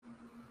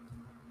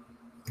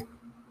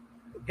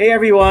Hey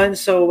everyone,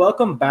 so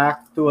welcome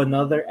back to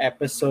another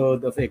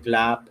episode of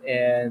Iglap.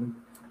 And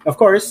of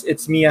course,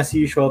 it's me as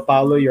usual,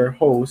 Paolo, your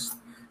host.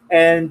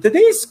 And today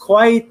is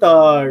quite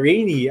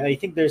rainy. I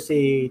think there's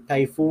a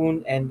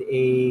typhoon and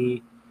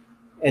a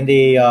what do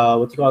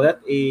you call that?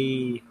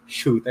 A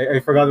shoot. I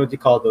forgot what you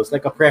call those,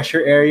 like a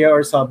pressure area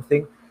or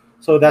something.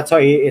 So that's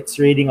why it's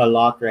raining a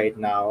lot right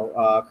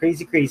now.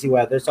 Crazy, crazy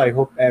weather. So I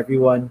hope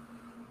everyone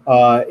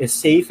is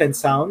safe and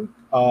sound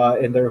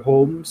in their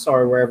homes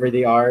or wherever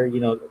they are.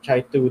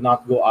 Try to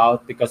not go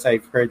out because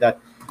I've heard that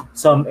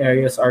some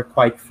areas are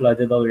quite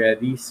flooded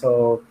already.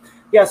 So,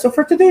 yeah, so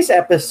for today's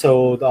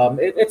episode,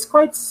 it's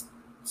quite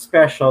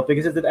special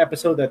because it's an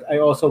episode that I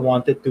also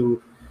wanted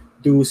to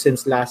do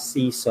since last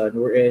season,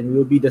 wherein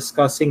we'll be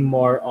discussing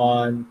more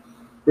on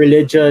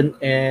religion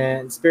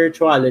and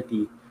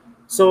spirituality.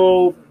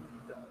 So,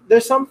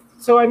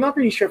 so I'm not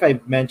really sure if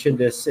I've mentioned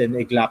this in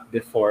Iglap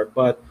before,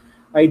 but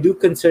I do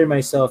consider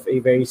myself a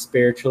very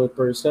spiritual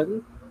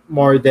person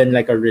more than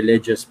like a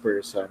religious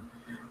person.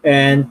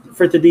 And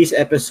for today's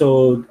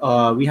episode,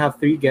 we have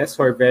three guests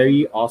who are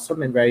very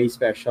awesome and very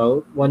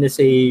special. One is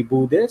a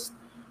Buddhist,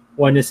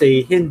 one is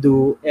a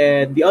Hindu,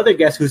 and the other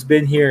guest who's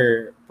been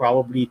here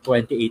probably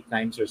 28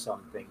 times or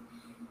something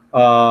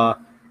uh,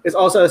 is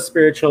also a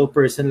spiritual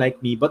person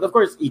like me. But of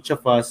course, each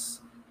of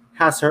us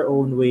has her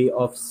own way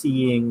of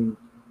seeing,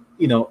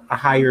 a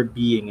higher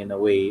being in a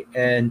way.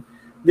 And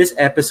this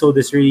episode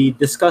is really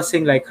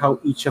discussing like how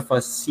each of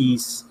us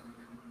sees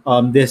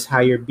this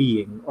higher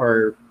being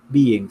or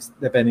beings,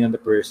 depending on the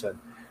person.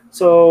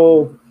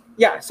 So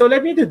yeah, so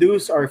let me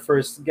introduce our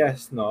first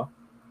guest. No,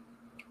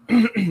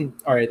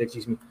 all right,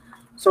 excuse me.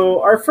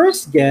 So our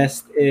first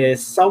guest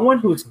is someone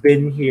who's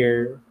been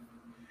here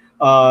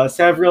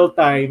several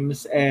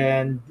times,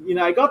 and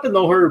I got to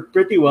know her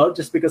pretty well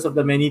just because of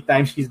the many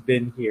times she's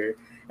been here,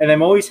 and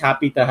I'm always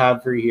happy to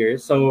have her here.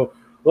 So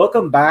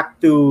welcome back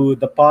to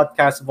the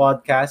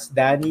podcast,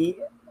 Danny.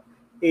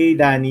 Hey,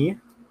 Danny,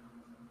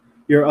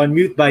 you're on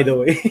mute, by the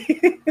way.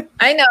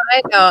 I know.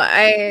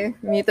 I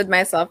muted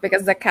myself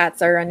because the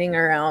cats are running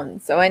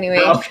around. So anyway,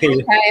 Okay.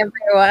 hi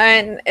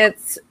everyone.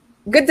 It's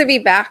good to be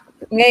back.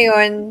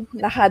 Ngayon,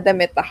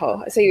 nakadamit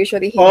ako. So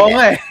usually Oo hindi.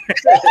 nga eh.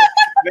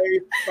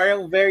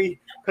 Very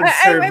I'm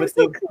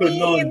so conservative to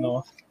know, clean.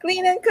 no?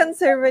 Clean and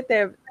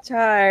conservative.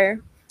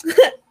 Char.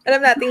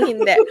 Alam nating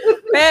hindi.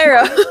 Pero,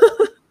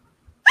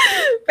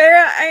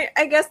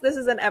 I guess this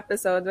is an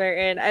episode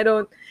wherein I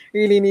don't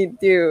really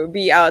need to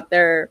be out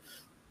there.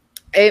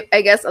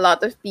 I guess a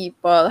lot of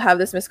people have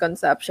this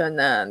misconception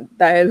na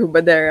dahil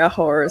hubadera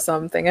ako or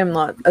something, I'm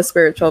not a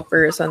spiritual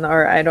person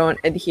or I don't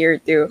adhere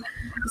to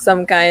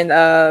some kind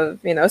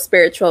of,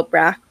 spiritual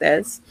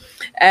practice.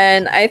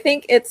 And I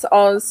think it's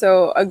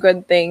also a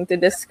good thing to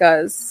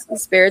discuss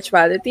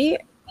spirituality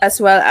as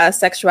well as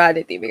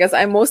sexuality because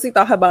I mostly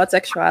talk about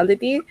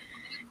sexuality.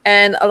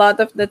 And a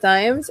lot of the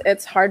times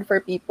it's hard for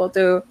people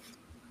to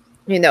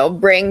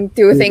bring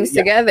two things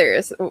Yeah. together,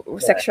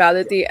 Correct.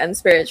 sexuality and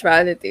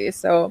spirituality.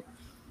 So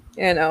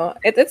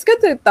it's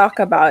good to talk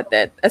about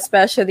it,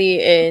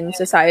 especially in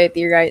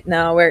society right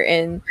now,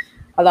 wherein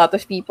a lot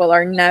of people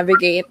are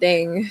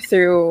navigating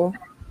through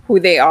who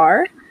they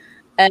are.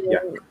 And Yeah.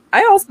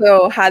 I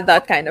also had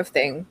that kind of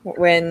thing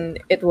when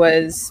it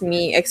was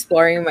me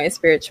exploring my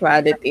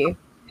spirituality.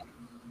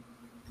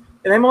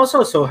 And I'm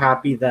also so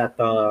happy that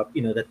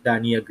that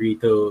Danny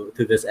agreed to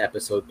this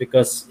episode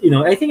because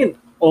I think in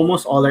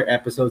almost all our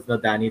episodes, the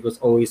Danny, it was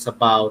always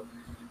about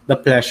the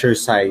pleasure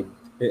side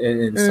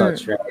and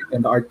such, Mm. right,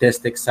 and the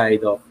artistic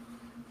side of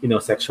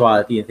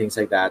sexuality and things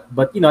like that.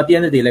 But at the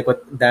end of the day, like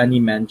what Danny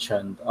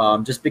mentioned,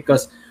 just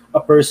because a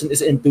person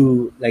is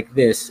into like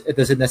this, it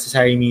doesn't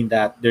necessarily mean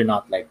that they're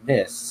not like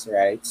this,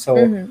 right? So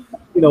Hmm.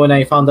 when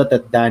I found out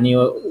that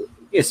Daniel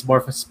is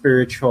more of a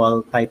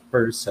spiritual type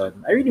person,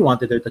 I really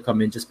wanted her to come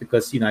in just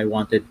because I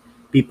wanted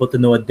people to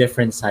know a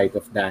different side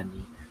of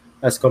Danny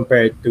as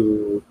compared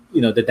to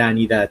the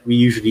Danny that we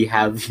usually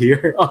have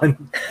here on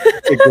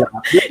Iglap.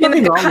 There's Yung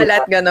nothing wrong with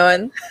nagkakalat that. ganon.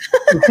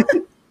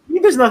 I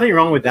mean, there's nothing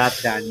wrong with that,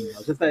 Danny. No?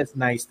 Just that it's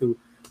nice to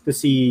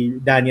see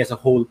Danny as a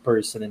whole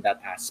person in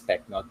that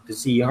aspect, not to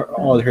see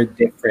all her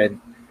different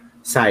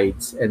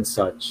sides and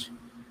such.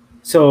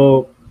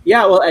 So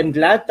yeah, well, I'm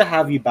glad to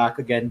have you back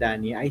again,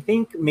 Danny. I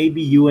think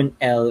maybe you and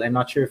Elle. I'm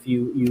not sure if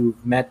you've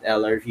met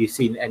Elle or if you've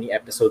seen any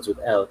episodes with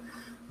Elle,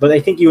 but I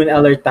think you and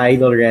Elle are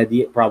tied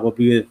already,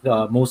 probably with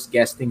most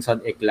guestings on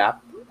Iglap.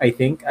 I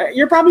think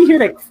you're probably here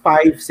like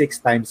 5, 6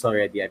 times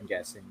already. I'm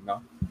guessing, no?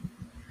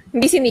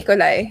 Hindi si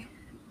Nikolai.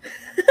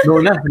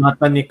 No, not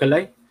pa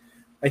Nikolai.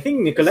 I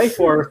think Nikolai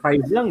 4 or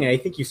 5 lang. I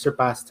think you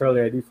surpassed her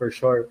already for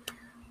sure.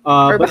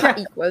 Or But baka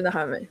yeah, equal na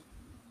kami.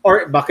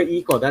 or baka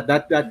Iko.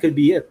 That could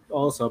be it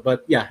also.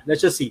 But yeah, let's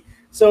just see.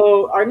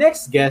 So our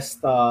next guest,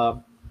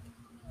 how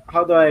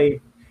do I?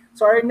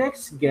 So our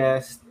next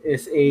guest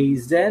is a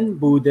Zen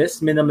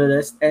Buddhist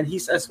minimalist, and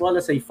he's as well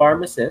as a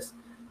pharmacist.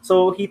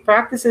 So he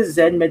practices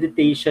Zen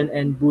meditation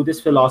and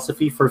Buddhist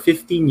philosophy for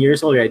 15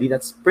 years already.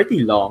 That's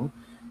pretty long.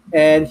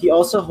 And he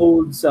also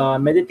holds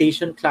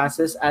meditation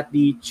classes at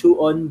the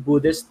Chuon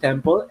Buddhist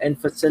Temple and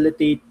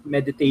facilitate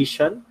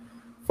meditation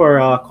for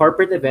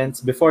corporate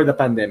events before the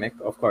pandemic,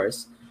 of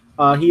course.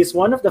 He is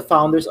one of the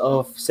founders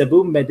of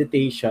Cebu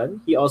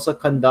Meditation. He also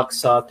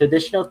conducts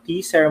traditional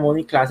tea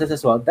ceremony classes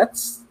as well.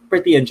 That's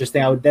pretty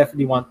interesting. I would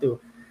definitely want to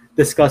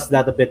discuss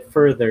that a bit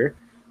further.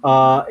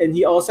 And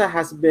he also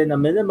has been a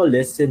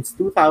minimalist since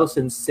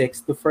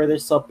 2006 to further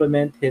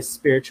supplement his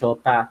spiritual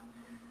path.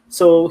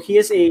 So he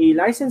is a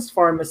licensed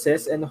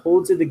pharmacist and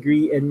holds a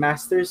degree in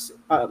master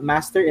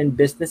in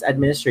business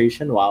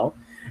administration. Wow!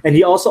 And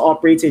he also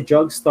operates a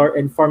drugstore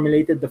and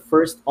formulated the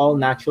first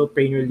all-natural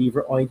pain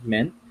reliever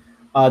ointment,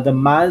 the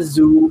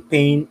Mazu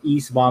Pain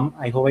Ease Balm.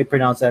 I hope I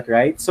pronounced that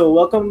right. So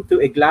welcome to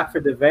Iglac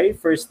for the very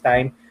first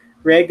time,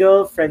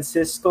 Regal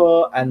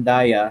Francisco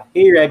Andaya.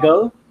 Hey,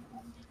 Regal.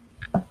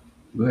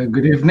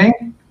 Good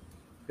evening.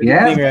 Good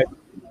Yes. evening, Regal.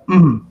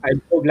 Mhm.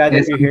 I'm so glad that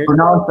It's you're here.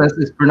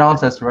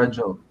 pronounced as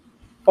Rajal.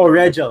 Oh,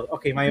 Regil.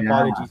 Okay, my Yeah.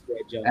 apologies,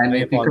 Regil. And My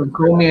if you apologies.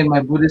 can call me in my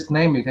Buddhist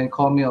name, you can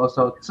call me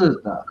also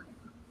Zida.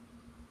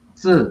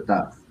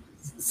 Zida.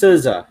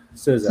 Souza.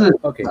 Souza.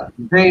 Okay.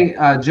 Jide.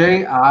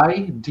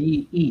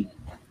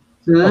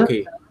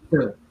 Okay.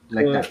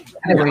 Like that.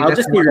 Yeah, Anyway, I'll that's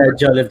just be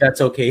Regil if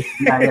that's okay.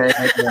 yeah.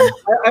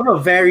 I'm a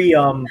very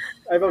I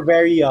have a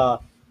very uh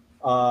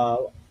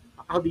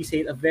how do you say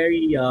it? A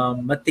very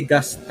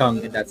matigas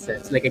tongue in that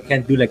sense. Like I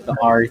can't do like the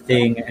R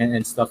thing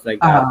and stuff like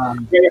that.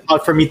 Very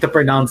hard for me to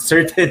pronounce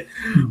certain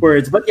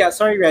words. But yeah,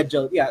 sorry,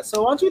 Regil. Yeah.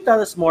 So why don't you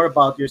tell us more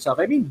about yourself?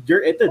 I mean,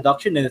 your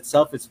introduction in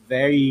itself is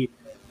very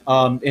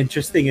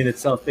interesting in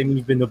itself. I mean,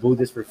 you've been a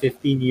Buddhist for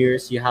 15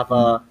 years. You have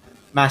a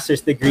master's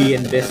degree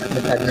in business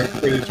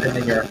administration,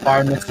 and you're a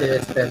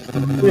pharmacist, and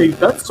you've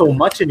done so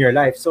much in your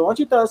life. So why don't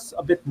you tell us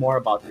a bit more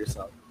about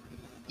yourself?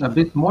 A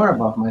bit more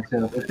about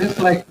myself. It is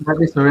like that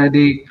is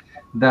already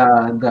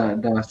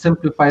the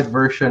simplified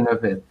version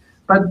of it.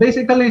 But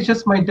basically, it's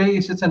just my day.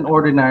 It's just an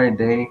ordinary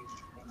day.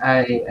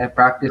 I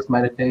practice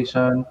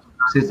meditation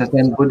since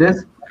I'm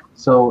Buddhist.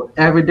 So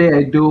every day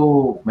I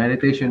do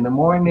meditation in the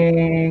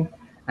morning.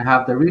 I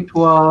have the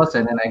rituals,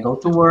 and then I go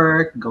to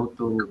work, go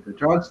to the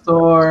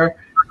drugstore,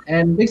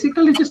 and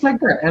basically just like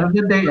that. End of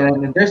the day,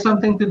 and if there's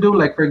something to do,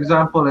 like for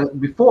example,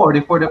 before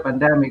the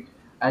pandemic,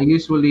 I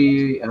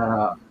usually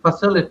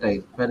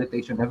facilitate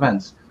meditation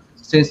events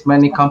since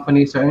many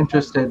companies are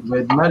interested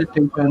with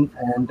meditation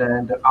and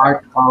the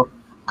art of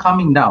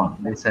calming down,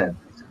 they said,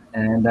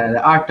 and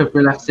the art of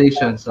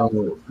relaxation.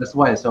 So that's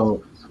why.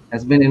 So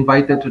has been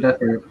invited to that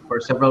for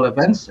several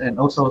events and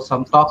also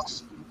some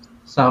talks,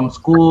 some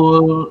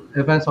school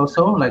events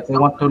also. Like they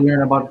want to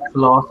learn about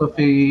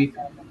philosophy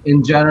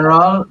in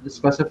general,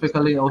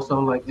 specifically also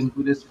like in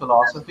Buddhist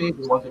philosophy.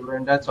 They want to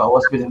learn that. So I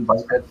was been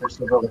invited for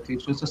several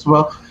occasions as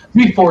well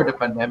before the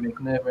pandemic,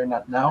 never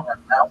not now.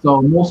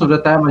 So most of the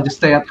time I just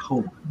stay at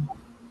home.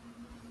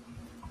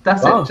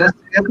 That's Wow. it. Just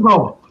stay at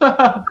home.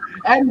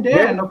 And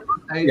then of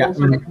course, I Yeah.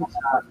 also do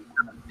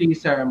tea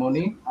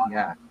ceremony.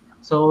 Yeah.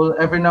 So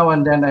every now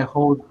and then I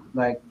hold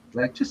like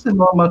just the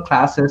normal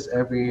classes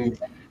every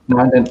now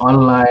and then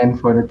online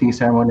for the tea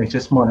ceremony. It's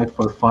just more like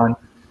for fun,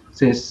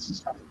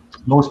 since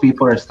most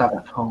people are stuck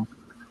at home.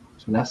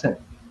 So that's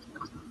it.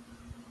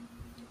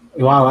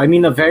 Wow, I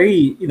mean, a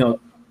very,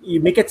 you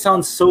make it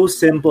sound so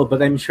simple,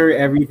 but I'm sure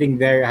everything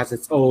there has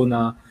its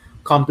own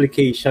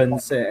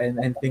complications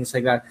and things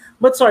like that.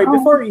 But sorry,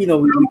 before,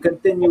 we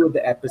continue with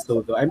the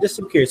episode, though, I'm just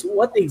so curious,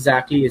 what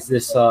exactly is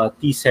this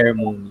tea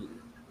ceremony?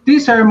 Tea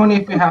ceremony,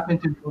 if you happen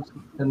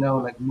to know,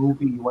 like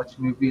movie, you watch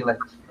movie like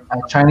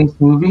Chinese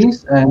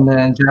movies and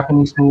then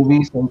Japanese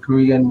movies and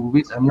Korean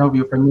movies. I know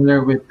you're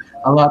familiar with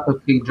a lot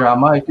of K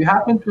drama. If you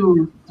happen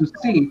to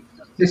see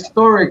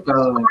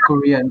historical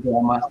Korean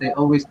dramas, they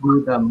always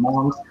do the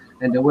monks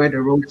and they wear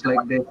the robes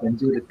like this and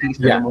do the tea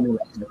Yeah. ceremony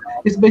like this.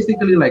 It's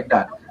basically like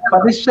that.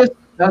 But it's just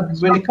that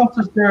when it comes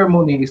to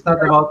ceremony, it's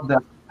not about the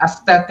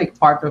aesthetic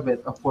part of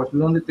it. Of course, we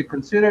don't need to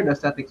consider the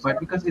aesthetic part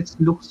because it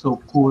looks so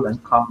cool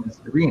and calm and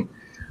serene.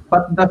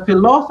 But the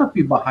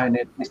philosophy behind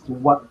it is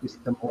what is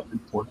the most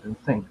important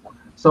thing.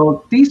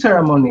 So tea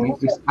ceremony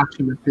is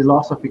actually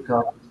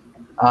philosophical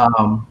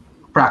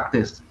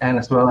practice and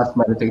as well as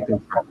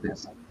meditative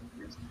practice.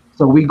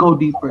 So we go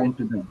deeper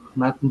into them,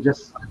 not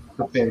just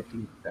prepare to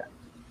eat that.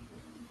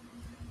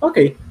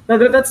 Okay, no,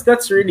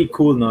 that's really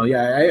cool. No,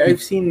 yeah,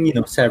 I've seen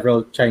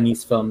several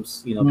Chinese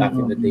films back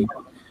in the day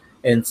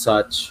and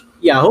such.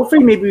 Yeah,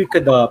 hopefully maybe we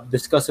could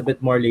discuss a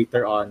bit more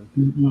later on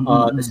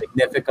the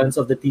significance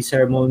of the tea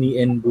ceremony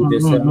in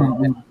Buddhism and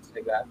things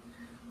like that.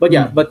 But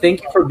yeah, but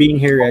thank you for being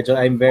here, Regil.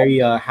 I'm very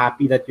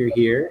happy that you're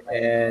here,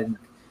 and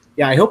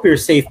yeah, I hope you're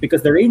safe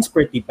because the rain's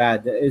pretty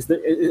bad. Is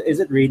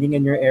it raining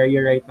in your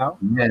area right now?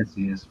 Yes,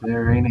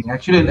 very raining.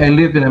 Actually, I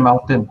live in a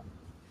mountain.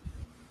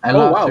 I Oh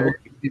love wow, to.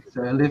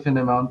 I live in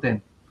a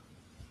mountain.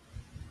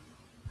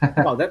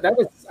 wow, that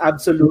is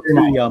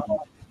absolutely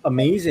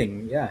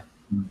amazing. Yeah.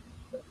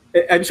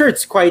 I'm sure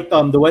it's quite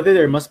the weather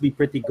there must be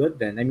pretty good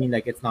then. I mean,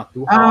 like it's not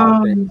too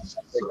hot and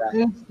stuff like So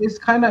that. it's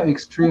kind of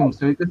extreme.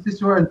 So because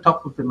this we're on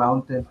top of the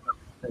mountain,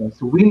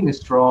 so wind is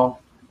strong.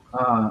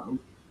 Uh,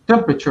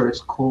 temperature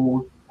is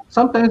cold.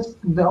 Sometimes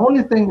the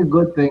only thing, the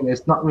good thing,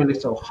 is not really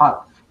so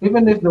hot.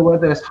 Even if the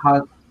weather is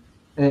hot,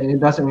 it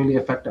doesn't really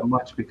affect that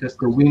much because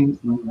the wind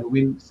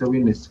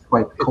is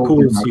quite It cold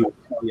in cools my you.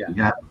 Yeah.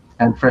 yeah,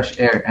 and fresh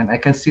air, and I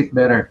can sit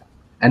better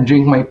and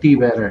drink my tea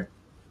better.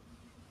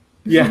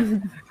 Yeah.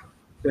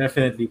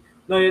 Definitely.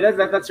 No, yeah,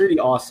 that's really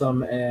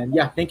awesome. And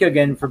yeah, thank you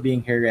again for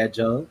being here,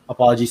 Regel.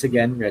 Apologies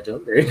again, Regel.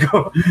 There you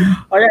go.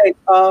 All right.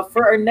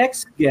 For our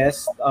next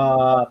guest,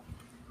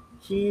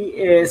 he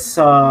is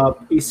a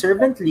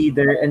servant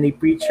leader and a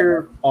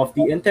preacher of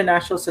the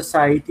International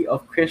Society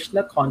of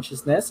Krishna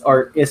Consciousness,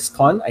 or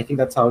ISKCON, I think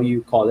that's how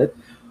you call it,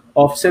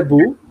 of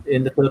Cebu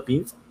in the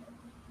Philippines.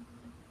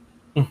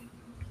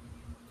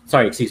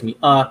 Sorry, excuse me.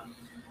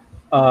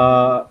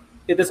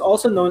 It is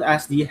also known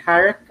as the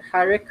Hare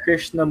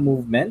Krishna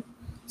movement.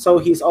 So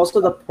he's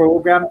also the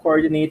program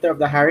coordinator of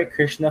the Hare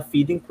Krishna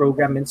feeding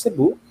program in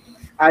Cebu,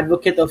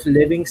 advocate of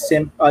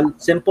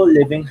simple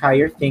living,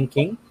 higher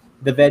thinking,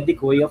 the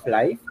Vedic way of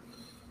life.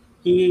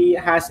 He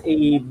has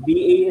a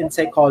BA in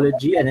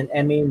psychology and an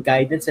MA in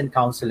guidance and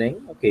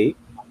counseling. Okay,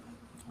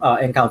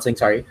 and counseling.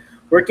 Sorry,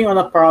 working on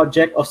a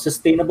project of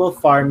sustainable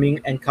farming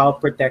and cow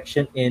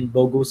protection in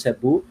Bogo,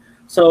 Cebu.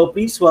 So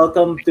please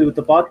welcome to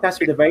the podcast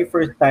for the very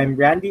first time,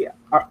 Randy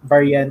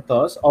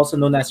Barrientos, also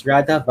known as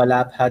Radha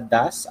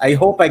Valabhadas. I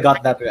hope I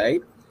got that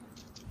right.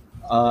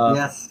 Uh,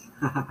 Yes.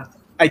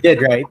 I did,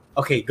 right?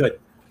 Okay, good.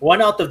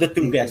 One out of the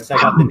two Thank you. guests, I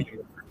got the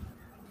name.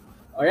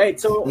 All right.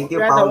 So Thank you,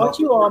 Radha, why don't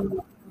Paulo.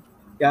 you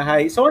yeah,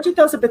 hi. So why don't you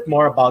tell us a bit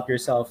more about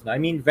yourself now? I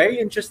mean, very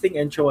interesting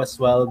intro as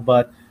well,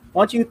 but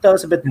why don't you tell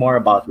us a bit more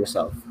about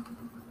yourself?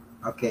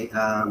 Okay.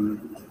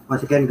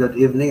 Once again, good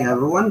evening,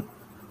 everyone.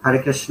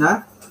 Hare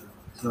Krishna.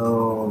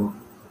 So,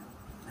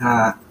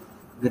 uh,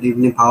 good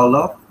evening,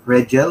 Paulo,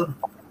 Regel,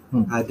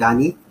 Hmm.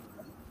 Danny.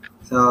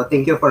 So,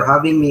 thank you for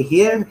having me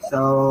here.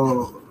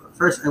 So,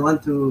 first, I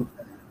want to,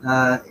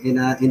 in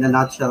a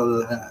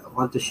nutshell,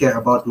 want to share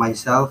about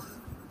myself.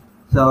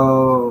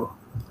 So,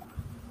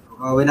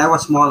 when I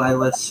was small, I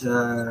was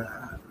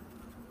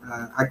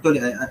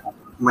actually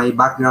my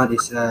background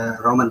is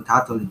Roman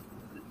Catholic.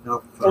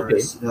 For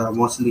Okay.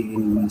 mostly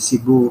in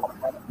Cebu,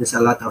 there's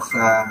a lot of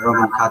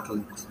Roman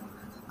Catholics.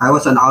 I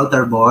was an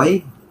altar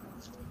boy.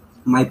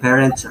 My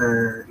parents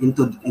are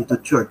into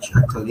church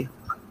actually.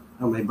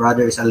 My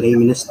brother is a lay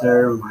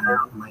minister.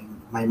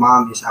 My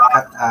mom is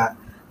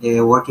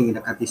working in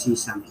a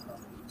catechism.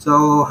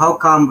 So how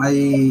come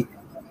I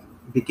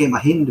became a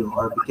Hindu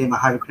or became a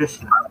Hare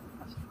Krishna?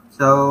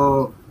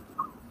 So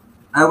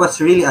I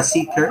was really a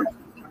seeker.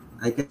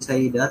 I can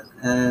say that,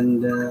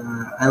 and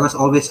I was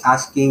always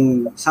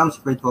asking some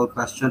spiritual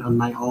question on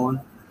my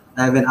own.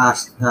 I even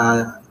asked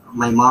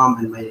my mom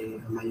and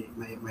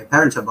my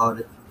parents about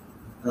it.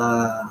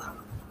 Uh,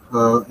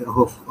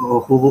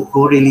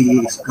 who really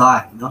is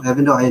God?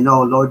 Even though I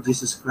know Lord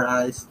Jesus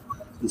Christ,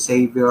 the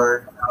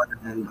Savior,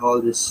 and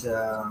all the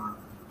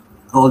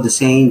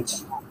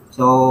saints.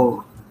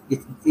 So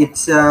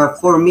it's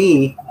for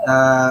me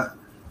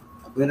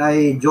when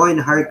I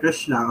joined Hare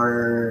Krishna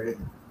or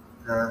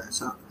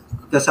so,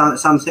 because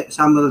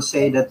some will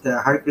say that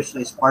Hare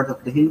Krishna is part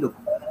of the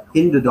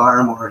Hindu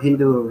Dharma or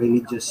Hindu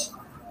religious.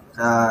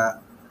 Uh,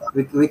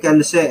 we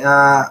can say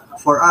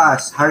for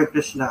us Hare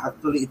Krishna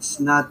actually it's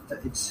not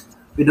it's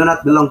we do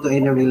not belong to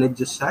any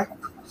religious sect,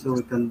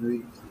 so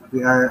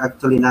we are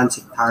actually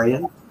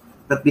non-sectarian.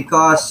 But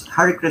because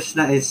Hare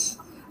Krishna is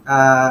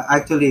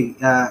actually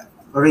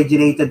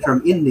originated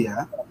from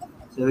India,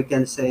 so we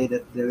can say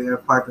that we are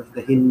part of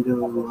the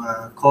Hindu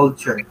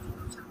culture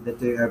that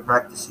we are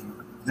practicing.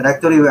 But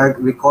actually,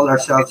 we call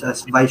ourselves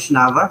as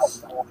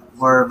Vaishnavas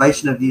or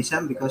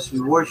Vaishnavism because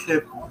we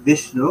worship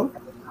Vishnu,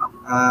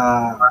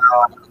 uh,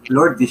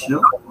 Lord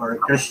Vishnu or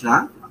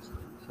Krishna.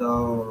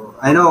 So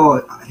I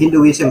know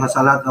Hinduism has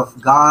a lot of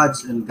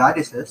gods and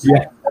goddesses,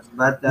 Yeah.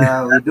 but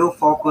we do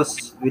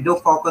focus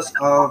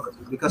of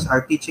because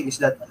our teaching is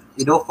that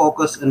we do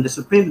focus on the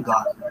supreme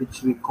God,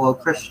 which we call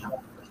Krishna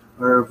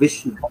or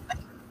Vishnu.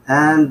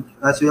 And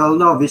as we all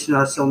know, Vishnu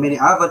has so many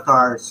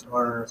avatars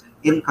or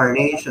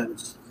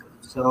incarnations.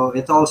 So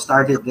it all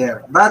started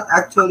there. But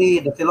actually,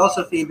 the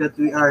philosophy that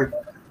the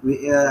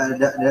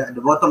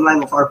bottom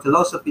line of our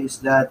philosophy is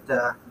that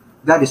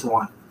God is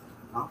one.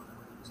 No?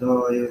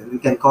 So we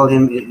can call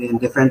him in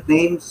different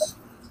names,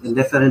 in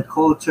different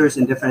cultures,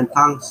 in different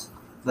tongues,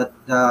 but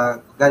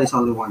God is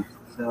only one.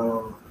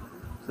 So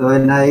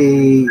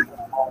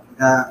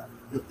uh,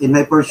 in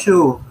my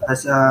pursuit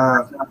as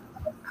a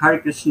Hare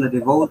Krishna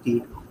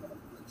devotee,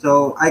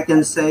 so I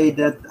can say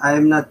that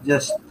I'm not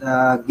just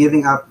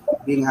giving up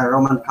being a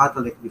Roman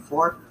Catholic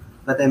before,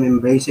 but I'm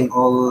embracing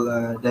all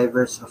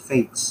diverse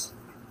faiths.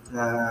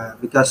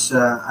 Because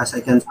as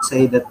I can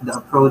say that the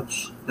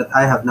approach that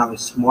I have now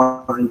is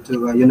more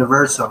into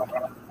universal.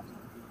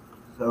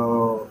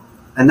 So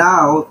and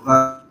now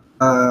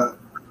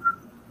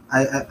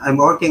I'm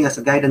working as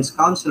a guidance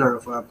counselor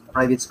of a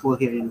private school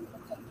here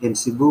in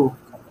Cebu. Oh,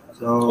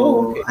 So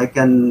okay.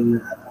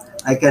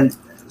 I can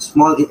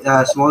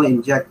small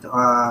inject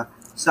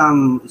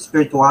some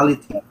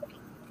spirituality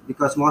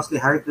because mostly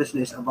Hare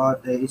Krishna is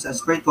about it's a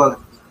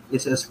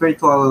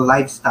spiritual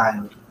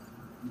lifestyle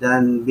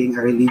than being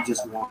a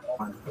religious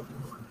one.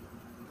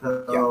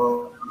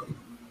 Yeah.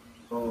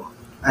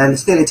 And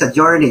still it's a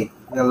journey.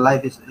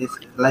 Life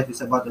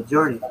is about a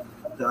journey.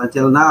 So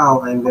until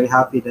now, I'm very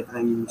happy that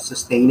I'm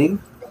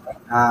sustaining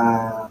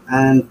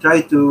and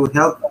try to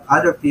help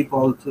other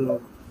people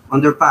to on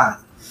their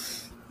path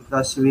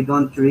because we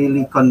don't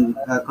really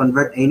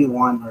convert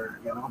anyone or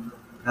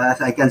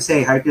as I can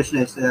say, Hare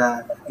Krishna is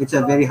it's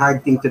a very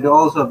hard thing to do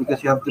also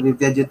because you have to be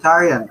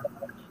vegetarian.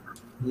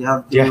 You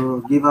have Yeah.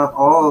 to give up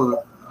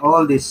all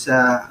this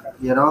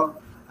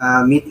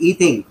meat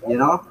eating.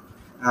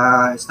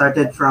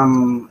 Started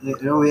from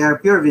we are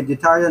pure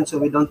vegetarian, so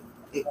we don't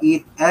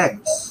eat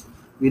eggs,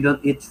 we don't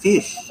eat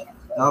fish,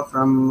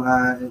 from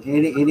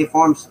any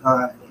forms,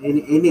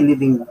 any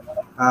living,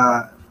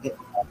 uh,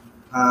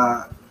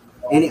 uh,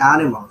 any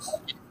animals,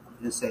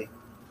 let's say,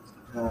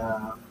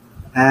 uh,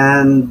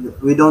 and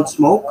we don't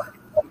smoke,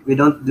 we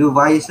don't do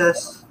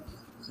vices.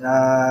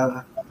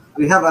 Uh,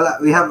 we have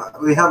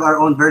our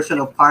own version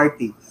of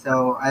party.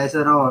 So I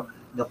don't know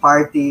the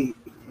party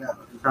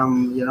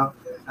from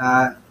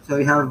so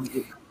we have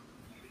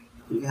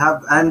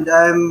and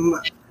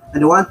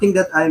the one thing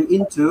that I'm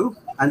into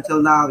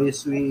until now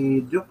is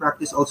we do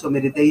practice also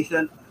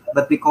meditation,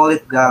 but we call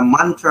it the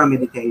mantra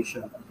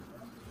meditation.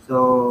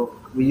 So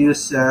we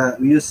use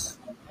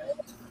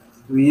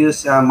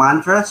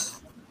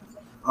mantras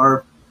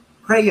or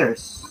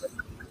prayers.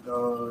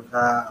 So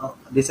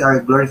these are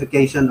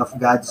glorification of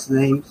God's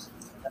names.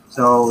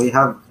 So we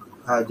have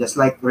just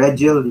like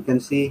Regil, you can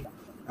see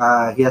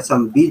he has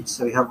some beads.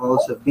 So we have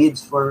also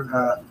beads for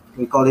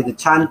we call it the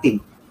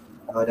chanting.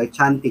 The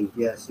chanting,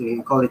 yes,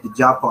 we call it the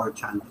japa or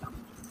chanting.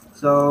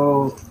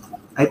 So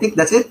I think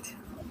that's it.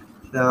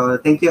 So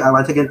thank you.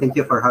 Once again, thank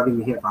you for having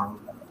me here, Paul.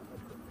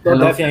 Well,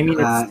 Hello.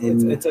 definitely. I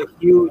mean, In it's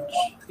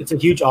a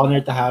huge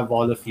honor to have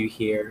all of you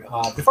here.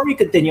 Before we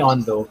continue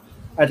on, though,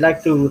 I'd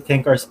like to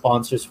thank our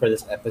sponsors for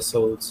this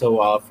episode.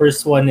 So,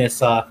 first one is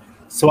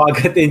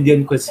Swagat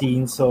Indian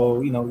Cuisine.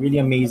 So, really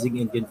amazing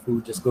Indian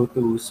food. Just go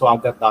to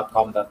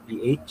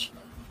swagat.com.ph.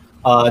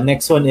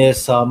 Next one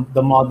is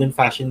the Modern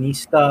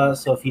Fashionista.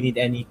 So, if you need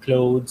any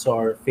clothes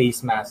or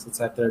face masks,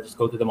 etc., just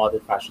go to the Modern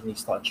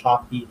Fashionista on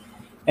Shopee.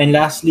 And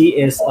lastly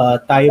is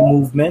Thai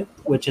Movement,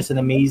 which is an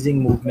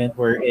amazing movement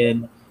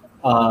wherein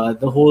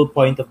the whole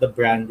point of the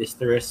brand is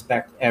to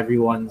respect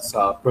everyone's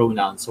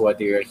pronouns. So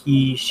whether you're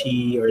he,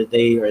 she, or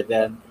they, or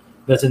them,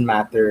 doesn't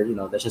matter.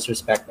 Let's just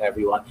respect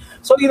everyone.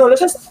 So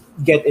let's just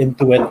get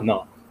into it.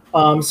 No,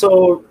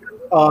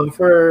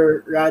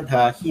 for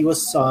Radha, he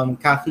was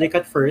Catholic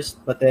at first,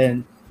 but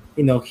then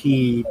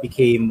he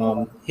became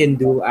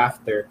Hindu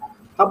after.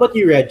 How about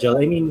you,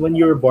 Regil? I mean, when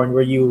you were born,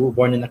 were you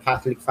born in a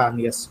Catholic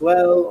family as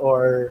well,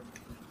 or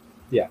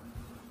yeah?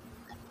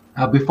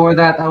 Before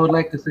that, I would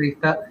like to say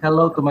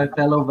hello to my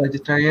fellow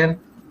vegetarian,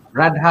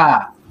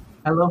 Radha.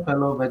 Hello,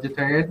 fellow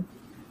vegetarian.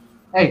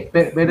 Hey,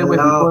 by the way,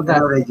 before that,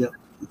 hello, Regil.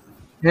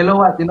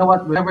 you know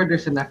what? Whenever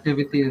there's an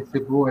activity in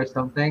Cebu or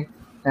something,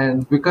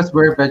 and because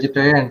we're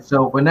vegetarian,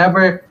 so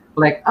whenever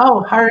like,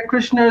 oh, Hare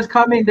Krishna is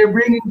coming, they're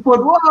bringing food.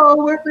 Whoa,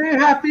 we're very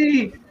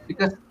happy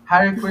because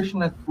Hare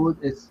Krishna's food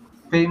is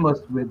famous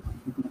with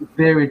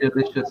very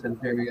delicious and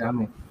very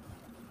yummy.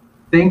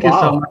 Thank you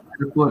so Wow. much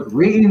for the food.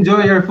 We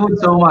enjoy your food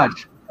so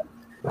much.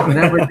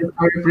 Whenever the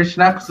Hare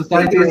Krishna Thank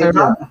society you, is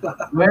around,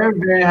 Regil. we're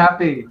very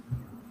happy.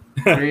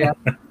 Very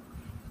happy.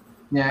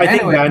 Yeah. I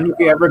think, Anyway, man, if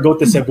we ever go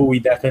to Cebu,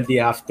 we definitely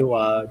have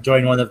to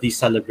join one of these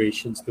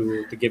celebrations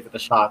to give it a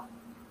shot.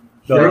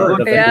 Very Sure.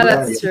 good. Yeah,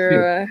 February. that's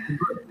true.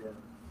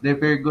 They're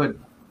very good.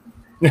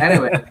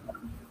 Anyway,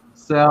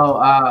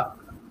 so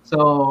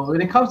so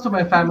when it comes to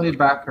my family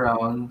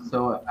background,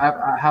 so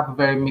I have a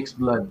very mixed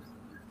blood.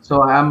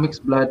 So I'm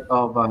mixed blood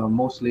of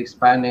mostly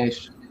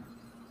Spanish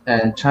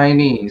and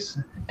Chinese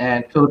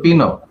and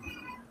Filipino.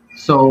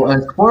 So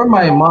as for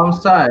my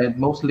mom's side,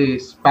 mostly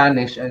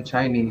Spanish and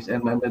Chinese,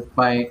 and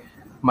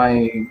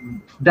my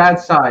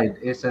dad's side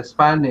is a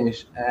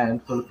Spanish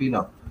and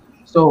Filipino.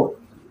 So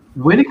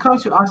when it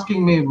comes to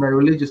asking me my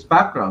religious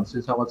background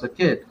since I was a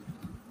kid,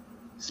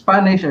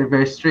 Spanish are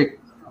very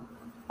strict.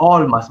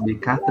 All must be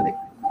Catholic.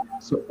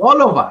 So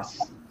all of us,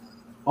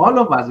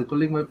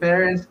 including my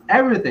parents,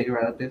 everything,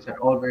 relatives are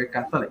all very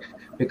Catholic.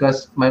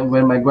 Because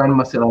when my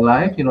grandma's still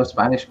alive,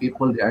 Spanish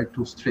people, they are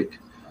too strict.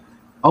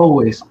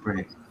 Always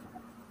pray.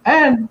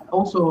 And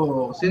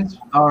also, since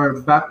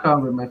our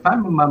background with my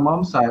family, my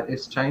mom's side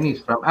is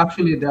Chinese.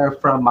 Actually, they're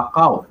from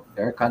Macau.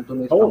 They're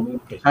Cantonese Oh, from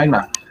okay.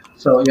 China.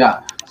 So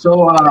yeah.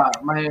 So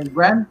my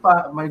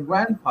grandpa,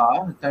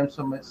 in terms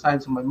of my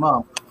sides of my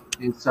mom,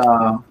 is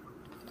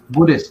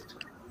Buddhist.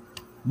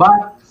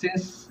 But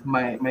since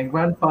my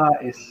grandpa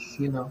is,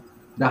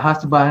 the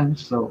husband,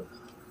 so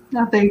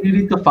nothing. You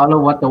need to follow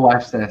what the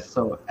wife says.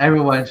 So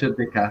everyone should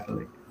be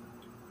Catholic.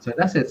 So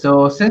that's it.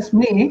 So since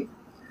me,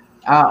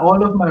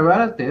 all of my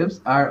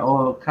relatives are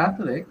all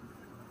Catholic,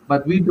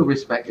 but we do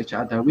respect each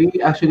other. We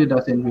actually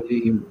doesn't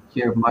really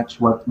care much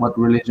what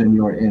religion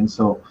you're in.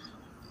 So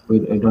We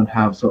don't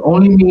have. So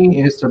only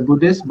me is a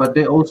Buddhist, but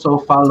they also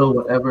follow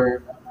whatever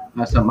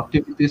some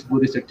activities,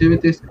 Buddhist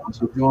activities. They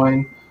also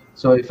join.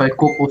 So if I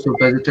cook also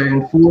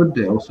vegetarian food,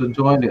 they also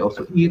join. They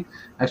also eat.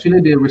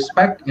 Actually, they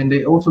respect and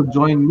they also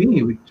join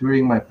me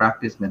during my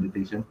practice,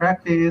 meditation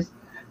practice.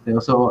 They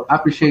also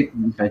appreciate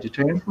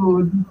vegetarian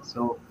food.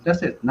 So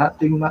that's it.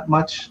 Nothing, not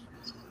much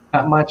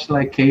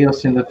like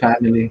chaos in the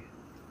family.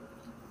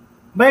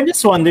 But I'm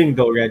just wondering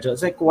though, Reg,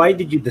 it's like why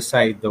did you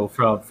decide though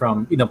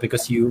from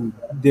because you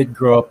did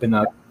grow up in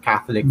a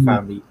Catholic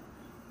family.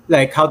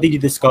 Like how did you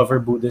discover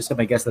Buddhism?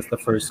 I guess that's the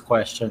first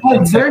question. Well,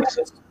 And second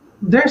is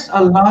there's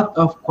a lot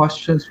of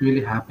questions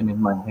really happen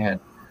in my head.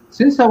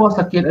 Since I was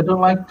a kid, I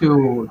don't like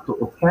to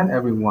offend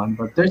everyone,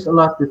 but there's a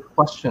lot of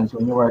questions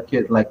when you were a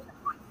kid, like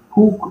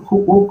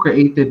who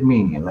created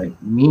me?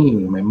 Like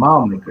me, my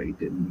mom, they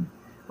created me.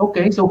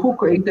 Okay, so who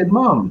created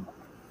mom?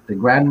 The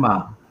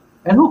grandma.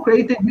 And who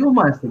created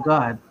humans? The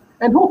God.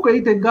 And who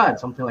created God?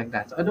 Something like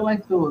that. So I don't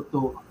like to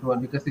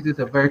because this is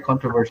a very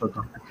controversial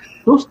topic.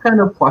 Those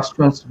kind of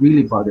questions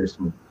really bothers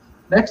me.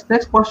 Next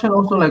question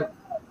also, like,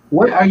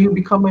 why are you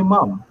become my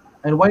mom?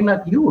 And why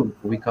not you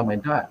become my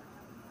dad?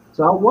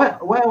 So why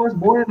I was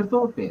born in the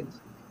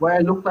Philippines? Why I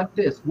look like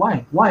this?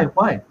 Why?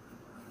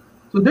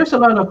 So there's a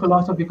lot of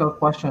philosophical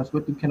questions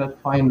which you cannot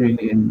find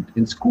really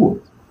in school.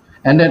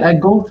 And then I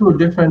go through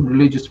different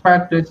religious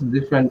practice,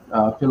 different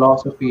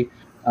philosophy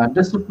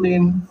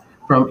discipline,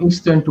 from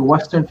Eastern to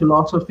Western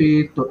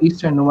philosophy to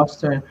Eastern and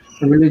Western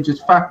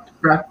religious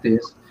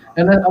practice.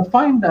 And then I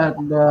find that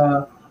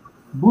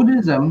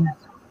Buddhism,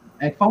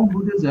 I found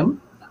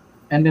Buddhism,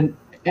 and then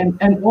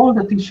and all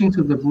the teachings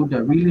of the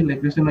Buddha really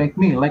like resonate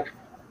me. Like,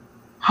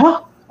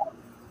 huh?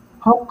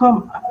 How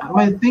come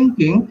my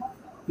thinking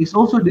is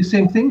also the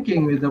same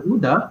thinking with the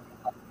Buddha?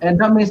 And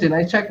that means when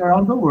I check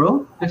around the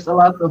world, there's a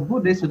lot of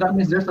Buddhists, so that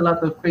means there's a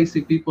lot of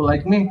crazy people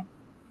like me.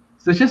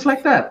 So just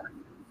like that.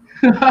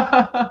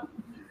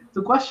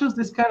 So questions,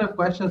 this kind of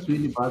questions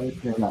really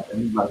bothers me a lot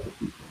and lots of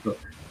people. So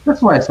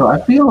that's why. So I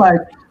feel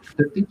like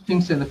the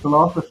teachings and the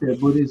philosophy of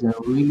Buddhism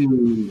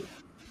really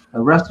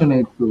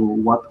resonate to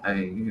what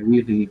I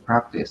really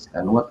practice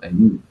and what I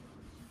need.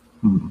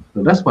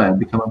 So that's why I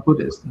become a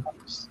Buddhist.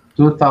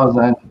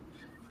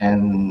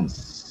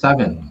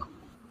 2007,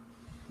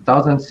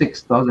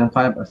 2006,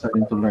 2005, I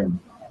started to learn.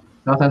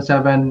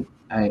 2007,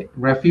 I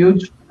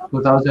refuge.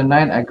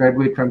 2009, I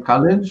graduate from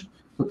college.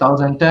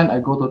 2010, I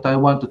go to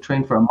Taiwan to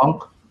train for a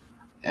monk.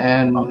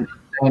 And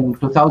in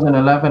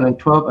 2011 and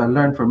 12, I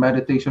learned for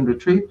meditation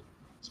retreat,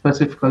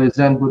 specifically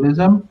Zen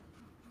Buddhism.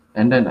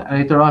 And then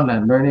later on,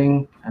 I'm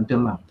learning until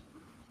now.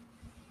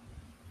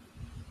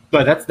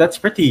 but that's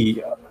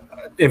pretty.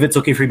 If it's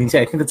okay for me to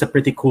say, I think that's a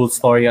pretty cool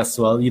story as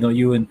well.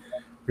 You and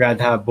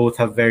Radha both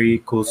have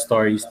very cool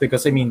stories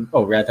because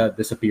Radha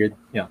disappeared.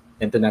 Yeah,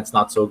 internet's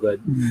not so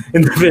good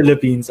in the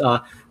Philippines.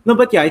 No,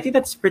 but yeah, I think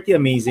that's pretty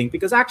amazing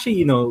because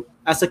actually,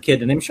 as a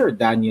kid, and I'm sure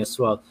Danny as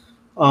well,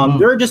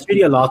 there are just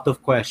really a lot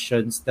of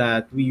questions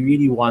that we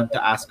really want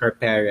to ask our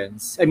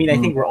parents. I mean, I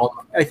think we're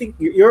all. I think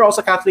you're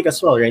also Catholic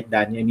as well, right,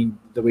 Danny? I mean,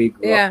 the way you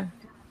grew up. Yeah.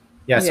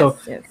 Yeah, Yes, so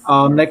yes.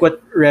 like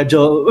what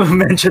Regil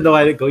mentioned a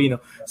while ago,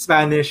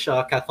 Spanish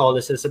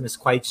Catholicism is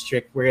quite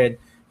strict, wherein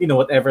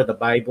whatever the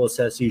Bible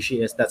says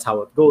usually is that's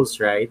how it goes,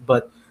 right?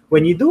 But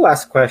when you do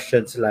ask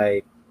questions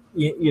like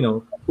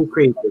who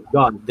created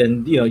God,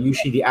 then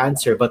usually the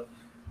answer, but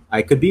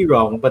I could be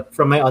wrong, but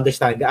from my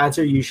understanding, the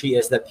answer usually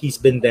is that he's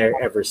been there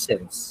ever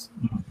since.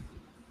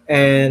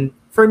 And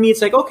for me,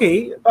 it's like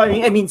okay,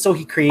 I mean, so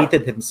he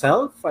created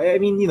himself. I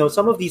mean,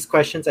 some of these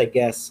questions, I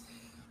guess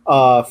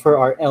for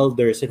our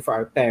elders and for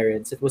our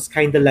parents, it was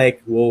kind of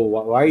like,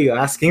 whoa, why are you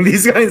asking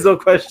these kinds of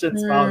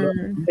questions, Paolo?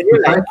 And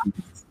you're like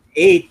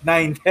 8,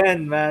 9,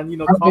 10, man.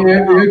 Calm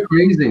down. You're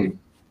crazy.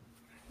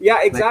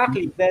 Yeah,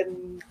 exactly.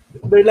 Then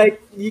they're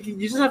like, you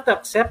just have to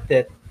accept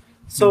it.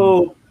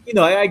 So,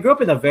 I grew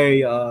up in a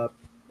very,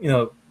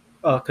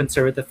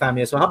 conservative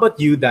family as well. How about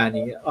you,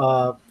 Danny?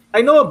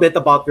 I know a bit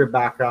about your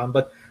background,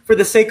 but for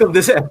the sake of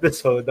this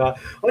episode, why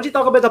don't you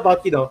talk a bit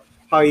about,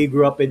 how you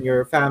grew up in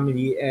your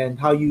family and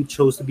how you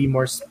chose to be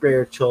more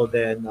spiritual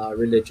than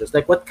religious?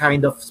 Like, what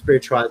kind of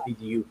spirituality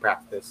do you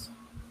practice?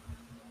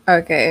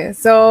 Okay,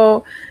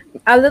 so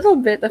a little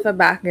bit of a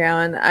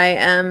background. I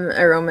am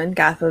a Roman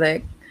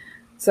Catholic.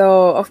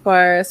 So, of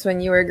course, when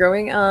you were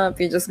growing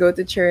up, you just go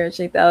to church,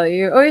 they tell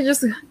you, oh, you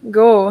just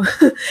go.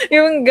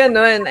 Yung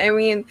ganun. I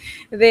mean,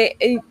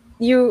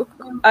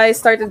 I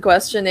started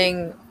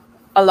questioning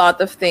a lot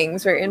of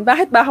things wherein,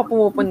 bakit ba ako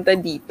pumupunta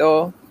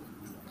dito?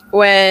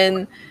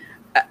 When,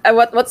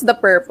 what's the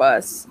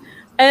purpose?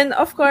 And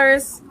of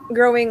course,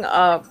 growing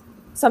up,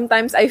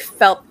 sometimes I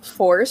felt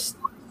forced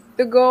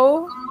to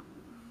go.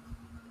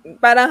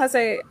 Parang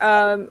kasi,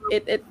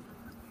 it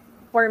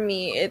for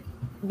me, it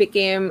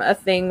became a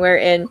thing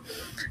wherein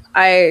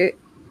it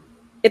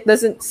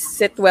doesn't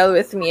sit well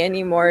with me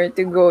anymore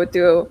to go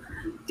to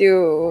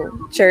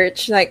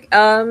church. Like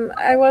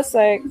I was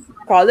like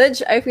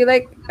college. I feel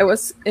like I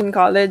was in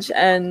college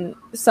and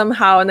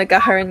somehow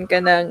nagkakaroon ka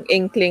ng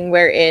inkling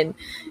wherein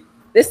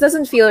this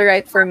doesn't feel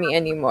right for me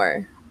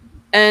anymore.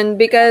 And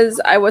because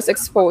I was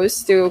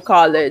exposed to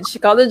college,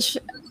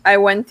 I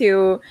went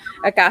to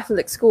a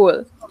Catholic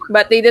school,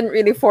 but they didn't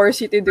really force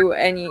you to do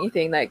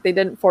anything. Like they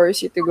didn't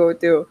force you to go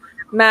to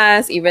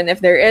mass, even if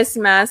there is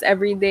mass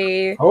every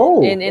day. Oh,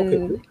 okay.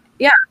 In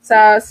yeah,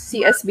 sa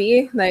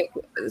CSB, like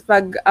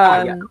pag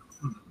Yeah.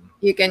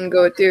 you can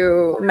go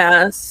to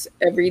mass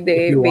every If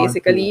day you want to,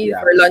 basically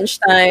yeah. for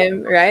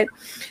lunchtime, right?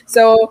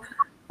 So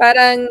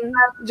parang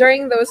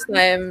during those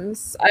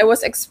times I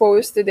was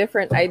exposed to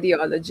different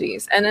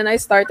ideologies, and then I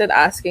started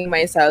asking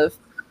myself,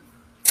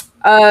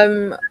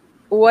 um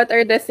what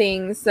are the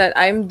things that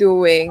I'm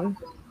doing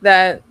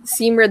that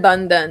seem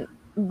redundant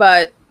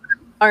but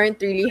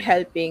aren't really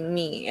helping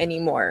me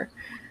anymore.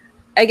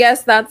 I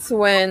guess that's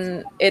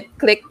when it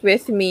clicked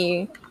with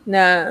me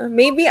na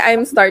maybe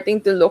I'm starting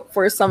to look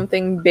for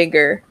something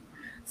bigger,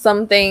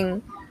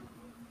 something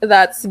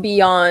that's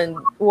beyond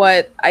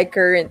what I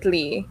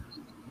currently,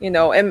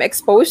 am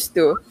exposed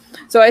to.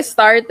 So I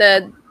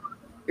started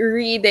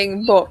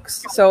reading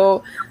books.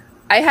 So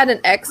I had an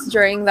ex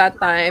during that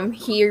time.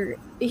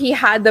 He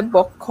had a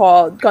book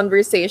called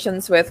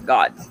Conversations with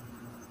God.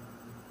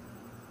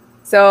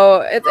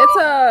 So it's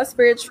a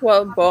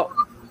spiritual book,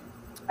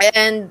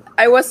 and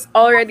I was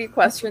already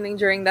questioning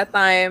during that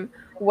time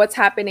what's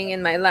happening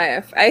in my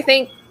life. I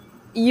think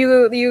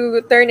you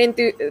turn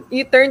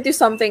to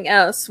something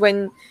else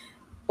when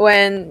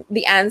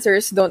the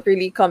answers don't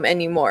really come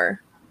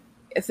anymore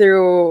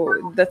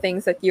through the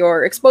things that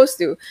you're exposed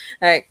to.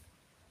 Like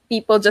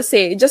people just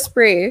say, just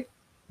pray.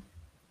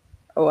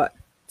 Oh, what?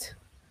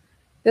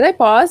 Did I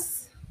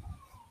pause?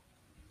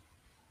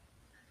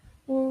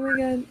 Oh my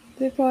god,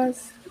 did I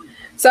pause?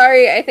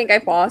 Sorry, I think I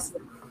paused.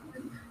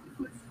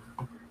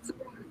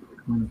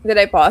 Did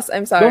I pause?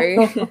 I'm No, sorry.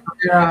 no, no.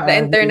 Yeah, The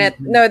internet.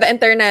 No, the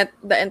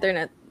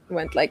internet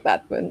went like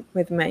that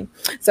with mine.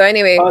 So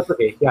anyway, Oh, it's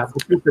okay. Yeah,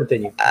 please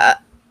continue.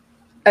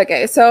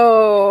 okay.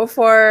 So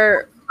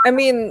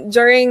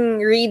during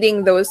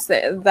reading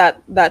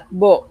that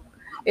book,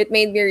 it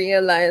made me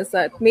realize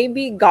that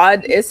maybe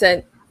God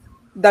isn't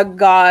the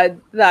God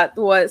that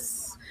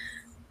was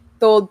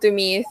told to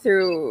me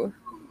through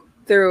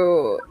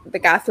the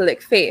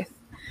Catholic faith.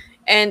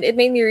 And it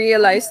made me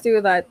realize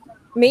too that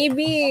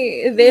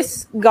maybe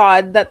this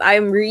God that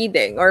I'm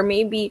reading, or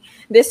maybe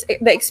the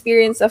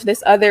experience of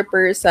this other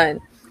person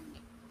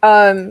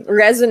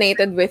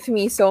resonated with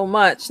me so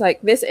much.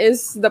 Like this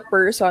is the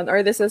person,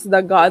 or this is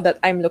the God that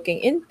I'm looking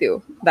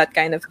into, that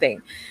kind of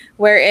thing.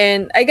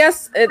 Wherein I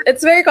guess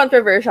it's very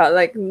controversial,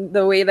 like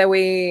the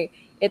way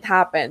it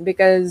happened,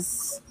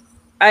 because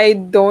I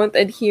don't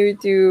adhere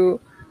to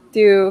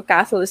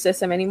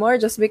Catholicism anymore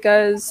just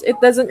because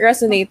it doesn't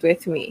resonate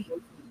with me.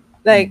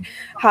 Like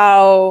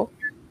how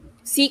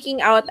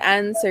seeking out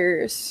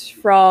answers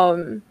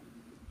from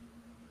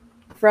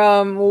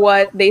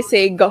what they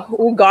say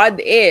who God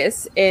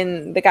is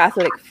in the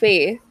Catholic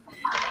faith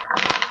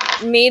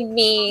made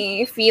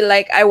me feel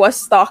like I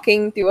was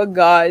talking to a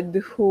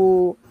God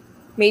who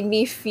made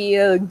me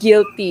feel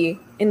guilty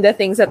in the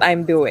things that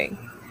I'm doing.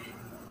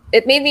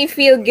 It made me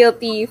feel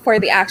guilty for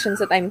the actions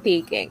that I'm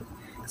taking.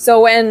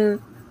 So when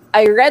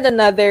I read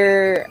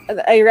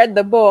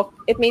the book,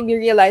 it made me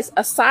realize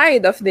a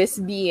side of this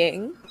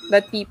being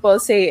that people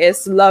say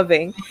is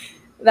loving,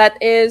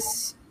 that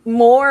is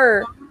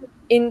more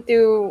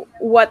into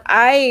what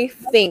I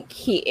think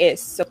he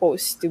is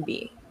supposed to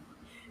be.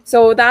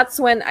 So that's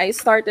when I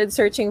started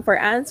searching for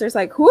answers,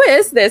 like who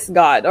is this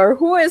God, or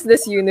who is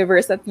this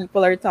universe that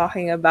people are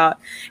talking about,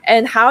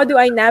 and how do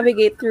I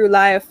navigate through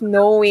life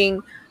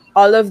knowing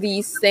all of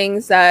these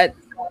things that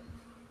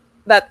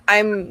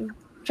I'm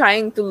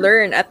trying to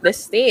learn at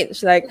this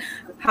stage. Like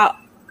how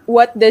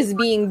what does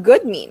being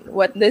good mean?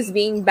 What does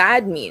being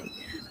bad mean?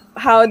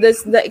 How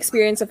does the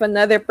experience of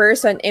another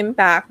person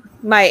impact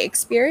my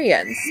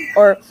experience?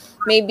 Or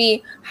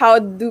maybe how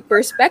do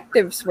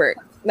perspectives work?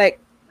 Like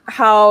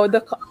how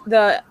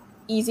the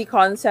easy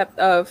concept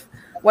of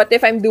what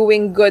if I'm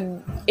doing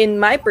good in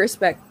my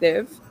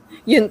perspective,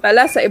 yun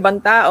pala sa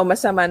ibang tao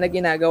masama na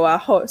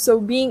ginagawa ko. So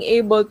being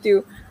able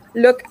to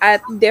look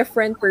at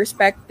different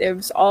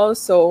perspectives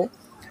also,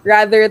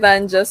 rather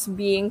than just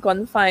being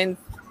confined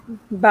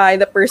by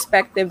the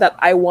perspective that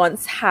I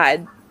once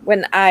had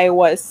when I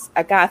was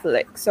a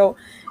Catholic. So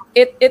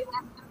it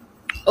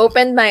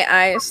opened my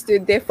eyes to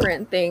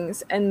different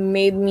things and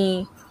made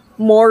me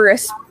more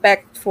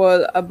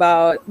respectful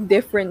about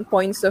different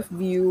points of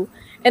view,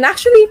 and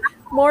actually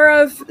more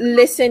of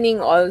listening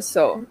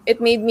also.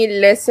 It made me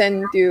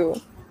listen to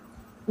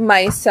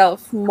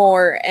myself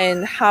more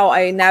and how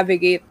I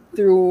navigate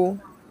through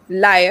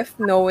life,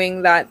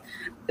 knowing that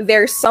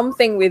there's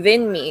something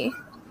within me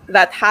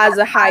that has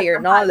a higher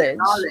knowledge,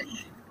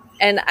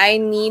 and I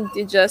need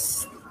to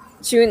just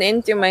tune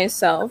into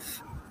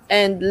myself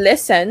and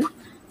listen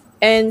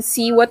and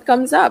see what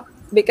comes up.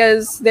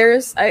 Because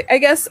I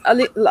guess a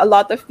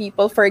lot of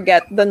people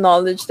forget the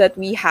knowledge that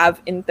we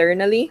have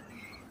internally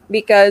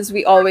because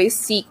we always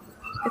seek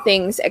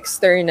things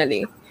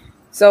externally.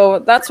 So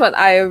that's what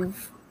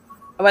I've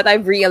what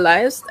I've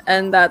realized,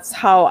 and that's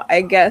how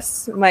I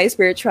guess my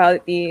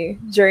spirituality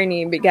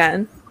journey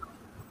began.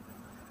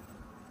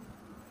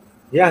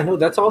 Yeah, no,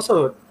 that's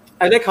also.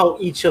 I like how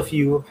each of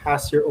you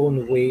has your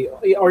own way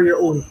or your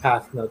own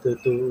path now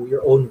to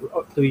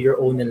your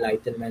own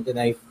enlightenment, and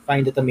I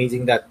find it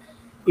amazing that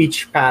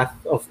each path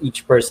of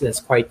each person is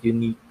quite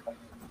unique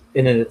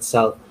in and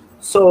itself.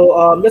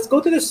 So let's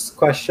go to this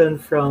question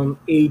from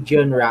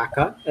Adrian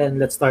Raka, and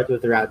let's start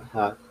with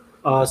Radha.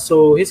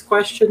 So his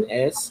question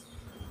is,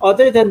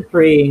 other than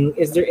praying,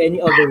 is there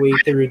any other way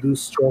to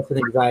reduce stress and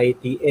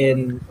anxiety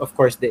in, of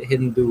course, the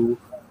Hindu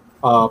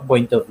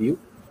point of view?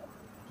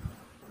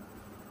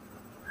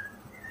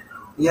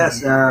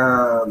 Yes,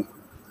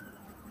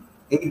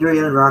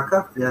 Adrian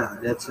Raka. Yeah,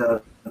 that's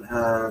a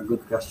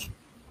good question.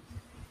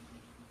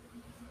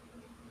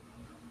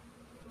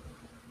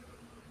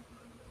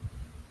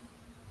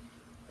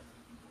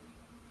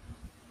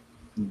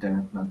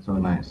 That's not so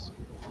nice.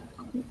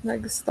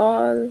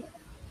 Nag-stall.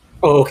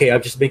 Oh, okay.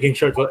 I'm just making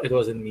sure it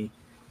wasn't me.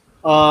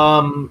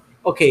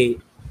 Okay.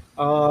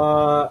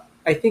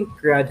 I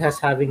think Rad has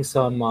having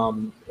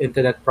some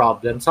internet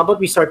problems. How about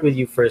we start with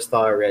you first,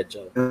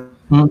 Rachel?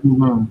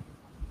 Mm-hmm.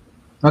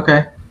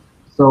 Okay.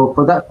 So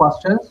for that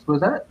question,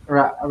 was that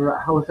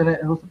how was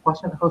it? Who's the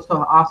question? Who's the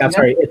I'm asking?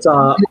 sorry. It's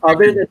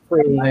other than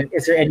praying,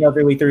 is there any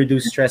other way to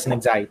reduce stress and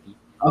anxiety?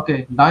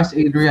 Okay, nice,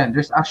 Adrian.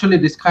 There's actually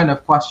this kind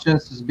of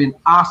questions has been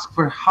asked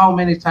for how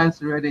many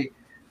times already?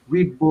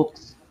 Read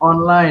books,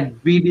 online,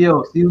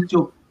 videos,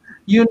 YouTube,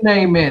 you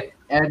name it.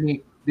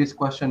 Any this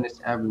question is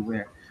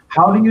everywhere.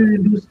 How do you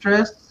reduce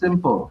stress?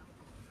 Simple.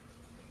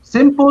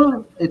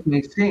 Simple, it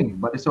may seem,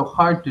 but it's so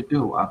hard to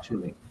do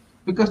actually.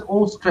 Because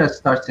all stress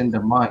starts in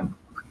the mind.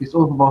 It's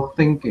all about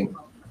thinking.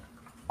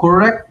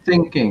 Correct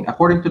thinking,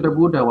 according to the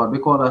Buddha, what we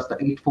call as the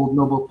Eightfold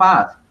Noble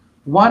Path.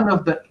 One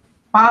of the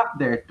path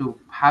there to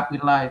happy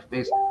life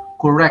is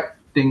correct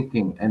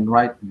thinking and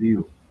right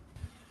view.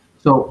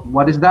 So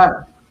what is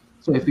that?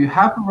 So if you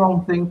have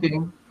wrong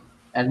thinking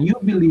and you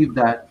believe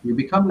that, you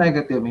become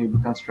negative and you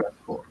become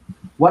stressful.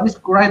 What is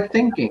right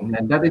thinking?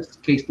 And that is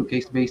case to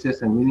case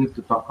basis, and we need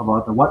to talk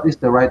about what is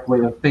the right way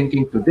of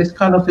thinking to this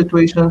kind of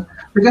situations,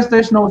 because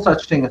there's no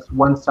such thing as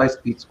one size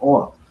fits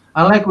all.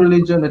 Unlike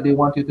religion, that they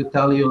want you to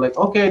tell you like,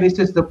 okay, this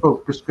is the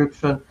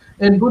prescription.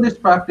 In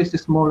Buddhist practice,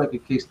 it's more like a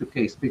case to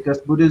case,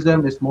 because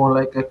Buddhism is more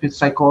like a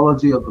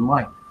psychology of the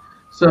mind.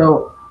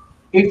 So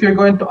if you're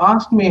going to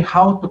ask me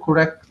how to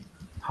correct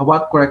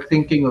what correct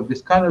thinking of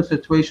this kind of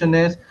situation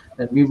is,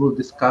 then we will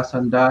discuss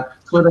on that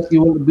so that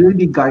you will really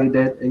be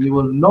guided and you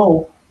will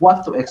know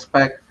what to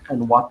expect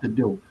and what to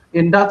do.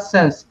 In that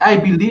sense, I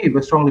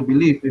strongly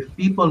believe, if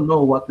people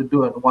know what to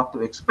do and what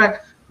to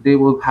expect, they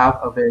will have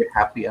a very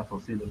happy and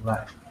fulfilling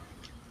life.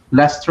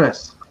 Less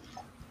stress.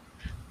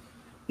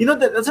 You know,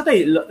 that's what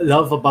I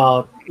love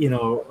about,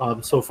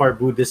 so far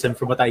Buddhism,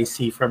 from what I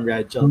see from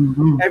Rachel.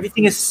 Mhm.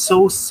 Everything is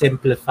so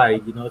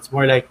simplified. It's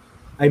more like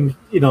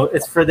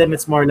it's for them.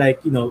 It's more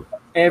like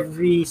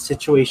every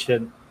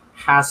situation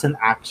has an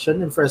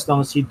action, and for as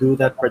long as you do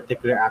that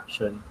particular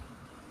action,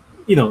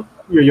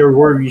 your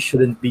worry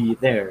shouldn't be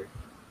there.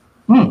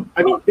 Hmm.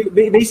 I mean,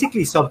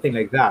 basically something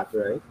like that,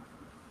 right?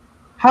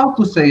 How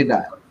to say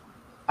that?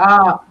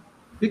 Uh,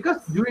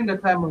 because during the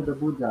time of the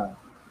Buddha,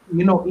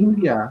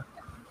 India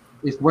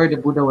is where the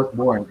Buddha was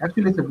born.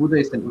 Actually, the Buddha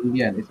is an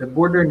Indian. It's a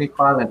border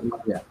Nepal and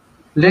India.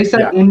 They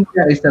said Yeah.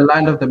 India is the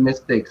land of the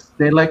mystics.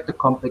 They like to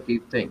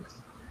complicate things.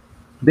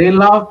 They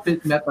love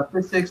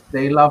metaphysics.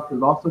 They love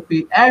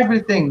philosophy.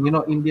 Everything,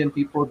 Indian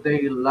people,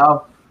 they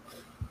love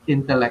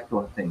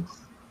intellectual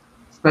things,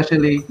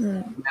 especially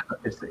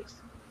metaphysics.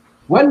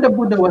 When the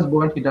Buddha was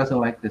born, he doesn't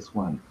like this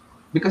one.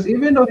 Because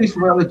even though he's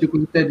well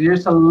educated,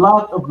 there's a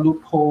lot of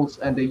loopholes,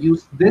 and they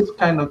use this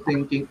kind of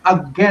thinking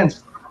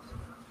against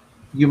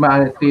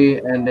humanity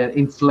and then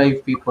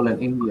enslave people in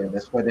India.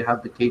 That's why they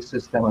have the caste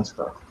system and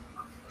stuff.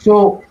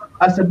 So,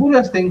 as a Buddha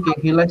is thinking,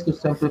 he likes to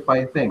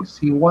simplify things.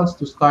 He wants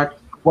to start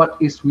what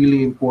is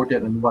really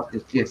important and what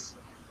it is.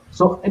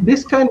 So,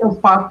 this kind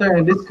of pattern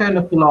and this kind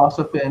of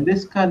philosophy and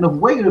this kind of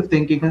way of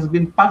thinking has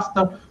been passed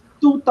down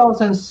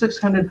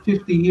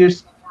 2,650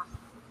 years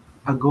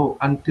ago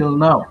until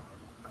now.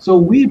 So,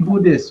 we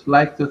Buddhists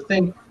like to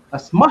think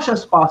as much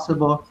as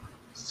possible,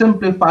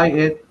 simplify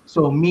it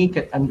so me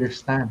can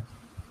understand.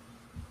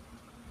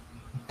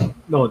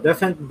 No,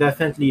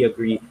 definitely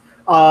agree.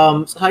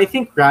 So I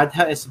think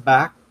Radha is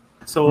back.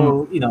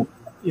 So the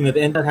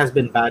internet has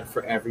been bad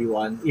for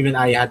everyone. Even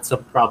I had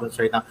some problems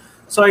right now.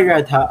 Sorry,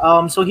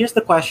 Radha. So here's the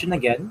question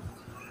again.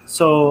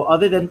 So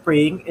other than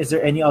praying, is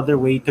there any other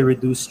way to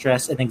reduce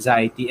stress and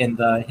anxiety in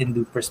the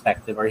Hindu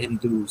perspective or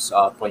Hindu's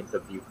point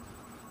of view?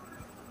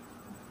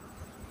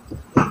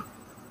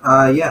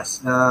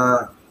 Yes.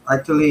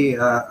 Actually,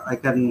 I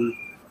can.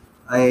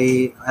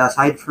 I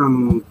aside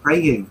from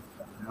praying,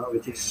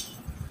 which is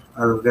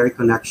our very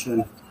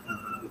connection,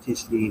 which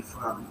is the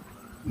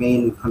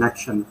main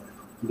connection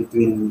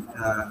between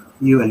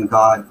you and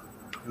God.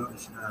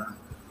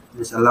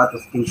 There's a lot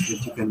of things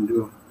that you can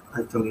do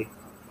actually.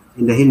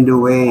 in the Hindu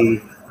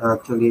way,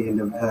 actually in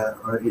the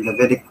or in the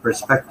Vedic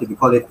perspective, we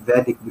call it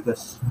Vedic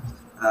because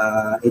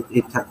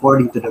it's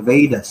according to the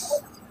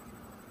Vedas.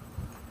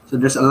 So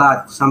there's a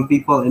lot. Some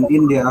people in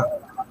India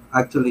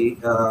actually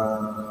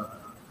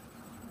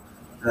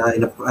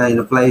in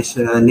a place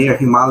near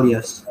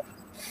Himalayas.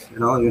 You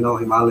know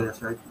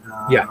Himalayas, right?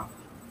 Yeah.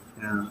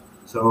 Yeah.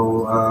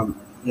 So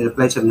in a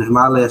place in the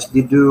Himalayas,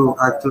 they do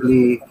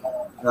actually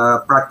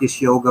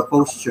practice yoga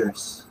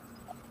postures,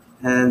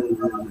 and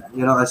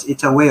as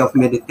it's a way of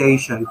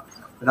meditation.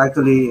 But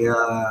actually,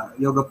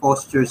 yoga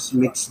postures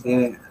makes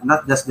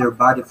not just their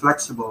body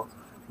flexible,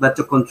 but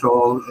to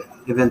control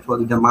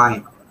eventually the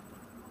mind.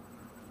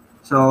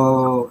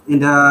 So in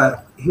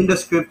the Hindu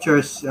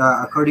scriptures,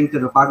 according to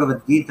the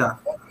Bhagavad Gita,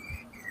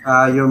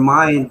 your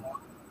mind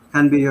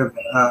can be your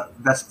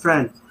best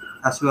friend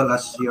as well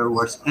as your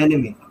worst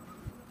enemy.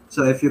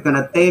 So if you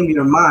cannot tame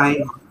your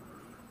mind,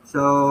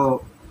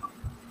 so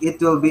it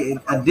will be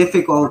a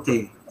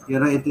difficulty.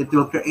 It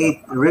will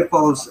create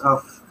ripples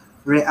of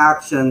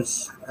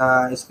reactions,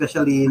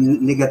 especially in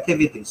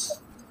negativities.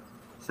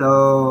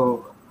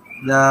 So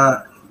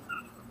the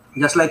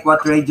just like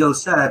what Rachel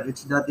said,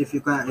 it's that if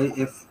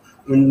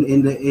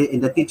in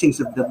the teachings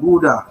of the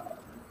Buddha,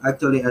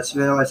 actually, as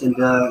well as in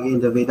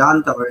the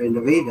Vedanta or in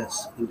the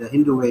Vedas, in the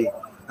Hindu way,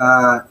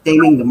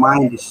 taming the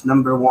mind is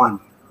number one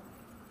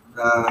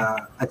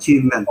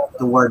achievement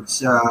towards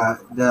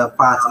the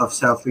path of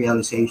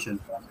self-realization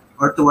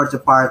or towards the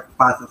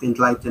path of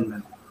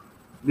enlightenment.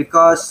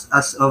 Because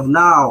as of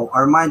now,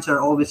 our minds are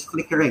always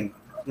flickering.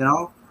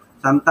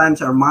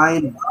 Sometimes our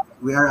mind,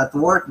 we are at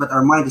work, but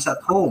our mind is at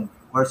home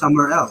or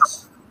somewhere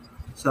else.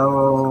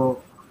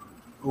 So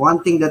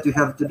one thing that we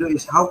have to do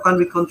is how can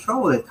we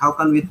control it? How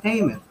can we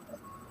tame it?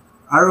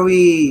 Are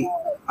we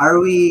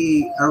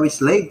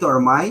slave to our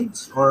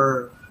minds,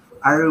 or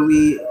are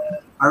we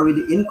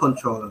in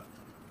control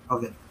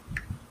of it?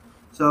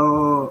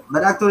 So,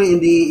 but actually, in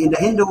the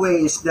Hindu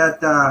way, is that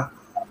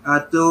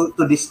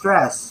to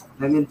distress,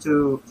 I mean,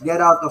 to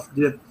get out of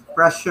the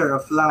pressure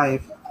of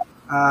life,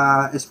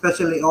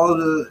 especially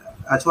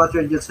as what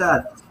you just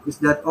said, is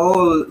that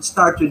all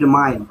starts with the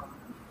mind.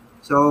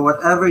 So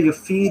whatever you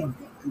feed,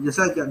 just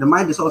like the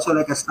mind is also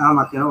like a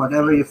stomach,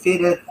 whatever you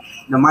feed it,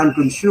 the mind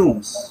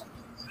consumes.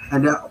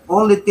 And the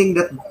only thing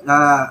that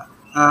our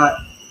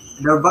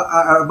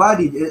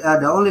body,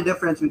 the only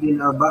difference between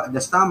the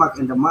stomach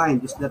and the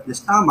mind is that the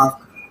stomach,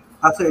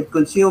 after it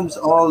consumes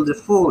all the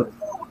food,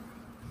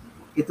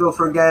 it will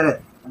forget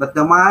it. But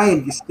the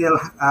mind is still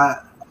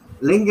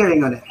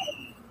lingering on it.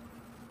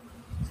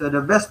 So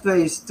the best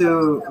way is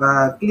to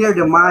clear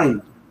the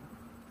mind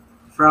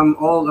from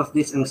all of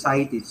these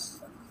anxieties.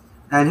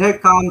 And here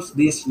comes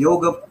these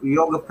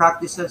yoga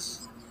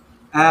practices.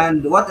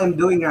 And what I'm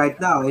doing right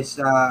now is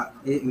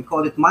we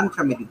call it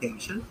mantra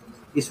meditation.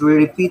 Is we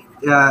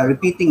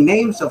repeating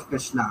names of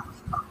Krishna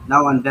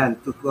now and then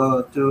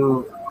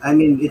I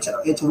mean,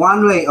 it's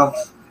one way of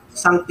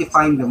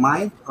sanctifying the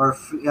mind, or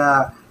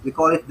we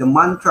call it the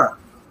mantra.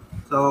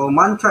 So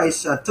mantra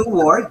is a two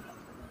word.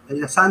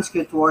 The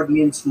Sanskrit word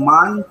means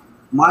man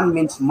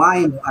means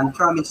mind, and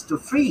tra means to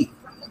free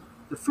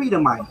the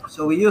mind.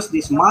 So we use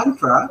this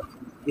mantra.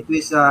 It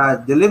is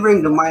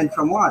delivering the mind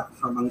from what?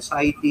 From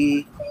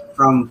anxiety,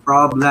 from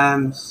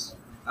problems,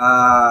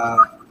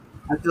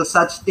 until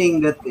such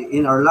thing that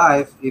in our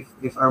life,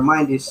 if our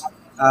mind is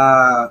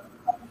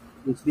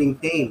being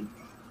tamed,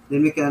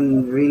 then we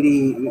can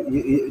really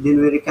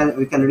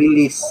we can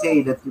really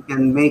say that we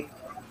can make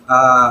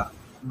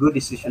good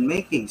decision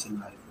makings in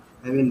life.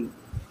 I mean,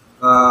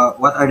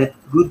 what are the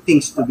good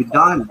things to be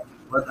done?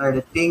 What are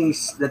the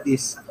things that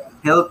is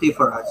healthy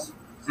for us?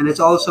 And it's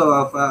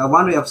also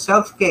one way of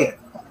self-care.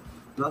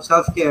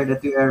 Self-care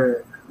that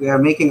we are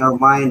making our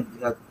mind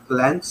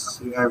cleanse.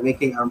 We are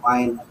making our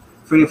mind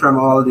free from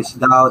all these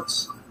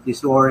doubts,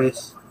 these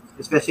worries,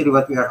 especially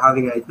what we are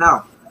having right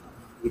now,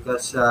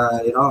 because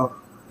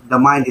the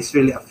mind is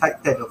really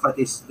affected of what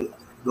is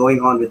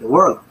going on with the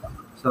world.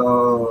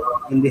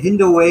 So in the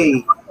Hindu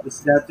way, it's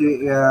that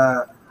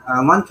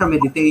mantra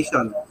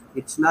meditation.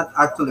 It's not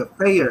actually a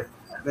prayer,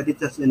 but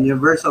it is a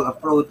universal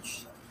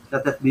approach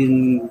that has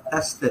been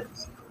tested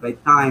by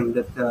time.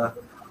 That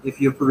if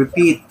you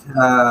repeat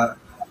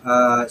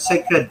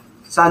sacred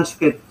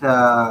Sanskrit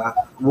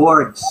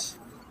words,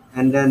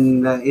 and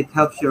then it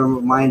helps your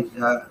mind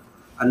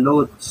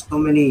unload so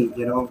many,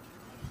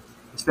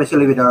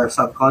 especially with our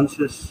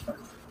subconscious,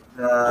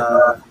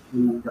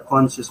 in the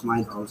conscious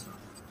mind also.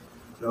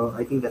 So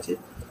I think that's it,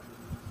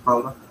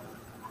 Paula.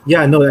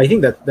 Yeah, no, I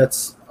think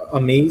that's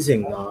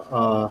amazing.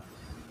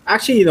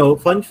 Actually,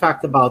 fun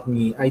fact about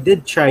me, I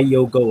did try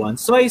yoga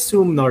once. So I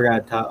assume, no,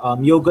 Radha,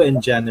 yoga in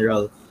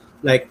general,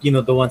 like,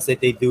 the ones that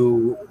they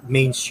do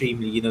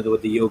mainstreamly,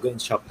 the yoga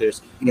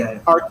instructors, Yeah.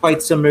 are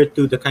quite similar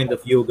to the kind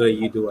of yoga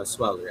you do as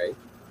well, right?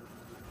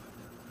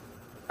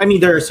 I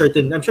mean, I'm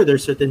sure there are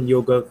certain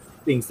yoga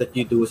things that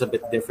you do is a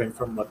bit different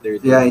from what they're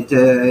doing. Yeah,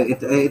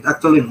 it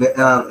actually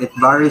it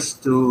varies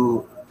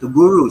to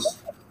gurus,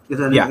 because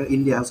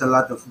India has a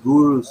lot of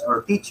gurus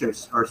or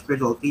teachers or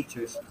spiritual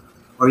teachers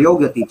or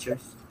yoga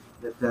teachers.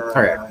 that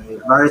Correct.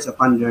 varies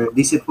upon their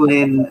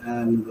discipline,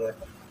 and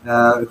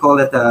we call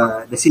it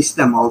the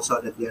system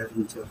also that they are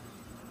into.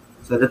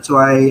 So that's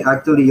why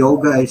actually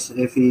yoga is,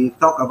 if we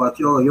talk about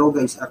yoga, yoga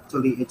is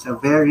actually, it's a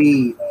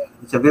very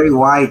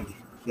wide,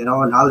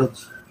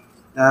 knowledge.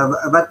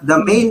 But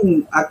the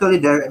main, actually,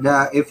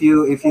 the if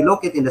you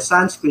look at in the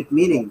Sanskrit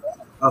meaning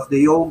of the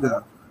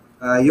yoga,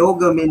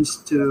 yoga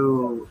means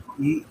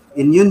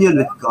in union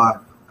with God.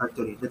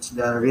 Actually, that's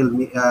the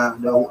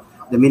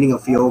the meaning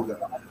of yoga,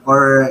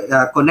 or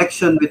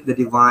connection with the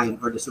divine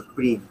or the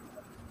supreme.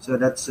 So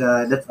that's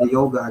the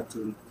yoga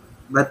actually.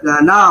 But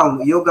now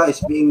yoga is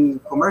being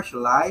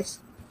commercialized.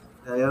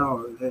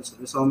 There's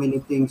so many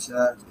things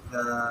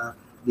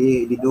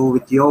they do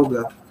with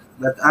yoga.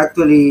 But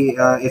actually,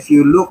 if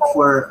you look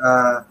for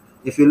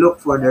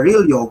the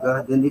real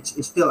yoga, then it's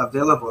still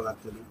available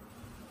actually,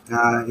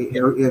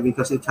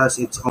 because it has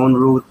its own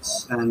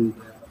roots. And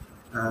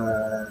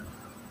uh,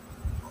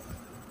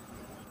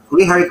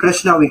 we Hare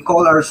Krishna, we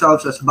call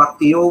ourselves as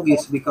Bhakti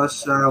Yogis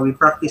because we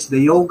practice the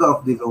yoga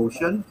of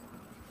devotion,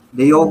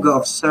 the yoga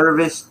of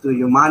service to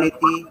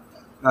humanity,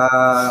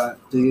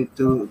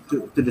 to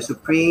the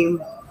Supreme.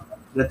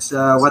 That's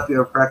what we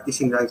are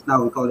practicing right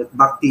now. We call it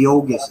Bhakti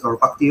Yogis or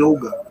Bhakti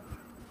Yoga.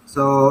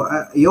 So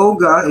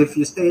yoga, if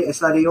you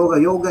study yoga,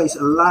 yoga is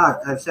a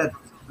lot. I've said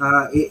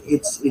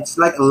it's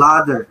like a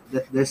ladder.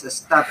 That there's a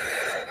step,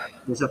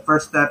 there's a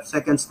first step,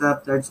 second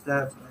step, third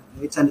step.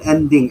 It's an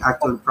ending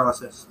actual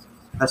process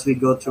as we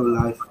go through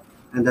life,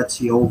 and that's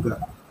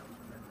yoga.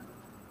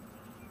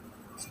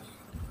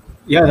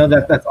 Yeah, no,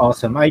 that's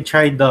awesome. I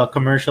tried the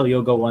commercial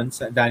yoga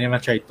once. Daniel,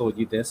 I'm sure I told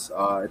you this.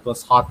 It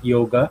was hot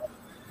yoga.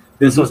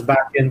 This Mhm. was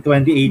back in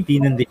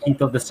 2018 in the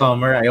heat of the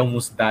summer. I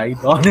almost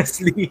died,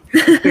 honestly.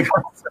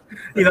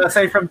 Because,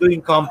 aside from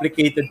doing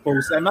complicated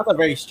poses, I'm not a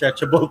very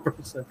stretchable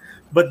person.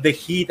 But the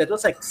heat, it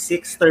was like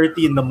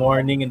 6:30 in the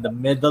morning in the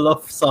middle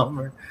of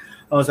summer.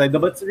 I was like, no,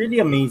 but it's really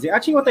amazing.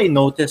 Actually, what I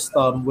noticed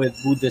with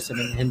Buddhism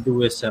and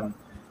Hinduism,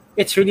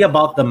 it's really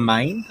about the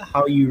mind,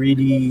 how you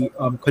really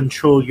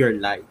control your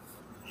life.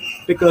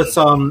 Because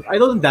I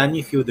don't know, Danny,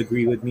 if you would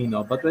agree with me,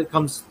 no, but when it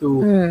comes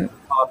to Mm.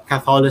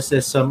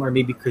 Catholicism or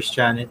maybe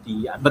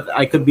Christianity, but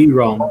I could be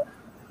wrong.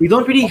 We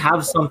don't really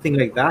have something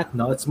like that.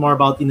 No, it's more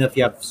about if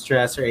you have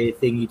stress or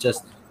anything, you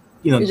just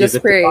You give just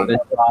it to God, pray.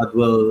 and God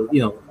will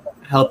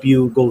help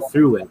you go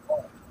through it.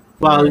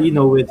 While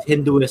Mm. with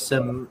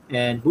Hinduism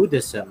and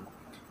Buddhism,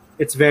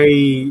 it's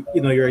very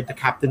you're the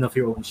captain of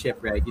your own ship,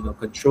 right?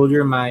 Control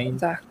your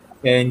mind, Exactly.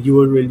 and you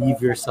will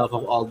relieve yourself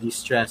of all these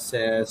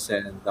stresses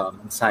and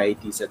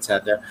anxieties,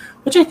 etc.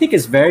 Which I think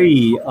is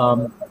very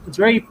it's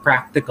very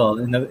practical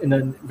in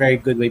a very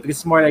good way,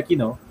 because it's more like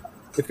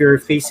if you're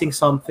facing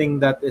something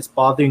that is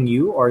bothering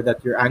you or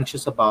that you're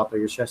anxious about or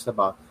you're stressed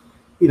about,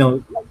 you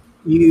know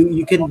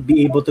you can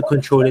be able to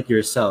control it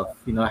yourself,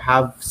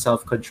 have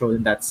self control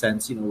in that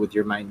sense, with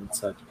your mind and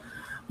such.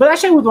 But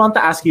actually, I would want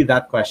to ask you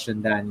that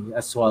question, Danny,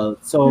 as well.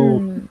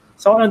 So, Mm.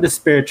 on the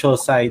spiritual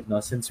side,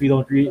 no, since we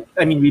don't really,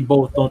 I mean, we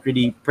both don't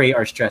really pray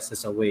our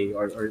stresses away,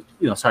 or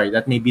sorry,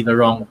 that may be the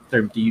wrong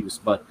term to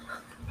use. But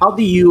how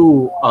do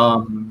you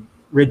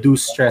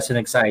reduce stress and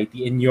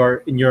anxiety in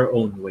your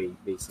own way,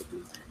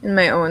 basically? In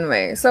my own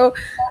way. So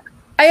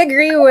I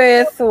agree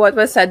with what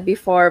was said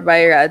before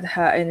by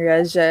Radha and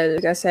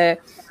Rajel kasi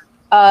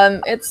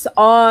it's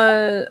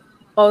all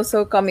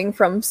also coming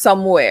from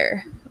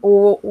somewhere.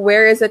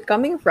 Where is it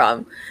coming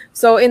from?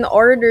 So in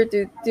order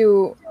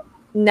to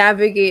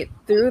navigate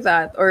through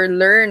that or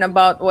learn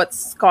about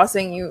what's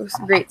causing you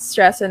great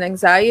stress and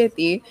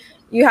anxiety,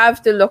 you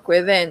have to look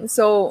within.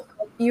 So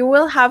you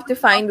will have to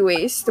find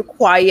ways to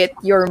quiet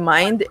your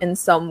mind in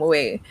some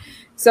way.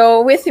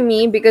 So with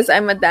me, because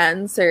I'm a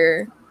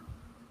dancer,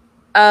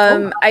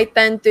 Oh, I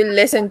tend to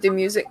listen to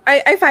music.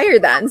 I fire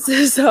dance.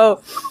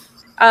 So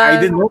I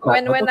didn't know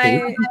that, but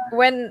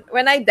when okay.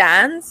 when I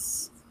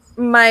dance,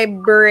 my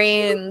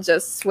brain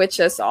just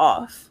switches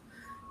off.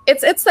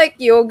 It's like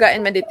yoga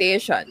and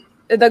meditation.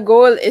 The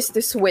goal is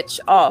to switch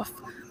off.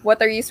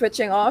 What are you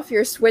switching off?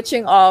 You're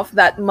switching off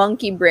that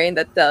monkey brain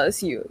that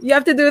tells you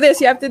have to do this,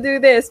 you have to do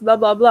this, blah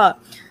blah blah.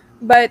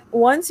 But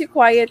once you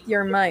quiet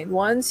your mind,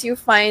 once you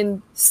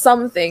find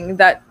something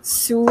that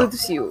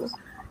soothes you,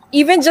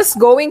 even just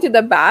going to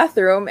the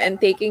bathroom and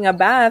taking a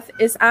bath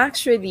is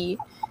actually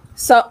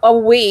a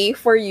way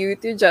for you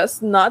to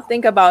just not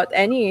think about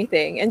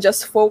anything and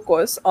just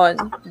focus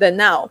on the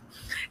now.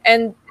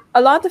 And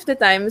a lot of the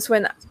times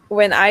when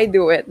I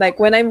do it, like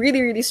when I'm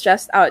really really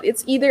stressed out,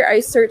 it's either I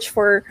search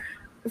for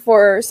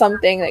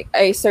something, like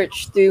I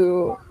search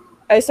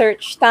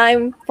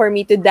time for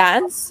me to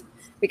dance,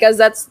 because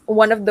that's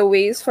one of the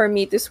ways for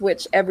me to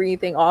switch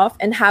everything off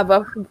and have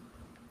a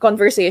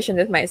conversation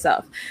with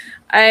myself.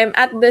 I'm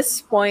at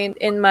this point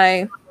in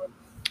my,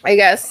 I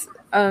guess,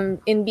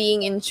 in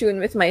being in tune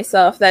with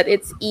myself, that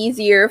it's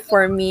easier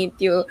for me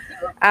to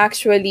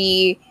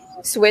actually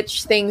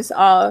switch things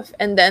off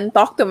and then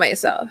talk to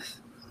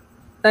myself.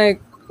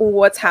 Like,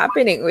 what's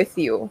happening with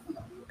you?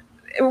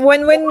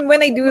 When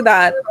I do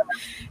that,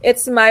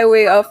 it's my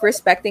way of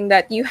respecting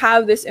that you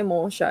have this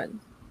emotion.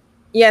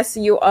 yes,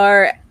 you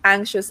are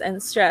anxious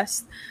and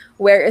stressed.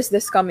 Where is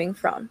this coming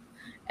from?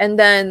 And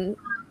then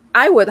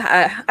I would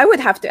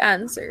have to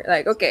answer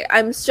like, okay,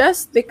 I'm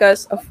stressed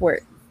because of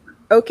work.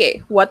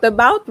 Okay, what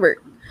about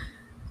work?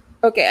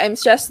 Okay, I'm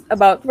stressed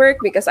about work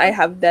because I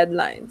have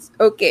deadlines.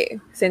 Okay,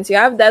 since you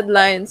have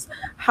deadlines,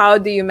 how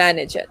do you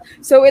manage it?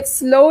 So it's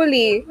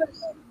slowly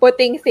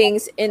putting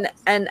things in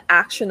an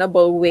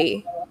actionable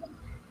way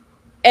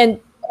and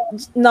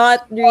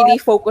not really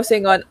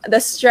focusing on the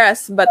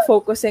stress, but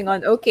focusing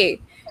on, okay,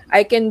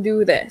 I can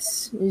do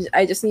this.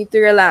 I just need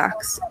to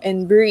relax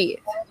and breathe.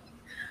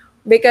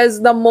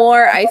 Because the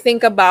more I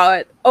think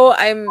about, oh,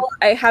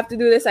 I have to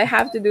do this, I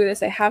have to do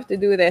this, I have to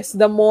do this,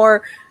 the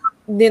more,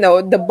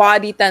 the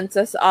body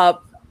tenses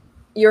up.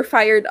 You're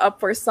fired up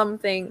for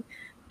something,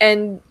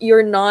 and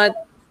you're not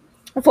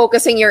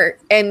focusing your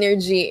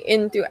energy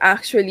into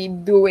actually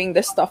doing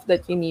the stuff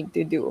that you need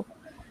to do.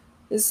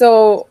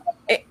 So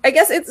I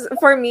guess it's,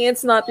 for me,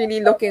 it's not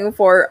really looking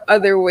for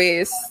other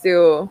ways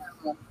to,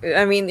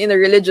 I mean, in a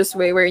religious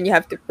way wherein you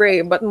have to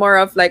pray, but more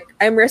of like,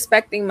 I'm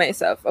respecting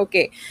myself.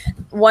 Okay,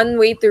 one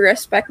way to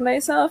respect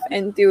myself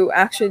and to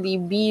actually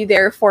be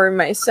there for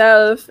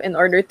myself in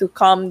order to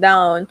calm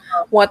down,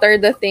 what are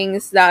the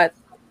things that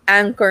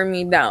anchor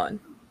me down?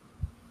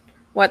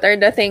 What are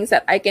the things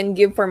that I can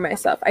give for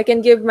myself? I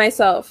can give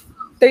myself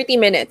 30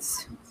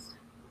 minutes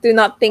to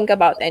not think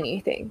about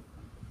anything,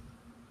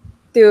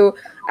 to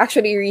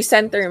actually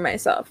recenter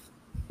myself.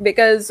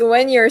 Because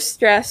when you're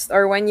stressed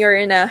or when you're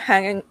in a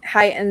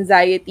high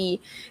anxiety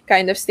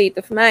kind of state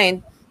of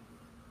mind,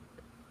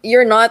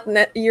 you're not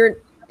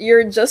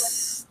you're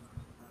just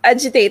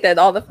agitated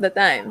all of the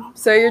time.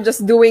 So you're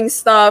just doing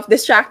stuff,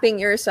 distracting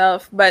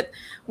yourself. But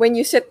when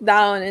you sit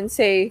down and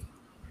say,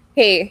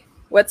 "Hey,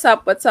 what's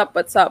up? What's up?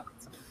 What's up?"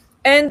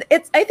 And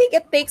I think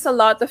it takes a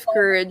lot of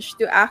courage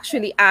to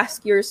actually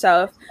ask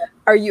yourself,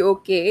 "Are you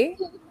okay?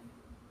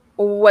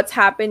 What's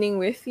happening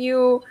with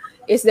you?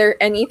 Is there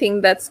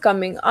anything that's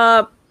coming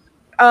up?"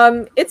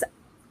 It's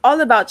all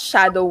about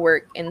shadow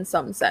work in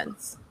some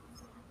sense.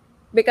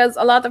 Because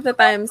a lot of the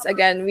times,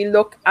 again, we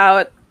look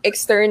out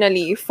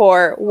externally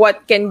for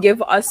what can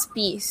give us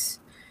peace.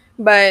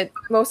 But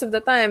most of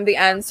the time, the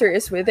answer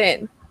is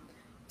within.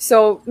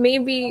 So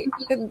maybe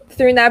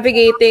through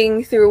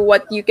navigating through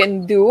what you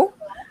can do,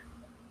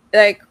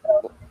 like,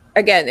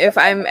 again, if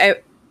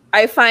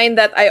I find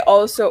that I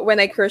also, when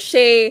I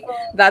crochet,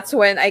 that's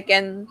when I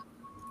can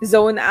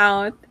zone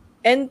out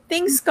and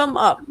things come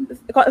up,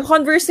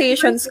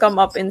 conversations come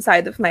up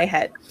inside of my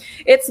head.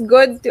 It's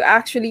good to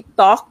actually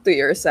talk to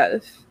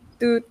yourself,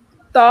 to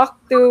talk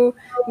to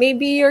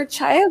maybe your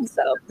child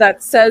self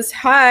that says,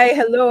 "Hi,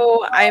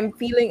 hello, I'm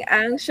feeling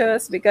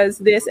anxious because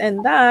this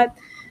and that,"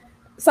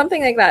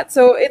 something like that.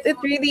 So it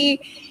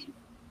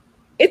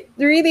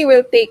really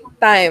will take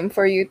time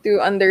for you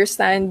to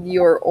understand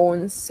your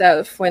own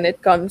self when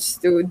it comes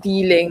to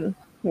dealing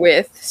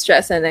with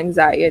stress and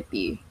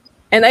anxiety.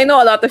 And I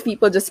know a lot of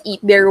people just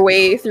eat their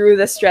way through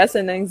the stress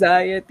and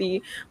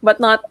anxiety, but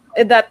not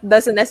that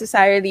doesn't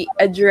necessarily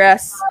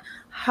address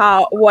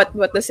how what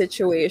the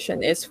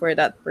situation is for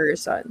that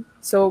person.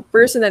 So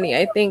personally,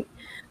 I think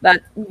that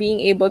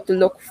being able to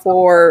look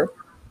for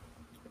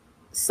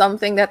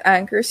something that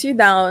anchors you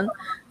down,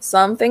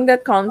 something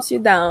that calms you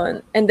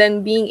down, and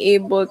then being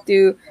able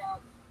to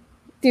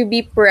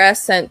be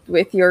present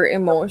with your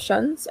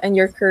emotions and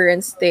your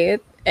current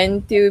state,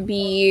 and to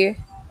be,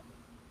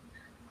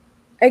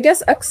 I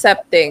guess,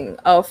 accepting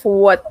of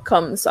what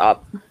comes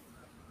up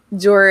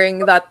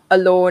during that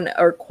alone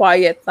or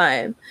quiet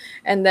time,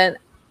 and then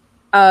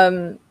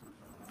um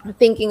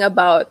thinking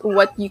about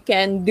what you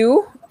can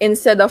do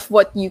instead of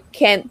what you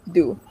can't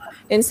do,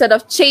 instead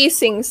of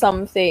chasing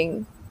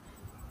something,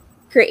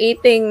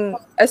 creating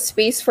a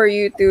space for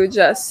you to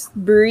just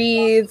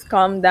breathe,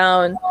 calm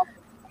down,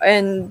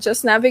 and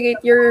just navigate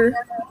your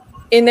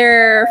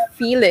inner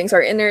feelings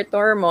or inner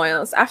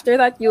turmoils. After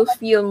that, you'll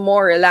feel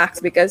more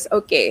relaxed because,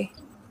 okay,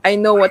 I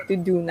know what to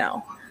do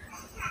now.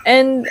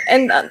 And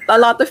a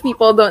lot of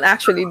people don't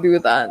actually do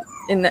that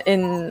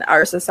in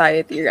our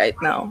society right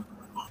now.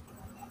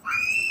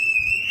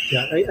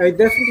 Yeah, I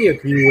definitely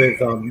agree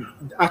with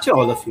actually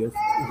all of you.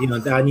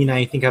 Danny and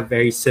I think have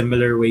very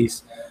similar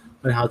ways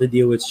on how to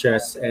deal with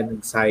stress and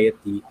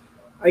anxiety.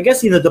 I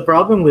guess the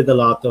problem with a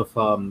lot of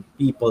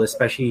people,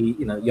 especially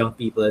young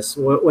people, is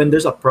when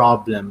there's a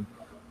problem,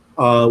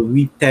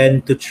 we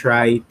tend to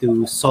try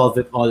to solve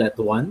it all at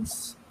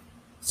once.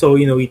 So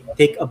we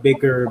take a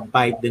bigger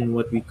bite than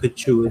what we could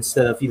chew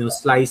instead of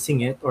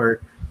slicing it or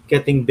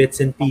getting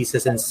bits and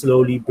pieces and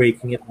slowly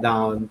breaking it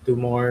down to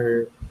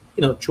more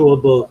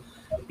chewable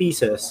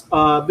pieces.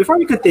 Before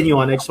we continue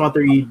on, I just want to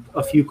read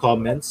a few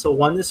comments. So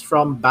one is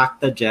from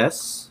Bhakta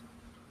Jess,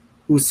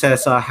 who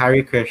says,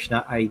 Hare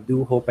Krishna. I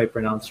do hope I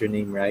pronounced your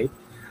name right.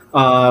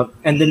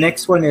 And the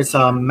next one is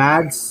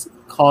Mads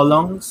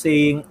Kolong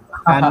saying,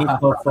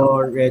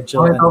 Amitofo,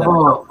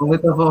 Rejo.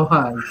 Omitofo,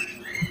 Han.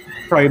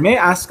 Sorry, may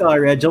I ask,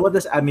 Rejo, what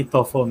does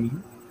Amitofo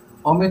mean?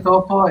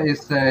 Omitofo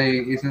is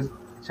a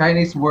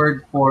Chinese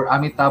word for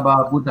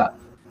Amitabha Buddha.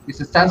 It's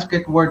a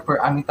Sanskrit word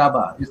for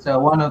Amitabha. It's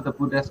one of the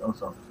Buddhas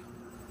also.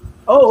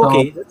 Oh, So,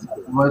 okay.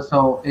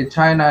 so in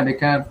China they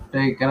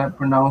cannot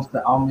pronounce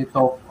the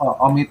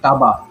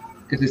Amitabha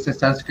because it's a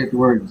Sanskrit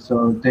word.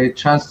 So they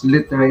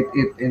transliterate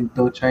it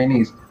into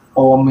Chinese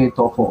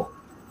Omitofo. Oh,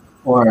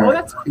 Or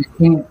that's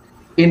in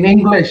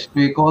English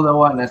we call the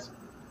one as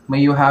may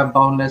you have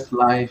boundless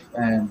life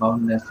and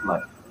boundless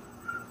life.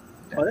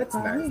 oh, that's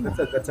nice.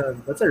 Oh.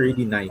 That's a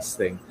really nice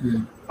thing.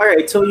 Mm. All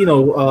right, so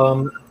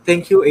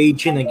thank you,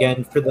 Adrian,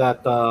 again for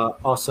that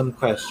awesome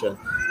question.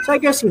 So I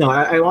guess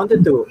I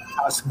wanted to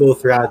ask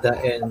both Radha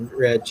and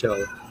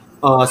Rachel.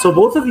 So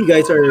both of you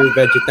guys are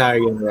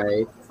vegetarian,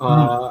 right?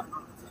 Mm.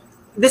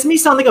 This may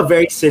sound like a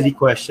very silly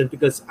question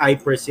because I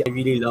personally I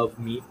really love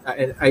meat,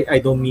 and I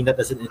don't mean that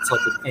as an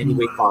insult in any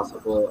way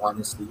possible,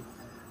 honestly.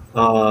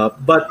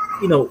 But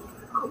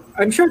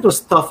I'm sure it was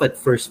tough at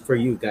first for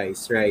you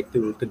guys, right,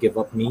 to give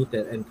up meat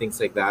and things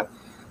like that.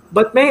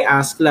 But may I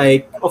ask,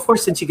 like, of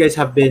course, since you guys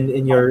have been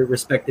in your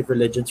respective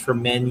religions for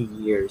many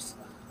years,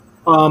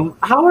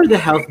 how are the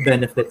health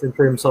benefits in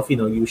terms of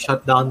you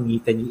shut down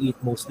meat and you eat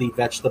mostly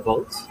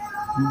vegetables?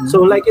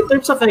 So, Mhm. like, in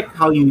terms of like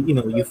how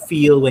you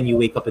feel when you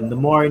wake up in the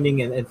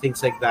morning and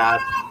things like that.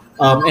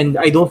 And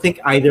I don't think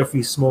either of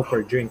you smoke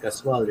or drink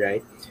as well,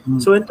 right? Mm.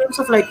 So, in terms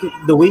of like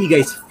the way you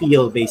guys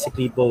feel,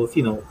 basically, both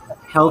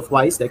health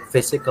wise, like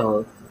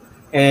physical,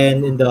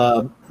 and in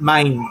the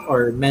mind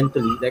or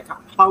mentally, like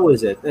how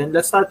is it? And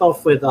let's start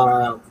off with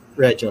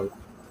Rachel.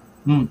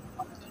 Mm.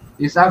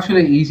 It's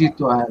actually easy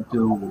to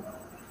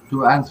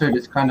answer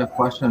this kind of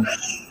question.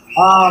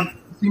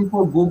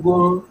 Simple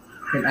Google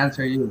can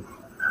answer you.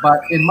 But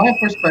in my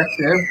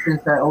perspective,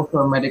 since I'm also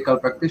a medical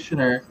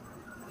practitioner,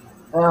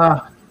 uh,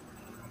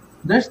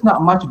 there's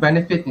not much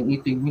benefit in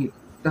eating meat.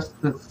 That's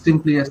the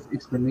simplest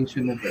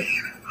explanation of it.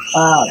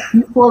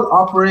 Humans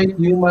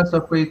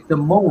operate the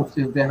most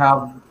if they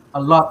have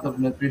a lot of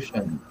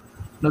nutrition.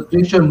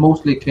 Nutrition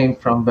mostly came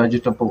from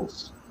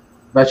vegetables,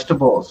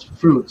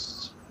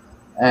 fruits,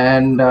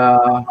 and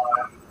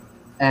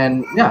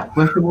yeah,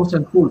 vegetables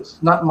and fruits,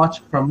 not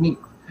much from meat.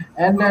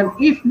 And then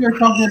if you're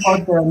talking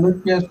about the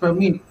nutrients from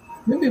meat,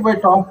 maybe we're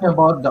talking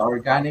about the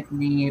organic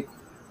meat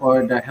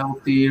or the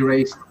healthy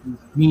raised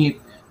meat.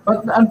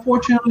 But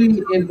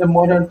unfortunately, in the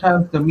modern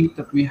times, the meat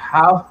that we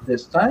have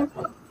this time,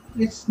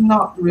 it's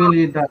not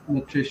really that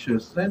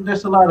nutritious. And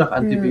there's a lot of Mm.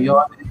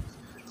 antibiotics.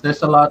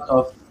 There's a lot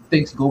of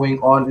things going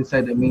on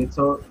inside the meat.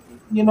 So,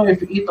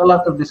 if you eat a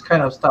lot of this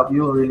kind of stuff,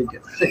 you'll really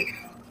get sick.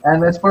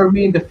 And as for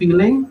me, the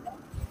feeling,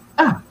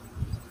 ah,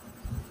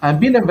 I've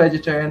been a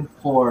vegetarian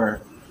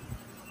for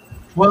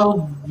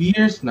 12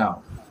 years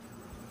now.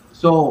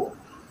 So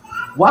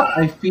what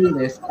I feel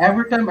is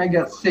every time I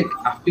get sick,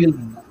 I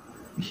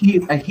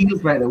heal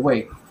right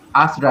away.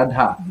 Ask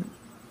Radha.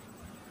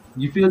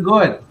 You feel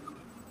good.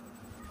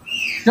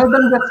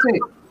 Seldom get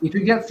sick. If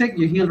you get sick,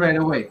 you heal right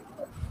away.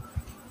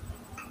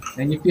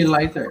 And you feel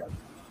lighter.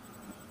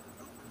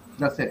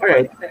 That's it. All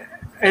right.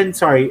 And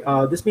sorry,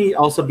 this may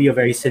also be a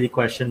very silly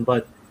question,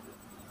 but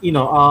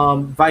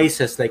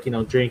vices like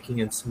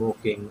drinking and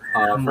smoking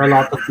for a Mm.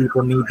 lot of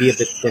people may be a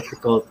bit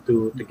difficult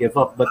to give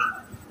up. But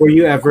were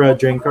you ever a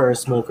drinker or a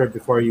smoker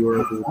before you were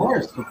a Of Buddhist?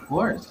 course, of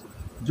course.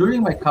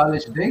 During my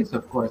college days,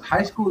 of course.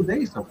 High school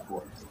days, of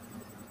course.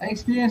 I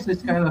experienced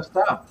this kind of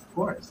stuff, of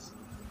course.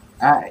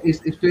 It's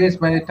experienced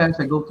many times.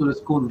 I go to the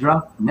school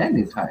drunk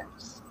many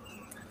times.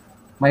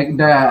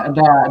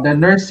 The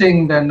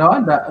nursing the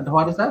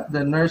what is that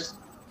the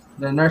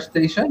nurse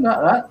station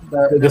The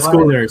the one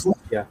school in nurse, school.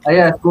 yeah.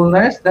 Yeah, school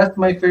nurse. That's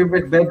my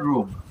favorite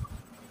bedroom.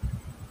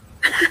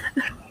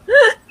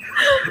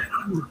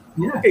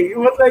 Yeah, Okay,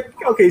 but like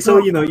okay, so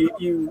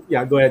you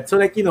yeah, go ahead. So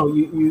like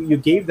you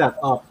gave that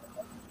up.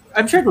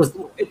 I'm sure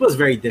it was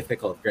very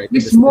difficult, right? In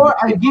it's this, in more.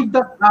 this I give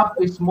that up.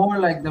 It's more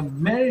like the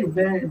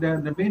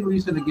main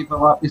reason to give it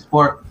up is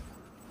for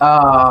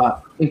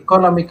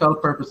economical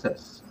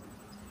purposes.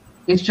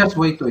 It's just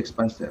way too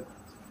expensive.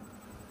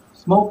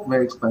 Smoke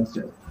very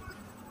expensive.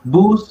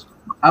 Booze,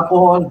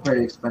 alcohol,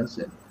 very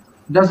expensive.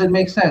 Does it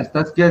make sense?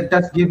 That's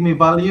give me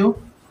value.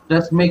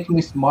 Does make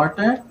me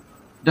smarter.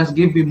 Does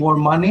give me more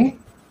money.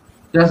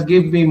 Does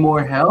give me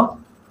more health.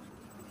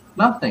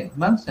 Nothing.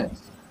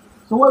 Nonsense.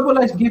 So why will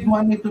I give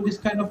money to this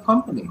kind of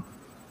company?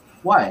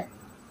 Why?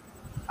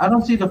 I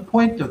don't see the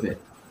point of it.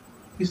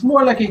 It's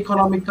more like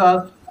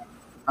economical,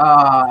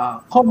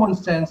 common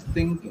sense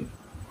thinking.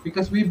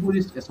 Because we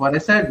Buddhists, as what I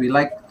said, we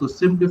like to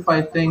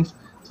simplify things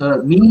so that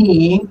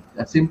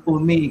a simple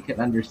me, can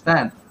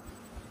understand.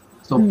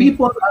 So Mm.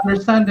 people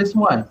understand this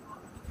one.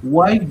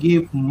 Why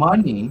give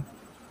money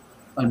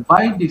and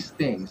buy these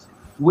things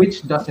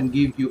which doesn't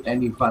give you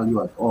any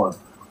value at all?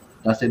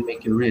 Doesn't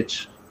make you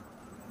rich,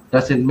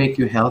 doesn't make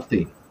you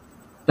healthy,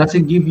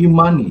 doesn't give you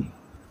money,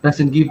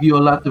 doesn't give you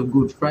a lot of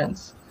good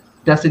friends,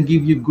 doesn't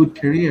give you good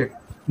career,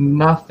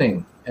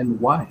 nothing. And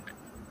why?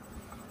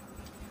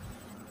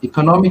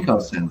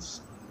 Economical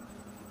sense.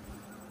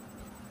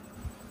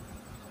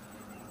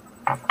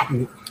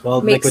 well,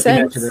 like Makes what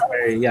you mentioned,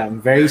 sense. a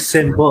very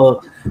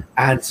simple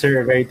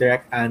answer, a very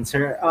direct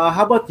answer.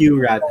 How about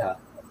you, Radha?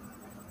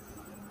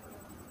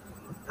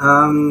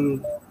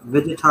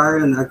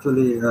 Vegetarian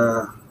actually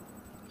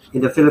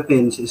in the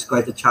Philippines is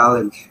quite a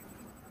challenge.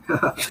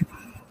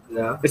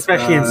 Yeah.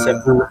 Especially in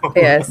Cebu.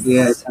 Yeah,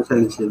 Yes.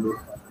 especially in Cebu.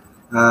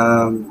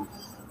 Um,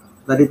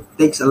 but it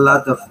takes a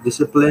lot of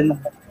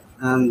discipline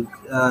and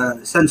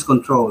sense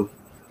control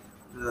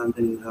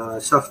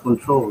and self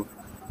control.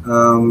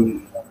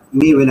 Um,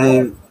 Me, when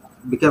I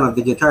became a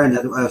vegetarian,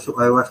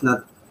 I was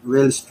not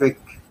really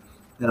strict,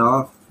 you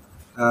know,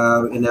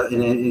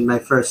 in my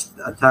first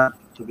attempt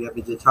to be a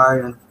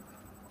vegetarian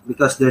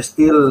because there's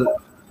still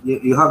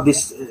you have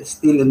this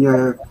still in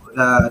your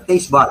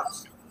taste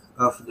buds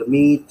of the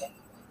meat.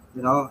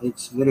 You know,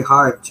 it's very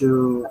hard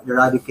to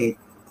eradicate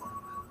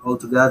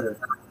altogether.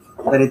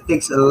 But it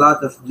takes a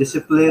lot of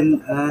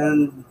discipline,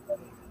 and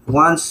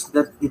once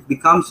that it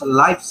becomes a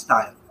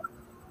lifestyle,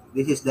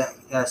 this is the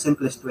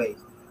simplest way.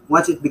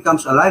 Once it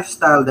becomes a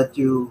lifestyle that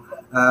you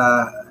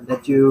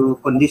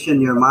condition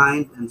your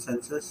mind and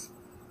senses,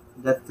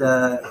 that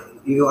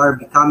you are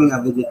becoming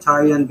a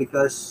vegetarian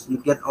because you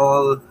get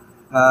all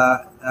uh,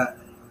 uh,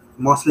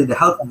 mostly the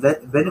health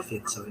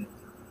benefits of it.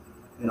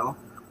 You know,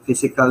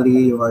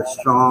 physically you are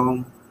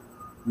strong,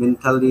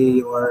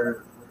 mentally you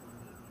are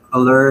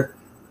alert.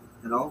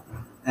 You know,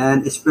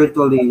 and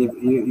spiritually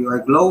you are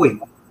glowing.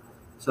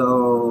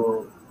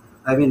 So,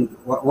 I mean,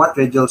 what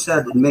Rachel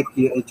said, it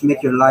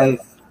make your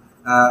life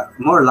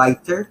more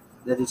lighter.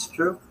 That is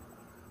true.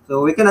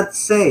 So we cannot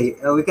say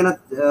we cannot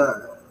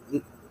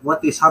what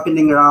is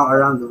happening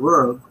around the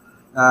world,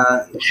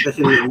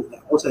 especially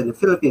also in the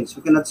Philippines.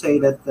 We cannot say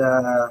that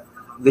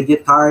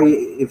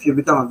vegetarian. If you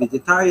become a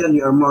vegetarian,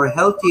 you are more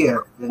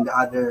healthier than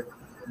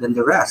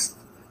the rest.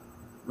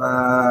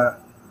 Uh,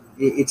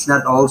 it's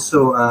not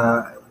also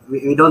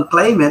we don't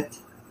claim it,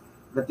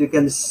 but you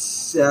can.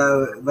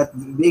 But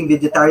being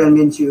vegetarian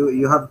means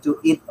you have to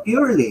eat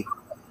purely.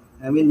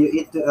 I mean, you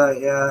eat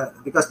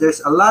because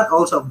there's a lot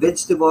also of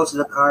vegetables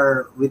that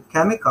are with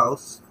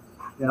chemicals.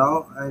 You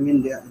know, I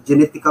mean, the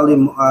genetically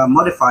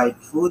modified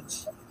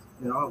foods.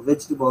 You know,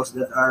 vegetables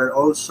that are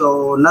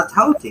also not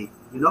healthy.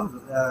 You know,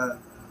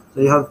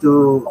 so you have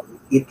to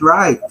eat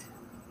right.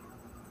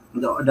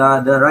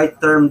 The right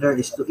term there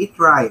is to eat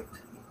right,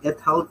 eat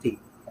healthy,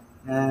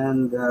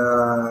 and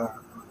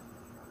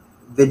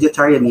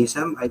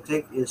vegetarianism, I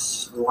think,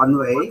 is one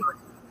way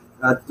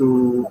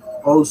to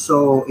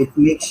also it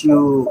makes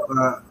you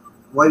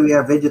why we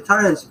are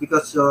vegetarians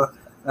because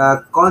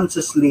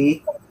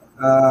consciously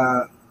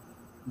uh,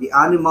 the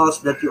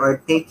animals that you are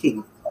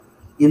taking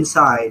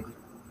inside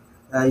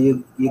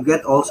you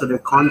get also their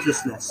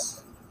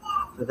consciousness,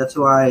 so that's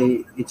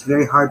why it's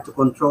very hard to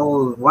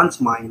control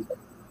one's mind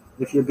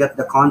if you get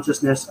the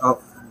consciousness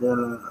of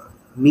the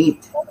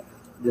meat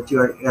that you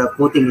are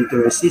putting into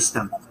your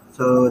system.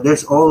 So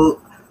there's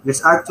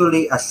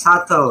actually a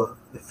subtle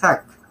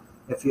effect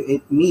if you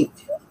eat meat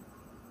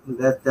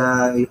that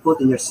you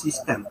put in your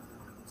system.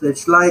 So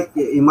it's like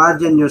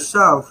imagine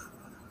yourself.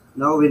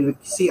 You know, when we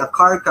see a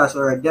carcass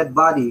or a dead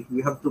body,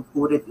 we have to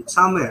put it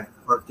somewhere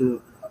or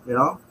to, you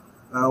know,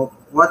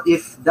 what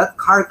if that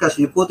carcass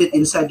you put it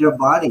inside your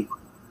body?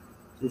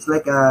 It's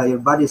like your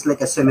body is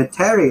like a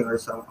cemetery or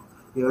so.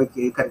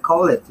 You can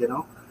call it, you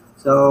know.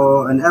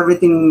 So and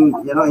everything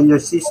you know in your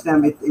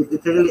system, it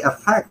really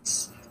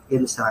affects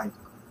inside.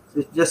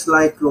 So it's just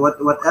like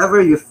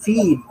whatever you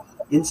feed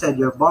inside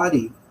your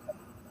body,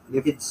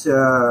 if it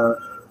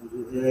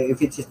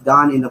is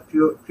done in a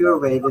pure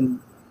way, then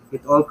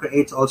it all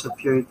creates also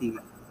purity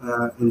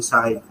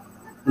inside.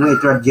 You know,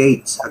 it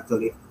radiates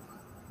actually.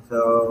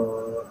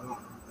 So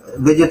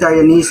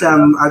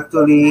vegetarianism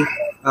actually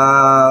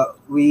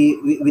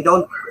we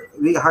don't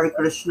we Hare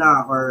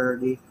Krishna or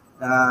the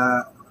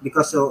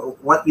because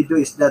what we do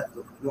is that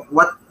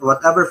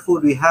whatever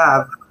food we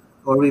have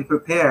or we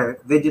prepare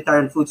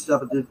vegetarian food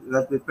stuff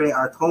that we pray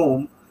at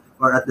home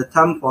or at the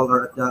temple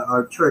or at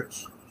our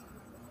church,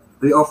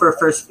 we offer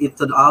first it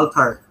to the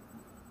altar.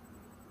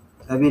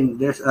 I mean,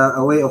 there's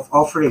a way of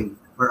offering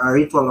or a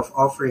ritual of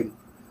offering,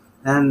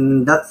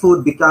 and that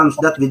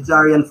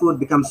vegetarian food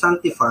becomes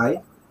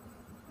sanctified,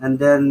 and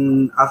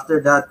then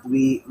after that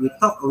we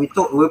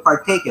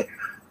partake it,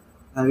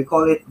 and we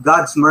call it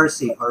God's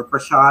mercy or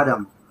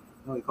prasadam.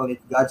 We call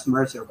it God's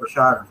mercy or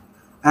prasadam,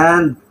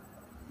 and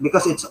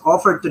because it's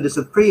offered to the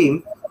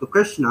Supreme, to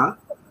Krishna,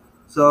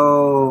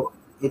 so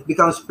it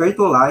becomes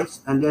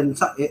spiritualized, and then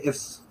if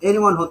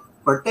anyone who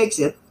partakes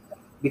it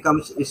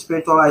becomes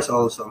spiritualized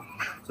also.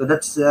 So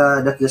that's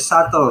the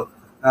subtle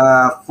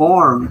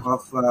form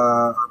of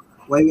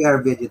why we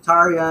are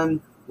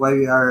vegetarian, why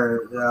we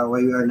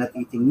are not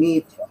eating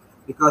meat,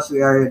 because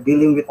we are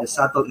dealing with the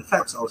subtle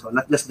effects also,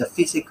 not just the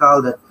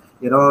physical that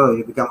you know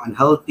you become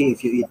unhealthy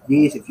if you eat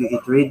this, if you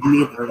eat red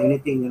meat or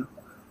anything. You know,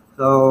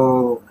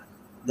 so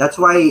that's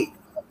why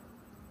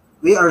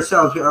we are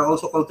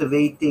also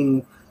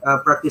cultivating,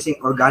 practicing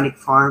organic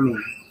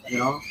farming. You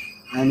know,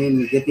 I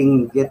mean,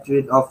 get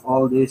rid of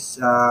all these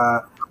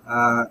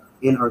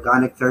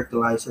inorganic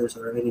fertilizers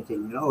or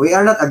anything. You know, we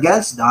are not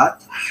against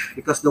that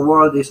because the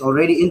world is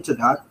already into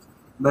that.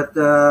 But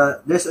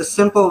there's a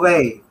simple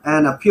way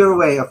and a pure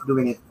way of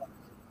doing it.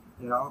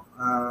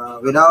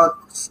 without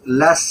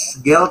less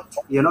guilt,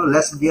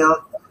 less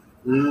guilt.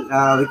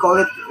 We call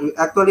it,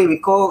 actually, we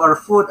call our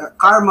food a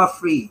karma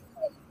free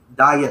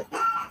diet.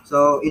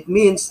 So it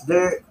means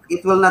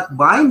it will not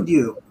bind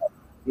you,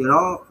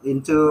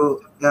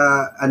 into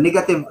a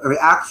negative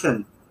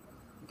reaction,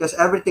 because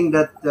everything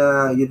that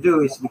you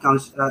do is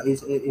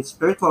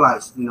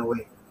spiritualized in a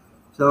way.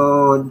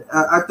 So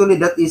actually,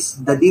 that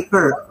is the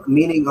deeper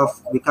meaning of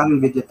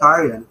becoming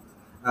vegetarian,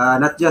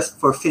 not just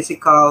for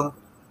physical,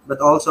 but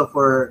also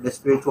for the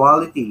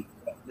spirituality.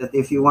 That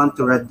if you want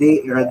to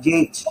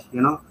radiate,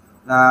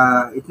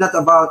 it's not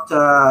about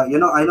I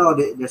know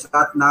there's a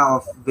lot now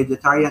of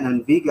vegetarian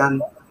and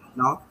vegan.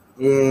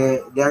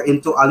 They're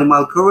into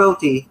animal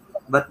cruelty,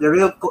 but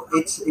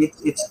it's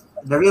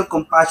the real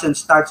compassion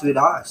starts with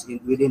us,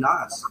 within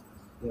us.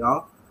 You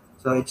know,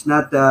 so it's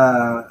not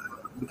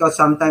because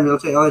sometimes you'll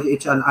say, oh,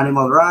 it's an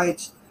animal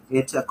rights.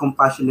 It's a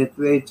compassionate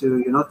way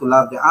to to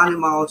love the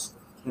animals.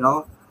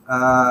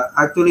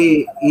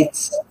 Actually,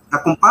 it's a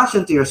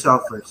compassion to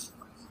yourself first.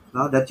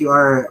 That you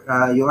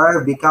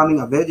are becoming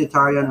a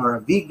vegetarian or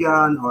a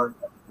vegan, or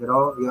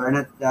you are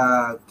not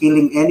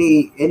killing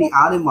any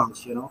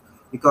animals.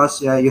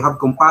 Because you have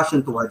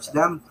compassion towards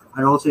them,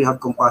 and also you have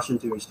compassion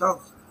to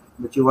yourself.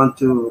 But you want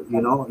to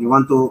you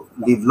want to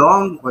live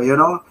long, or you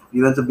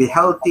want to be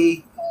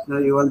healthy.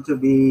 You want to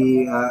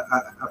be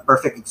a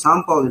perfect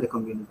example in the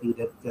community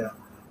that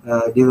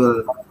they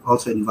will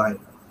also invite.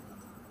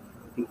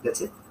 I think that's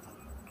it.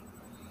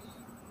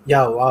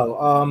 Yeah,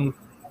 wow.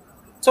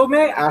 So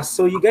may I ask?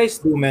 So you guys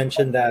do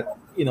mention that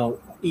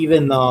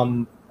even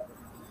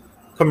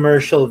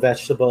commercial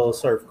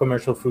vegetables or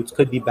commercial fruits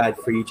could be bad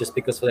for you just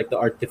because of like the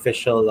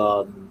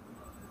artificial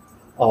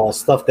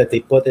stuff that they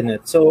put in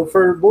it. So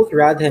for both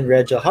Radha and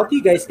Regia, how do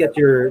you guys get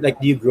your do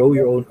you grow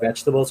your own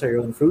vegetables or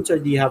your own fruits, or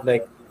do you have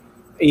like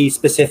a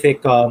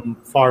specific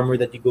farmer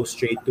that you go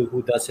straight to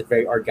who does it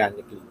very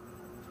organically?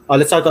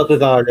 Let's start out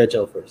with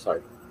Regia first.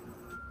 Sorry.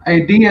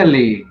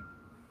 Ideally,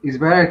 it's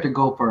better to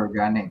go for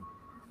organic.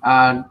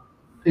 And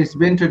it's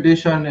been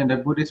tradition in the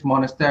Buddhist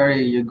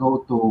monastery. You go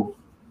to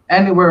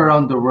anywhere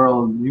around the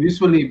world.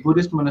 Usually,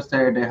 Buddhist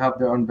monastery, they have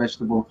their own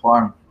vegetable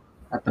farm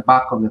at the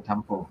back of the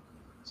temple.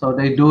 So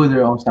they do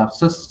their own stuff.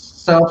 So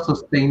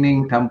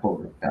self-sustaining temple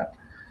like that.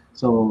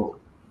 So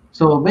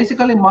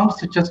basically,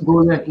 monks just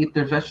go there and eat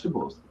their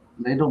vegetables.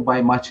 They don't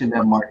buy much in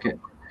the market.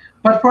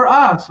 But for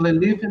us, we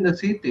live in the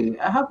city.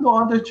 I have no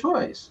other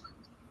choice.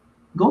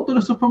 Go to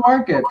the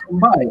supermarket and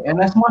buy,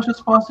 and as much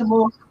as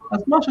possible,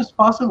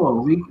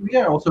 we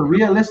are also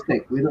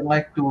realistic. We don't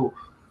like to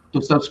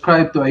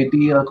subscribe to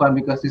ideal con,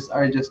 because these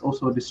are just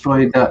also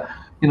destroy the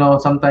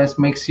sometimes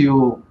makes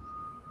you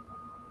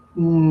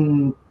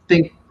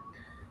think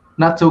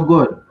not so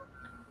good.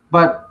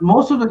 But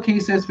most of the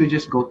cases, we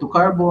just go to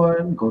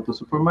Carbon, go to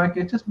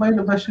supermarket, just buy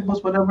the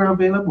vegetables whatever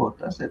available.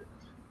 That's it.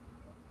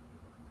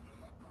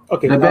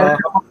 Okay. The better,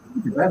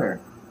 the better.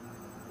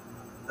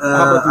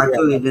 How about you,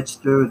 Actually, that's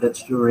true.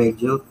 That's true,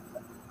 Rachel.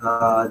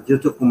 Due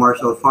to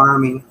commercial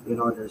farming,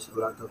 there's a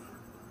lot of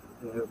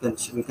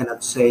we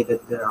cannot say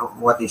that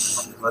what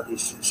is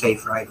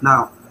safe right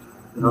now.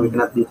 We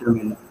cannot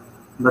determine.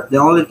 But the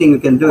only thing we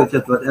can do is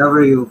that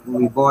whatever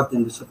we bought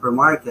in the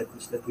supermarket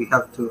is that we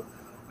have to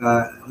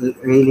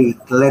really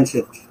cleanse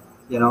it.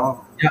 Yeah.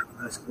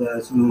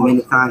 As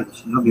many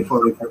times.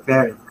 Before we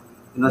prepare it.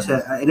 So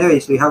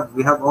anyways, we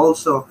have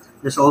also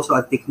there's also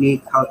a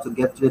technique how to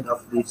get rid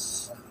of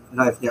this.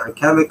 If there are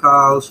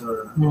chemicals,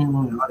 or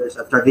there's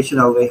a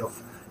traditional way of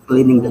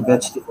cleaning the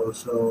vegetables.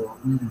 So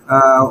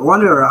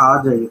one way or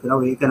other, you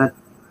cannot.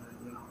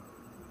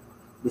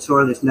 This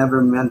world is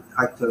never meant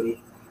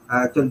actually.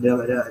 Actually,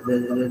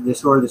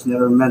 this world is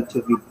never meant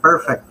to be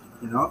perfect.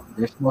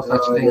 There's no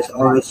such thing.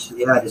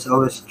 There's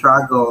always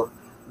struggle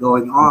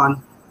going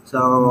on.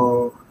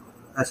 So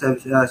as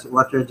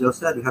what Rachel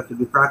said, we have to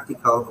be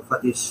practical of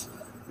what is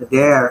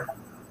there.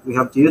 We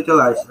have to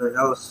utilize, or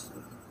else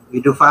we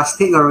do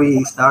fasting or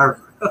we starve.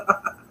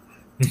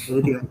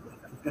 Anything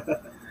like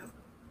that.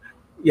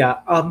 Yeah.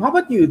 How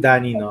about you,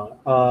 Danny? No.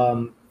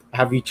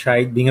 Have you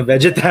tried being a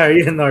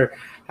vegetarian, or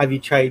have you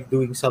tried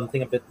doing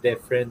something a bit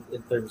different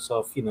in terms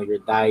of your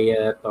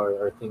diet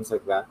or things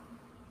like that?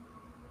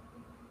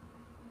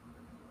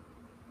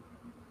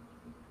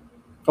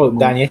 Oh,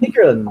 Danny, I think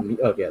you're on.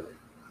 Oh, yeah.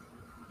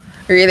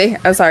 Really?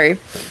 I'm sorry.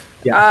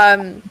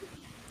 Yeah.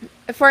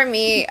 For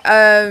me,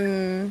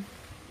 I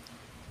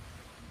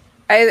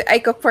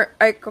cook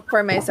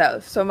for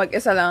myself. So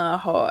mag-isa lang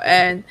ako.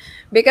 And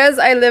because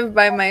I live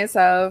by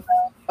myself,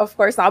 of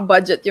course,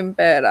 naka-budget yung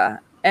pera.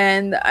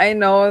 And I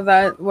know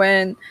that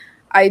when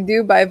I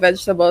do buy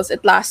vegetables,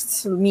 it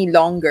lasts me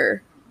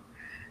longer.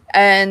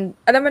 And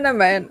alam mo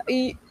naman,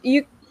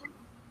 you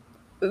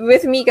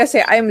with me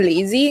kasi I'm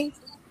lazy,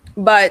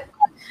 but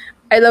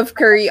I love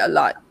curry a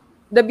lot.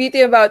 The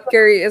beauty about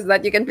curry is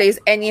that you can place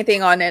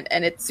anything on it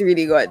and it's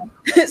really good.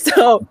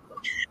 So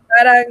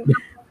parang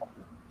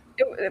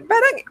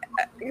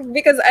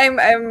because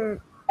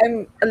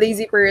I'm a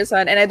lazy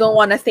person and I don't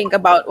want to think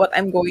about what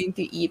I'm going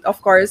to eat.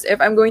 Of course, if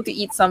I'm going to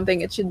eat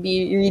something, it should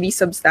be really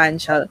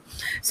substantial.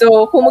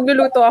 So, kung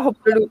magluluto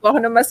ako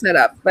ng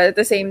masarap, but at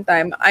the same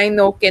time, I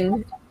know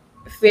can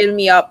fill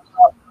me up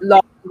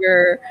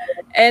longer.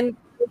 And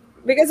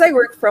because I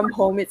work from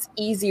home, it's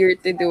easier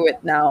to do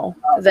it now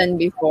than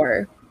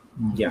before.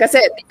 Yeah. Kasi,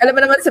 alam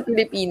mo naman sa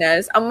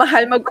Pilipinas, ang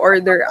mahal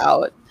mag-order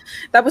out.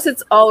 Tapos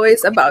it's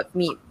always about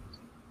meat.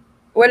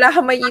 Wala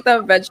kang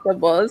makikita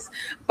vegetables.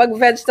 Pag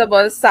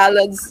vegetables,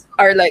 salads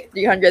are like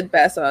 300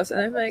 pesos. And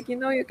I'm like,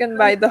 you can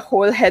buy the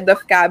whole head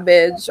of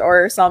cabbage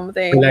or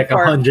something Like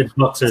for $100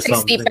 or 60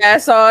 something.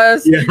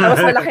 pesos. Yeah.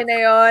 Tapos malaki na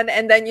yun.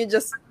 And then you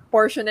just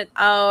portion it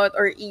out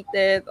or eat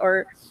it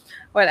or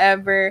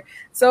whatever.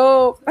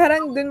 So,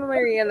 parang dun mo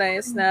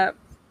ma-realize na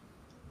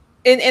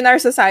in our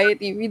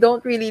society, we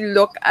don't really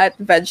look at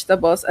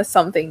vegetables as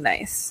something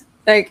nice.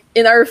 Like,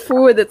 in our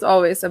food, it's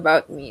always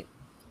about meat.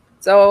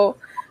 So,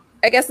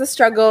 I guess the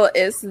struggle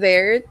is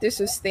there to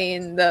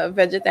sustain the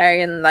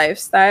vegetarian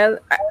lifestyle.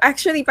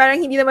 Actually,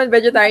 parang hindi naman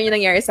vegetarian yung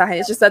nangyari sa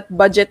akin. It's just that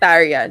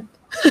budgetarian.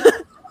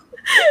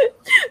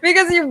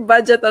 Because you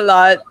budget a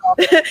lot.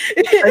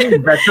 I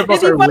mean,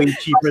 vegetables Hindi are pa way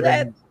cheaper budget.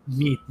 than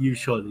meat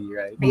usually,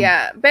 right?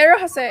 Yeah, pero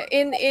kasi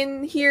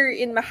in here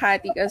in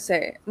Makati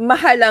kasi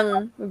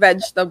mahalang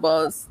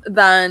vegetables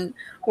than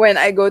when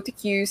I go to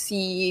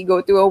QC, go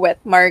to a wet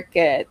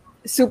market.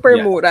 Super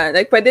Yeah. mura.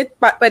 Like pwede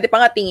pa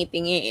nga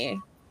tingi-tingi eh.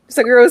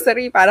 Sa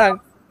grocery parang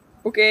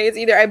okay, it's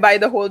either I buy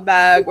the whole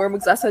bag or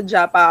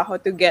magsasadya pa ako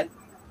to get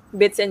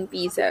bits and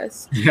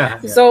pieces. Yeah.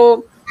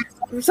 So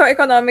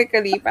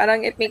economically,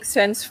 parang it makes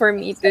sense for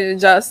me to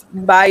just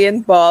buy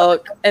in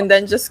bulk and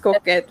then just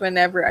cook it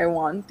whenever I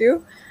want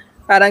to.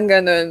 Parang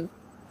ganun.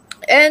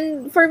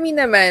 And for me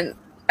naman,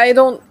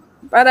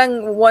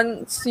 parang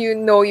once you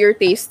know your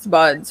taste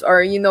buds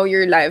or you know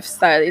your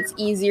lifestyle, it's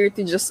easier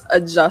to just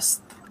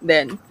adjust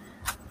then.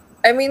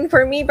 I mean,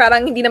 for me,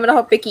 parang hindi naman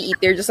ako picky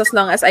eater. Just as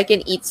long as I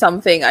can eat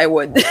something, I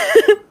would.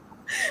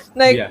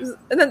 Like, Yeah.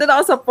 nandun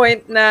ako sa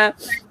point na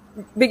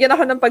bigyan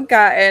ako ng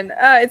pagkain,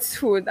 it's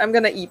food, I'm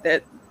gonna eat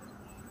it.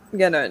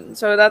 Ganon.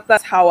 So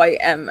that's how I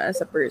am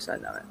as a person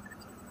naman.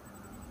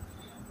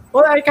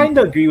 Well, I kind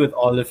of agree with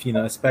all of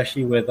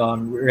especially with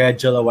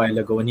Regil a while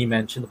ago when he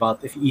mentioned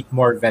about if you eat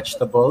more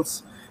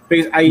vegetables.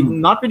 Because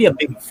I'm not really a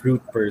big fruit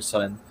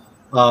person,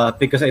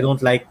 because I don't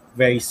like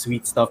very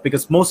sweet stuff.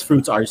 Because most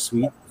fruits are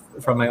sweet,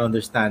 from my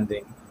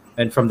understanding,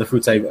 and from the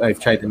fruits I've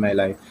tried in my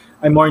life.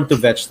 I'm more into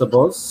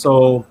vegetables.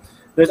 So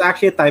there's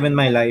actually a time in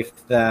my life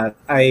that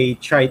I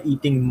tried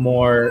eating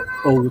more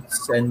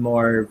oats and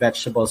more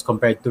vegetables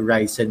compared to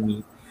rice and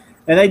meat.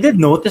 And I did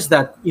notice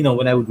that,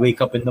 when I would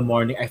wake up in the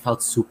morning, I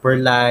felt super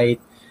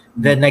light.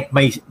 Then like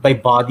my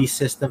body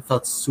system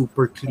felt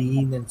super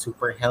clean and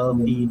super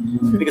healthy.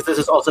 Because this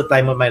is also a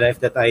time of my life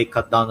that I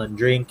cut down on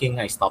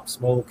drinking, I stopped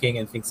smoking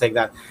and things like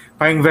that.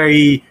 Parang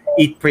very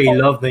eat, pray,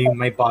 love na yung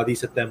my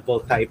body's a temple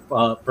type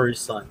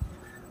person.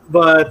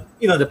 But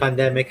the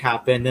pandemic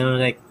happened, and I'm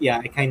like, yeah,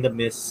 I kind of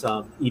miss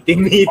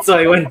eating meat, so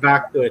I went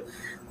back to it.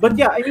 But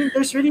yeah, I mean,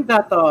 there's really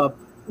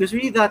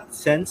that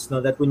sense,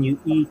 that when you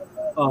eat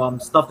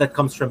stuff that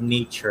comes from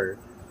nature,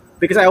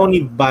 because I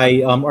only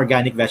buy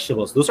organic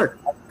vegetables. Those are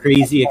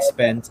crazy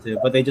expensive,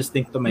 but I just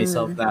think to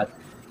myself that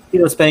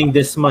spending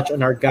this much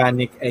on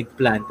organic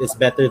eggplant is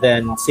better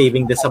than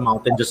saving this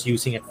amount and just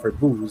using it for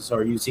booze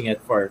or using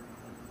it for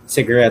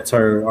cigarettes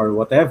or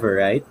whatever,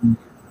 right?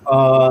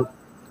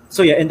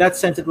 So yeah, in that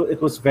sense,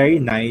 it was very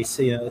nice.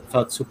 It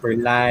felt super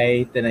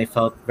light, and I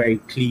felt very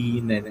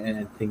clean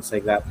and things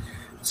like that.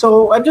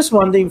 So I'm just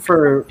wondering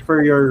for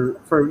Regil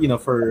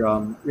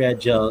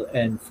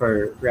and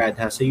for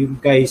Radha. So you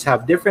guys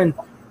have different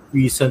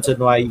reasons on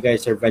why you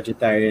guys are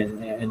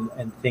vegetarian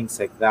and things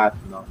like that.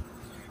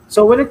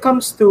 So when it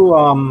comes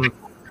to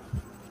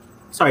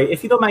sorry,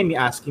 if you don't mind me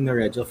asking,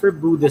 Regil, for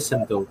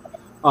Buddhism though,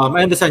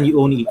 I understand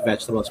you only eat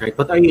vegetables, right?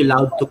 But are you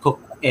allowed to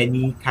cook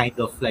any kind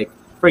of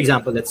for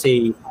example, let's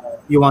say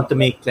you want to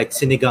make like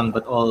sinigang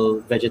but all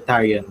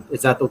vegetarian?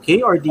 Is that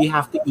okay, or do you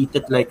have to eat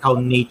it like how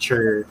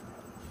nature?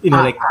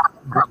 I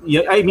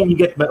mean, you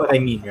get what I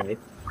mean, right?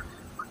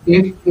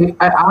 If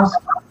I ask,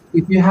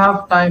 if you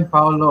have time,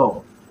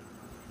 Paolo,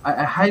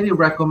 I highly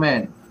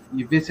recommend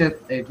you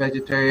visit a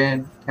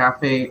vegetarian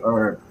cafe,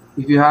 or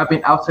if you have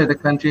been outside the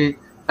country,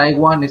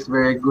 Taiwan is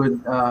very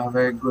good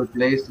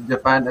place.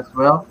 Japan as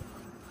well.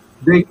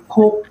 They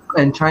cook,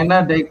 and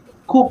China they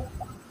cook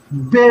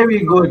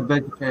very good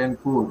vegetarian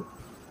food.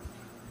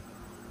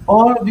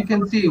 All you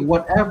can see,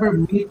 whatever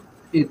meat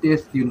it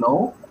is,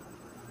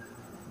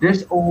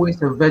 there's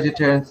always a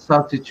vegetarian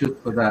substitute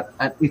for that,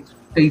 and it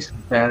tastes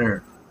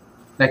better.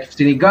 Like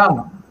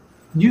sinigang,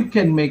 you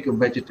can make a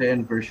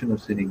vegetarian version of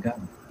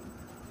sinigang.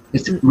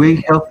 It's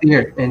way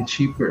healthier and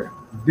cheaper.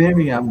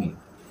 Very yummy.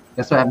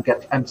 That's why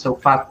I'm so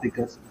fat,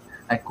 because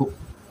I cook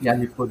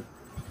yummy food.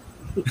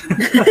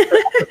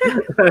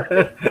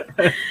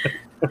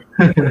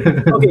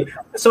 Okay,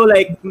 so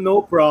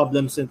no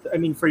problems. I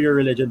mean, for your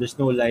religion, there's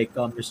no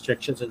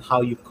restrictions on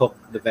how you cook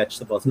the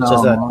vegetables. It's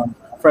just that No.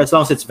 for as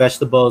long as it's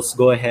vegetables,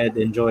 go ahead,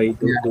 enjoy,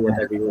 do Yeah.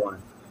 whatever you want.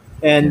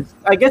 And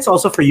I guess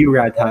also for you,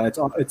 Radha,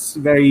 it's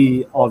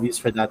very obvious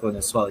for that one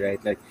as well, right?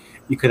 Like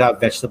you could have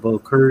vegetable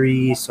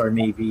curries or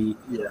maybe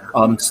Yeah.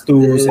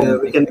 stews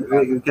and We things can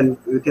like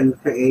that.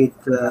 create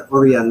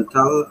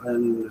Oriental,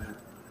 and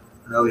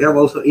we have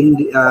also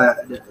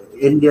the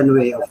Indian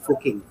way of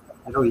cooking.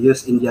 We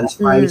use Indian Mm.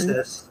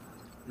 spices.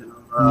 You know,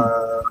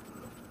 Mm.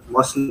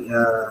 mostly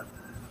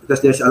because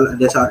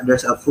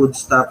there's a food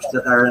stuffs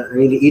that are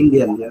really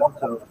Indian.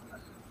 So,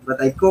 but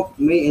I cook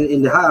me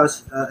in the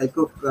house. I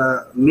cook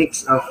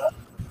mix of.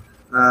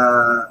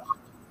 Uh,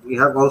 we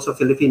have also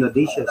Filipino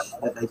dishes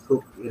that I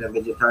cook in a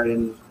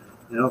vegetarian,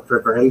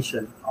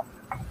 preparation.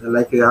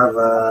 Like we have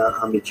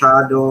a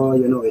machado,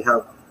 we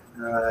have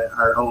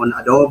our own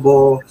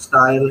adobo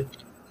style.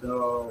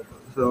 So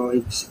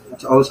it's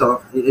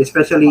also,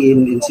 especially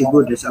in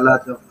Cebu, there's a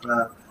lot of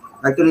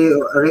actually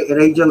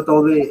Rachel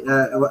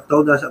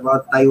told us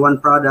about Taiwan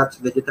products,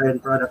 vegetarian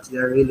products.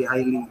 They're really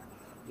highly,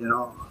 you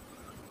know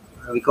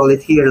we call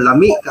it here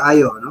lami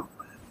kaayo, no? Mm.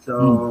 So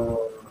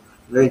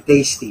very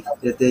tasty.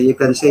 That you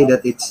can say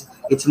that it's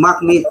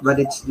mock meat, but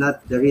it's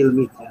not the real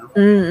meat.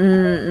 Mm,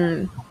 mm,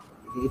 mm.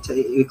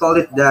 We call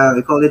it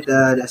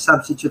the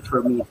substitute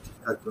for meat,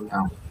 actually.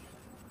 Yeah.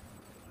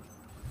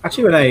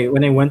 Actually,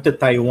 when I went to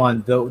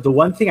Taiwan, the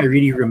one thing I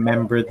really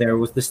remember there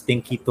was the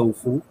stinky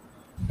tofu.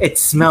 It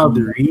smelled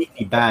Mhm.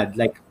 really bad,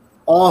 like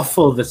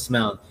awful the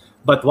smell.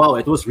 But wow,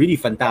 it was really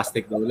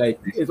fantastic though. Like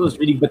it was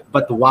really,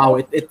 but wow,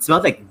 it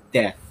smelled like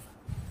death.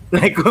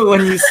 Like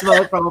when you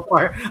smell it from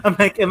afar, I'm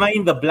like, am I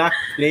in the Black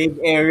Plague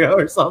area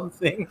or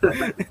something?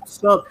 It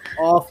smelled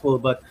awful,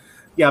 but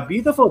yeah,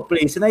 beautiful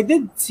place. And I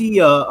did see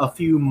a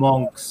few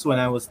monks when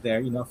I was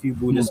there. A few Mhm.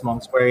 Buddhist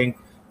monks wearing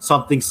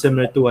something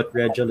similar to what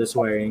Regil is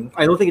wearing.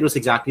 I don't think it was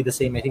exactly the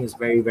same. I think it's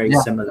very very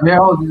Yeah, similar.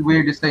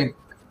 we're the same.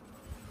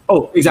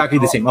 Oh, exactly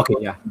the same. Okay,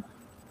 yeah.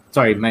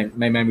 Sorry, my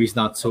memory's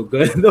not so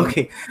good.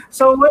 Okay,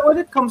 so when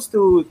it comes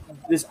to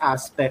this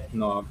aspect,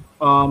 no,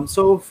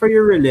 so for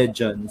your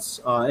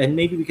religions, and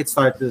maybe we could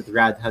start with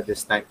Radha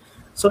this time.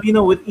 So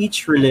with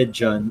each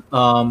religion,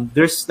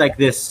 there's like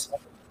this,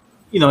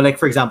 like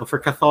for example, for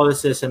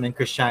Catholicism and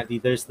Christianity,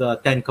 there's the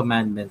Ten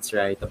Commandments,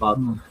 right, about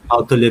Mm.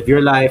 how to live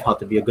your life, how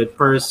to be a good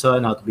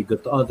person, how to be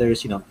good to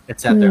others,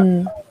 etc.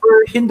 Mm. For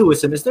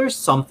Hinduism, is there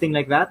something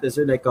like that?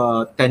 Is there like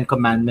a Ten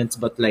Commandments,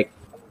 but like,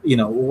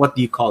 what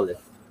do you call it,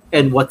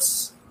 and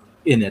what's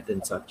in it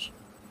and such?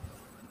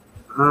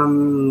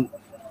 Um,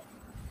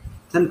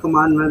 Ten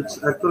Commandments,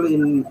 actually,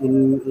 in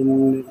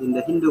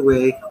the Hindu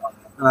way,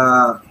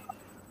 uh,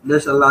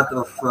 there's a lot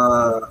of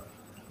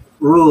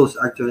rules,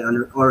 actually,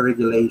 or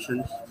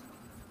regulations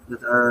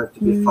that are to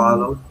be Mm.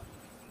 followed.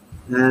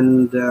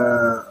 And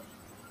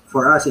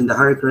for us in the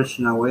Hare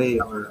Krishna way,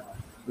 or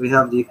we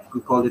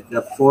call it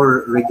the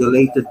four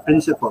regulated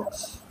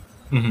principles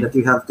Hmm. that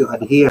you have to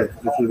adhere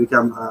if you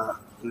become a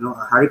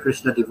Hare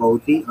Krishna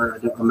devotee or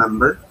a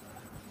member,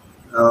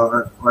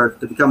 or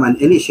to become an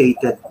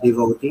initiated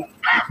devotee.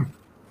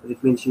 It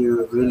means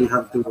you really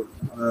have to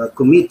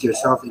commit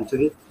yourself into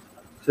it.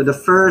 So the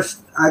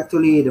first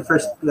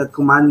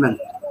commandment,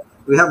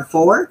 we have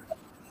four.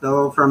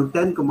 So from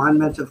 10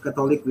 commandments of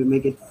Catholic, we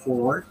make it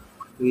four.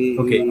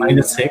 Okay, We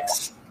minus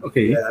six.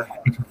 Okay. Yeah.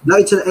 No,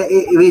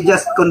 we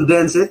just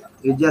condense it.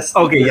 We just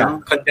Okay, yeah,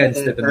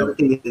 condensed it enough.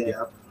 everything is Yeah.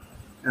 there.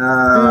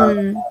 Uh,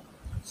 Mm.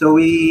 so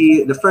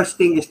the first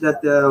thing is that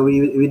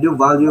we do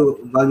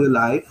value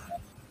life.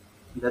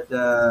 That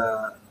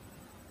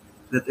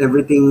that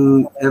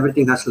everything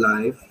has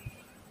life,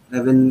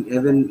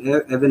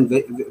 even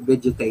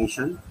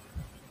vegetation.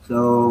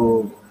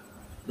 So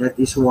that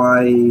is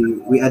why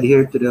we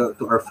adhere to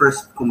our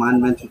first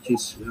commandment, which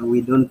is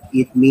we don't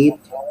eat meat.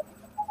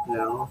 You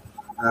know,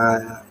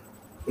 uh,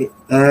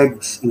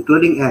 eggs,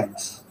 including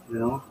eggs.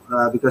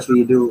 Because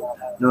we do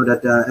know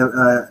that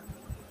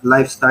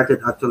life started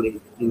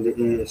actually in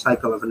the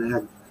cycle of an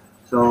egg.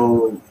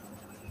 So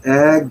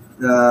egg,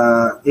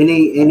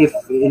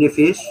 any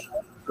fish,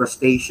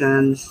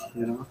 crustaceans.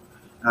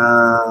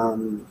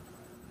 Um,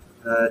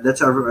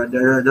 that's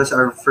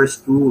our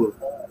first rule.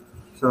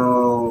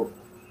 So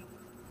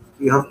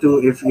you have to,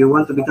 if you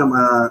want to become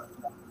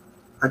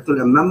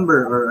actually a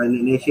member or an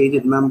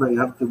initiated member, you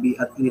have to be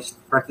at least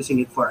practicing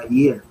it for a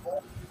year.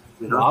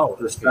 Wow.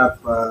 To Okay. stop,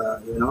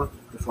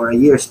 for a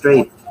year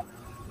straight,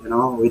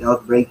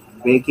 without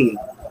breaking it,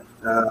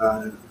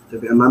 to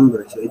be a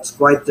member. So it's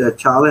quite a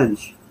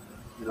challenge,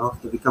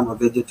 to become a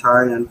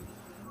vegetarian.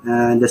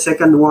 And the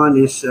second one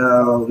is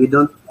we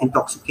don't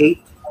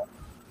intoxicate.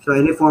 So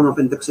any form of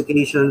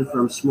intoxication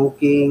from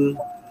smoking,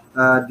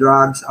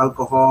 drugs,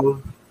 alcohol,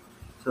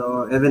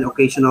 so even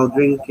occasional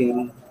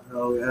drinking,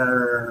 we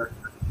are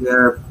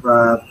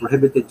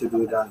prohibited to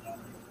do that.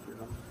 You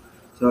know.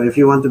 So if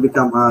you want to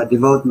become a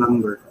devout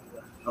member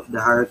of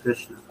the Hare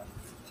Krishna,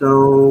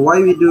 so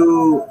why we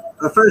do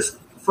first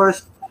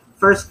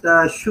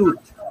shoot,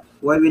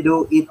 why we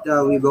do it,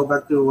 we go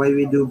back to why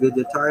we do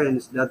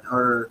vegetarians, that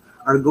our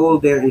goal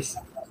there is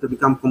to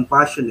become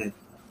compassionate,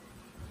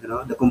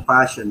 the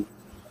compassion.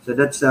 So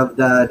that's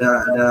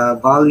the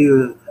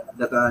value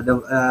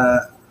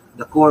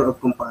the core of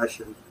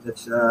compassion.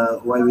 That's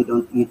why we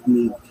don't eat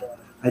meat.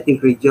 I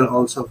think Rachel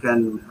also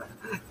can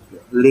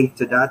link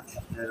to that.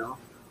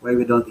 Why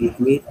we don't eat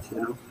meat.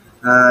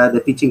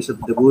 The teachings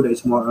of the Buddha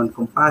is more on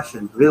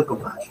compassion, real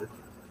compassion,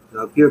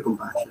 pure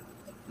compassion.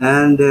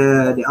 And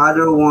the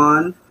other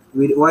one,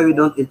 why we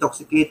don't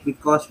intoxicate,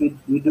 because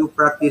we do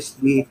practice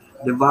the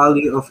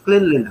value of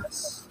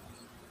cleanliness.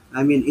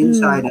 I mean,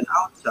 inside and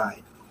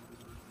outside.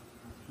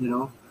 You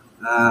know,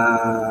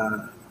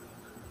 uh,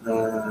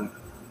 uh,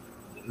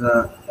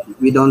 uh,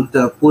 we don't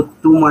put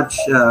too much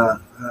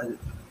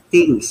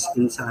things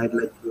inside,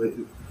 like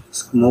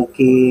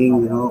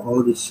smoking.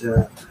 All these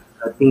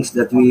things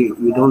that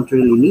we don't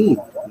really need.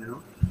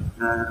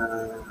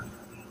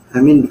 I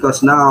mean,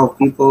 because now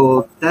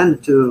people tend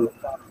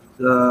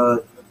uh,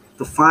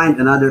 to find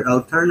another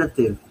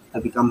alternative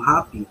to become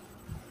happy,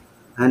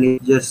 and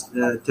it's just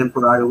a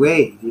temporary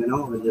way.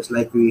 Just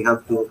like we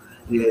have to,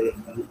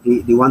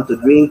 they want to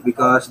drink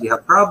because they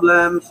have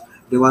problems.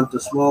 They want to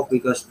smoke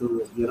because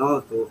to get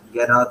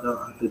out,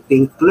 to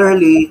think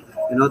clearly.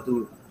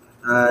 To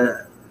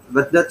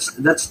but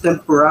that's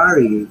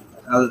temporary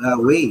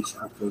ways,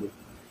 actually.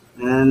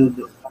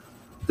 And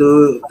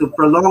to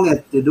prolong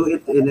it, to do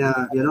it in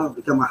a,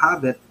 become a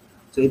habit,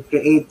 so it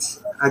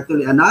creates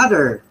actually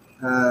another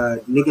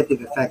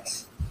negative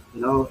effects.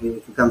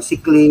 It becomes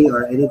sickly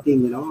or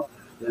anything.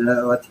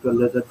 What you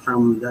call it,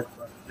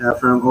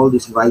 from all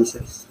these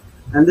vices.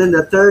 And then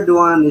the third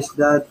one is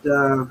that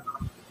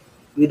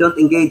we don't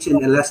engage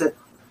in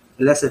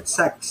illicit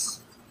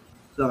sex.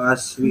 So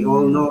as we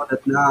all know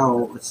that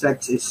now,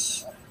 sex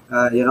is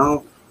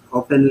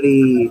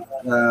openly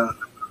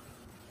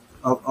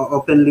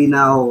openly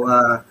now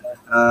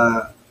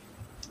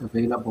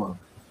Available.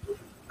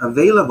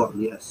 available.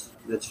 Yes,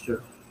 that's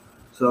true.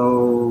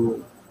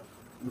 So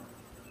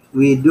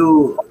we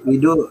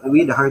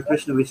the Hare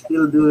Krishna, we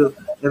still do,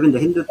 even the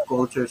Hindu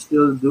culture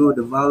still do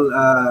the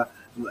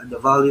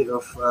value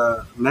of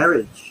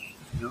marriage.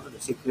 The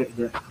secret,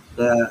 uh,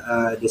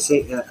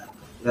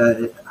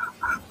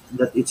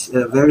 that it's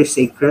a very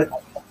sacred,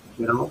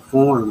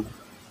 form.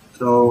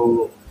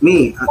 So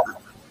me,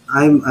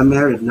 I'm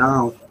married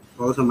now.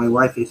 Also, my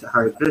wife is a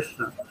Hare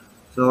Krishna.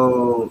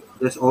 So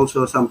there's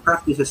also some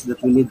practices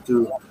that we need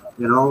to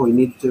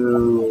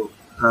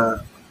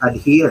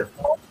adhere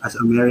as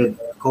a married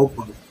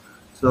couple.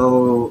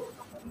 So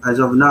as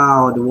of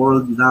now, the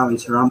world now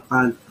is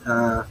rampant,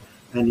 and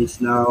it's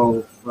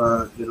now,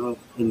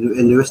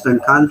 in the Western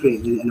country,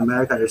 in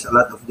America, there's a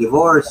lot of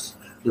divorces,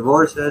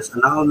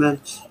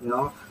 annulments,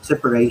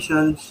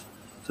 separations.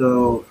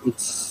 So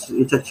it's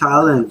a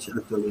challenge,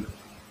 actually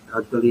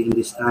in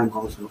this time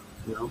also.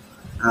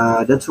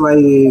 That's why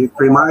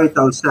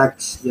premarital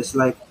sex, just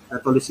like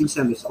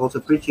Catholicism, is also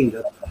preaching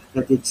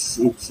that it's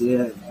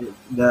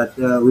that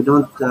we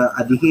don't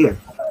adhere,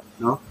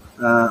 no,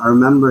 our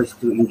members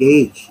to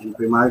engage in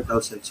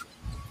premarital sex.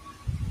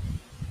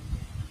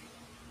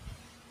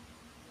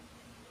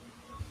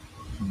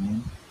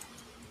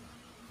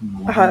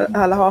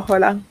 Akala ko ako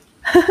lang.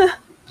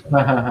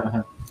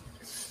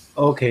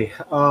 Okay.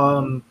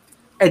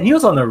 And he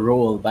was on a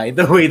roll, by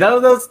the way. That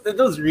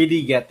was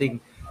really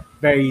getting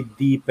very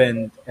deep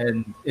and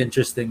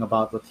interesting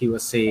about what he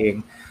was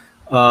saying.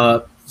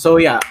 So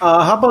yeah.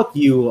 How about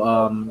you,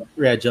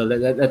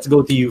 Regil? Let's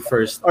go to you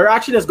first, or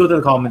actually, let's go to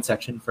the comment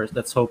section first.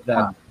 Let's hope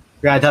that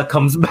Radha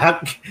comes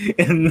back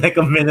in like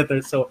a minute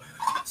or so.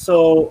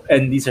 So,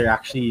 and these are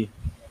actually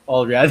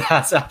all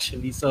Radhas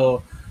actually.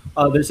 So.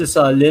 There's this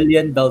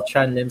Lillian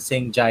Beltran Lim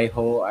saying Jai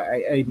Ho.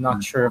 I'm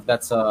not sure if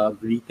that's a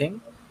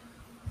greeting.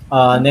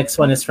 Next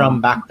one is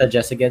from Bhakta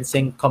Jess again,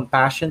 saying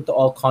compassion to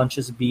all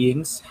conscious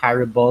beings,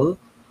 Haribol.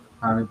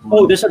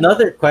 Oh, there's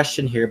another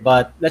question here,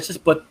 but let's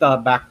just put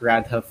back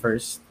Radha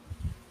first,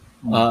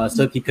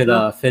 so he could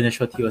finish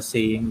what he was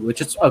saying,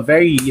 which is a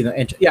very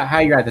yeah.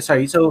 Hi Radha,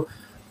 sorry. So,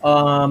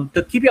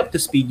 to keep you up to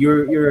speed,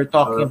 you're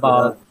talking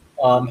about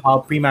how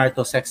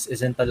premarital sex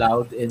isn't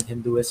allowed in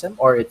Hinduism,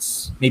 or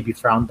it's maybe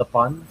frowned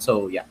upon.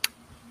 So yeah.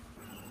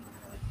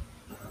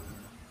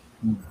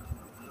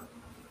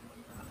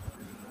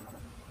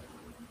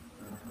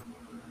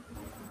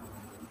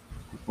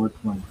 Fourth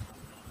one.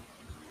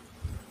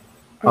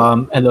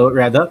 Hello,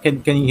 Radha.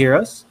 Can you hear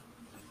us?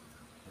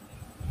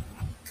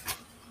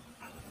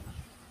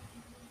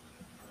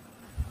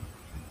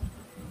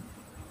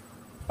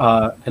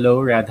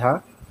 Hello,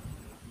 Radha.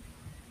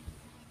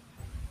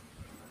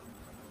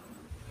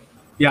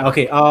 Yeah.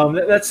 Okay.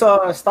 Let's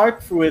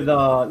start with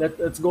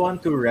let's go on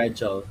to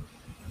Regil.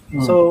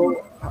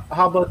 So,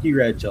 how about you,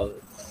 Regil?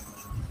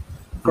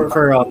 For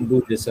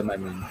Buddhism, I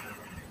mean.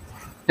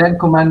 10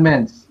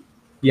 commandments.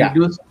 Yeah.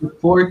 Reduced to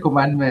 4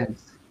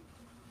 commandments.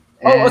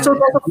 Oh, so And-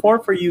 that's a 4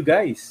 for you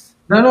guys,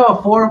 no,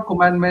 4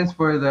 commandments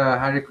for the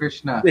Hare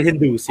Krishna. the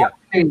Hindus. Yeah.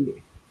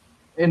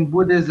 In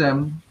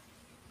Buddhism,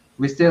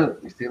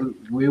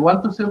 we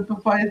want to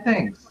simplify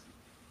things.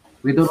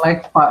 We don't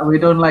like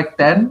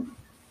 10.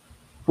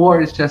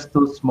 4 is just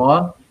too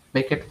small.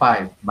 Make it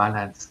 5.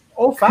 Balance.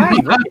 Oh, 5.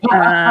 Okay.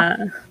 Ah.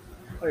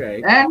 All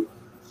right. And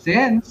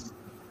since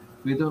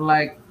we don't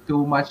like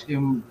too much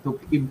to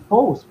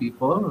impose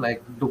people,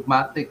 like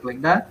dogmatic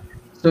like that.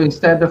 So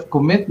instead of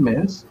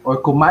commitments or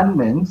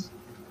commandments,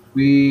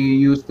 we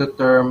use the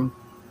term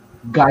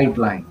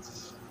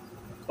guidelines.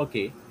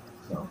 Okay.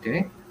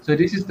 Okay, so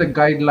this is the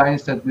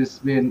guidelines that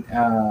has been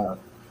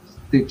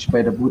teach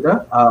by the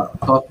Buddha,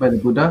 taught by the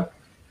Buddha.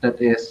 That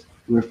is,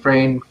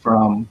 refrain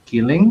from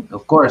killing.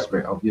 Of course,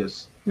 very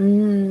obvious.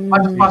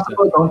 Much as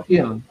possible, don't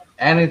kill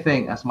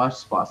anything as much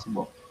as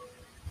possible.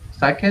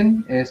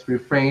 Second is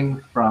refrain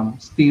from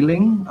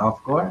stealing.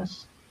 Of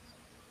course,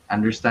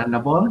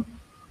 understandable,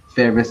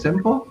 very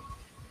simple.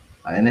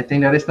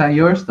 Anything that is not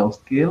yours, don't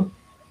steal.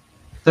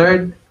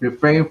 Third,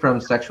 refrain from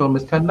sexual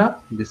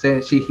misconduct.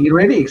 He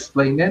already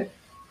explained it.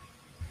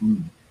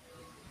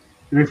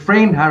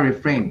 Refrain,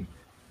 refrain.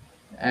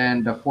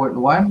 And the fourth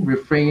one,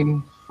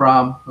 refrain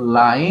from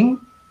lying.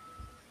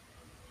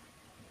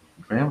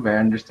 Very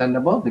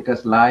understandable,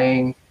 because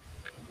lying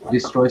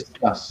destroys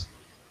trust.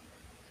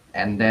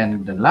 And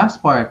then the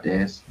last part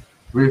is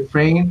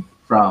refrain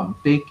from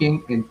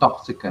taking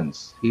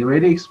intoxicants. He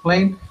already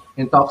explained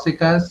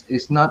intoxicants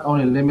is not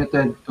only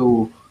limited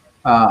to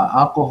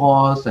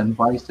alcohols and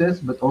vices,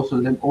 but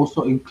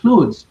also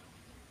includes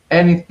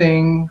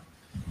anything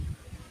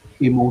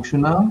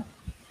emotional,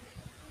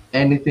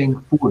 anything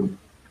food,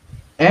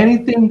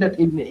 anything that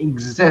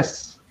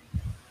exists.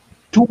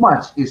 Too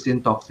much is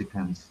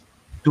intoxicants.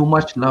 Too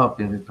much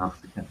love is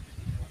intoxicant.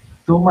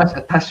 Too much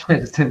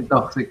attachment is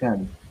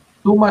intoxicant.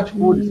 Too much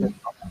food is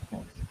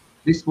intoxicant.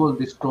 This will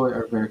destroy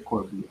our very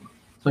core being.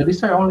 So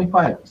these are only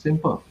 5.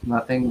 Simple.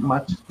 Nothing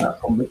much, not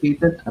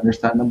complicated,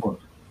 understandable.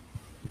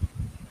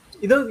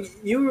 You know,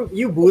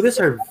 you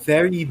Buddhists are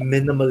very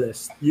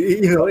minimalist.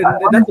 And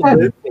that's a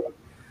good thing.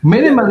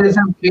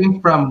 Minimalism came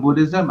from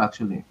Buddhism,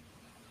 actually.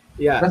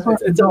 Yeah, That's what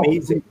it's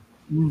amazing.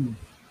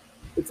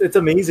 It's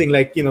amazing.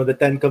 Like, the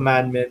 10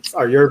 Commandments,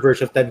 or your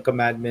version of 10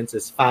 Commandments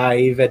is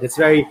 5, and it's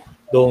very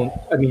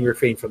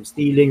refrain from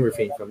stealing,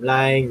 refrain from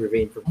lying,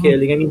 refrain from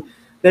killing. I mean,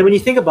 then when you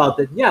think about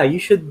it, yeah, you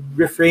should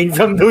refrain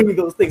from doing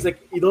those things.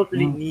 Like, you don't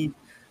really need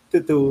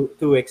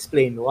to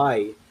explain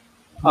why.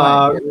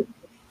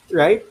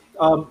 Right?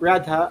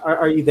 Radha,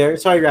 are you there?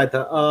 Sorry,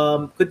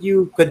 Radha. Could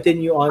you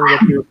continue on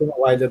what you were saying a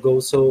while ago?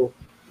 So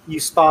you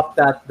stopped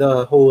that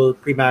the whole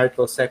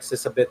premarital sex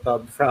is a bit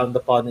frowned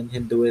upon in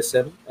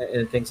Hinduism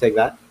and things like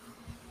that.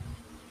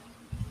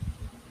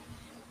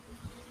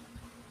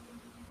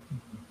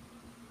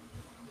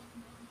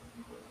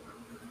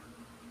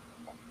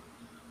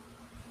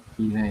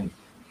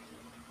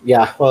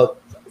 Yeah, well,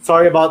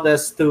 sorry about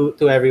this to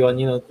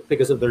everyone.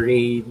 Because of the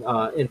rain,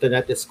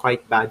 internet is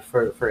quite bad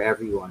for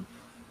everyone.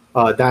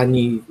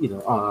 Danny,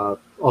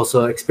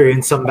 also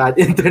experienced some bad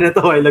internet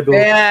a while ago.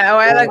 Yeah, a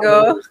while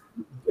ago.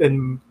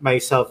 And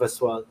myself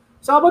as well.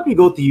 So how about we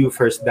go to you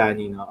first,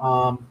 Danny?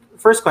 Now,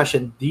 first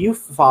question: do you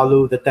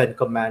follow the 10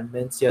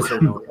 Commandments? Yes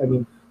or no? I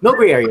mean, no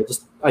gray area,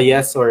 just a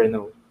yes or a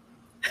no.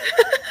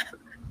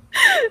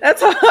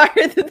 That's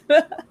hard.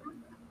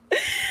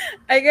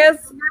 I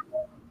guess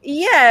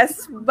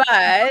yes,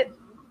 but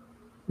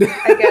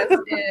I guess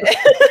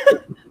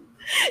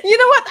you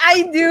know what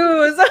I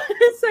do. So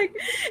it's like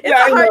it's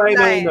a hard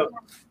line.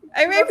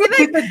 I mean, I feel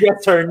like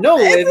yes or no.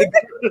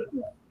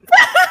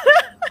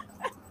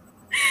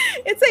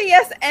 It's a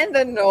yes and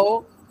a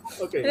no.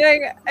 Okay.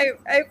 Like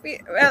I feel,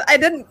 well, I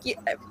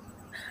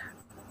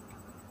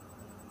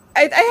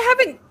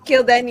haven't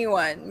killed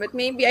anyone, but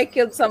maybe I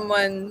killed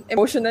someone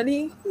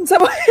emotionally in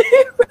some way.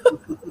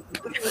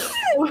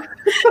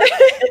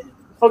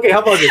 Okay,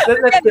 how about this?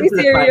 Let's Can't be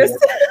serious.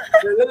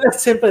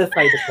 Let's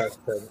simplify the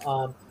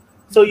question.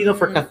 So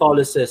for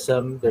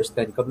Catholicism, there's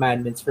 10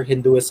 Commandments. For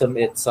Hinduism,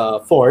 it's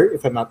 4,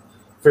 if I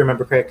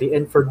remember correctly,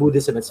 and for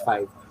Buddhism, it's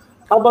 5.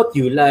 How about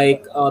you?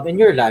 Like, in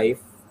your life,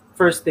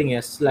 first thing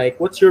is, like,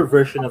 what's your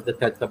version of the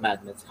 10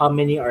 Commandments? How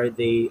many are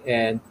they,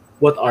 and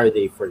what are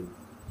they for you?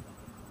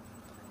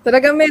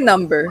 Talagang may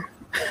number.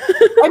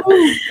 I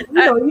mean,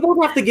 you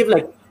don't have to give,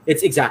 like,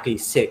 it's exactly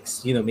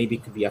 6. Maybe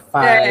it could be a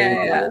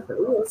 5,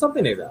 or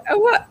something like that.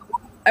 What?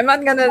 I'm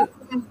not gonna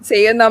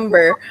say a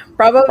number.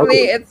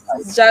 Probably it's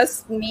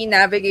just me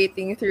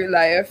navigating through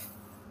life,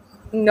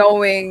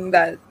 knowing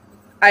that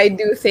I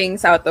do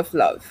things out of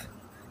love.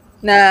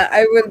 Na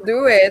I will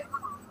do it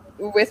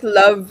with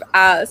love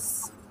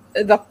as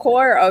the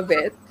core of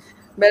it,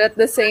 but at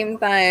the same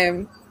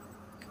time,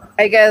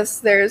 I guess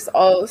there's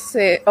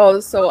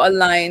also a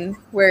line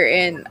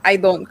wherein I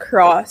don't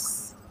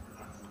cross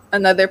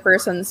another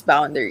person's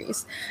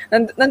boundaries.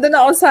 Nandun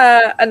ako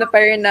sa pa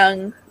rin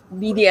ng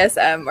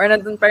BDSM, or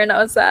nandun pa rin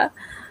ako sa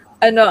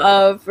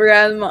of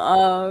realm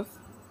of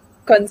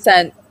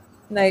consent.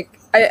 Like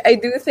I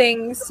do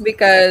things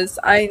because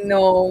I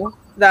know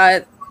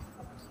that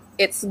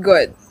it's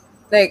good.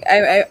 Like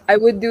I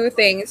would do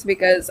things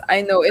because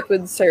I know it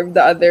would serve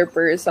the other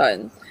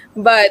person.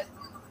 But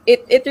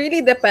it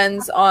really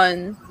depends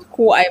on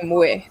who I'm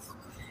with.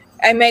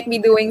 I might be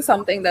doing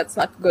something that's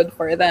not good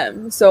for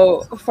them.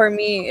 So for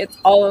me, it's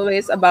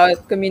always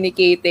about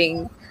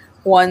communicating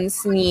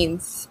one's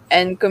needs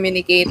and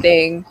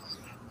communicating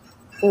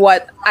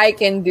what I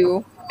can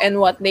do and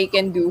what they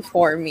can do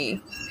for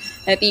me.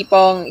 Na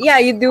tipong, yeah,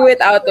 you do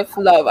it out of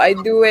love. I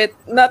do it,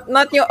 not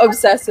yung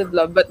obsessive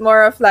love, but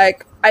more of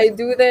like, I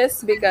do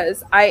this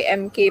because I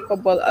am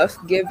capable of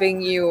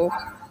giving you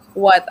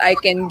what I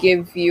can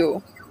give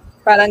you.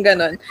 Parang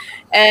ganon.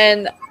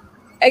 And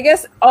I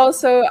guess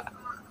also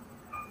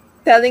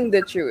telling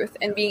the truth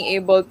and being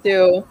able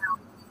to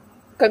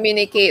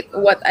communicate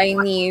what I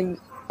need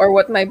or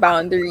what my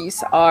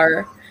boundaries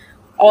are.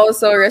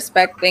 Also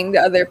respecting the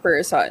other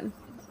person,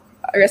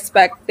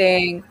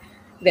 respecting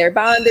their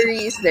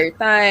boundaries, their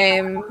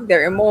time,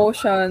 their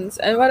emotions,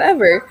 and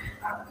whatever.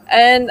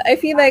 And I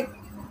feel like,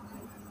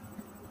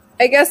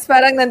 I guess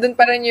parang nandun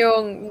pa rin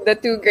yung the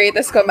two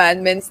greatest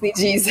commandments ni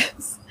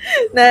Jesus.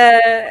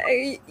 Na,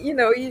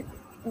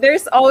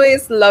 there's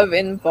always love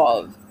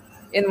involved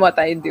in what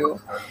I do.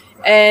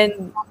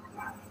 And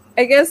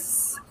I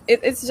guess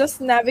it's just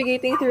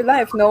navigating through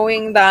life,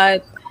 knowing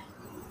that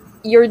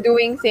you're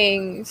doing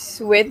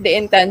things with the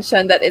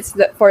intention that it's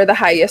for the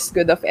highest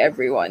good of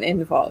everyone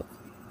involved.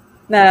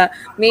 Na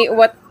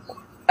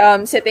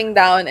sitting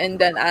down and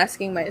then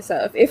asking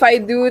myself, if I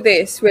do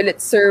this, will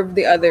it serve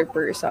the other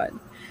person?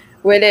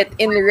 Will it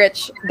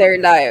enrich their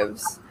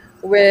lives?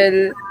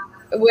 Will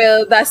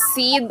the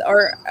seed,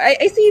 or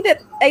I see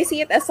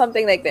it as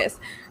something like this.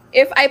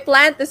 If I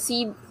plant the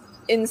seed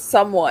in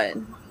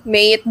someone,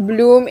 may it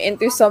bloom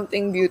into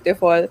something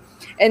beautiful,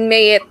 and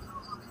may it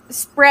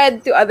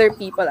spread to other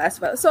people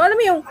as well. So alam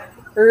mo yung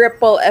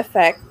ripple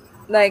effect,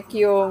 like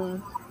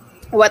yung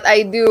what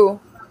I do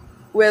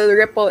will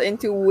ripple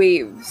into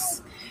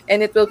waves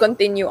and it will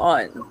continue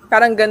on.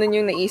 Parang ganun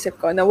yung naisip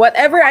ko, na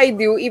whatever I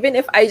do, even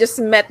if I just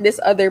met this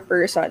other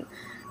person,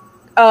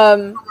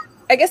 I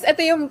guess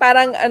ito yung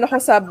parang ano ko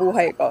sa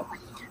buhay ko,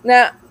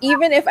 na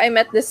even if I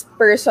met this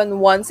person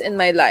once in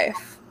my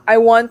life,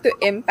 I want to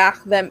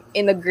impact them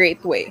in a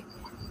great way.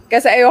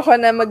 Kasi ayoko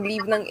na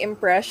mag-leave ng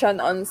impression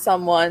on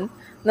someone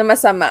na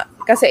masama,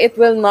 kasi it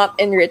will not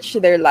enrich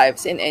their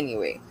lives in any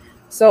way.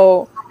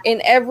 So,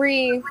 in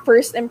every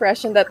first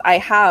impression that I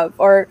have,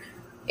 or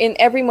in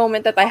every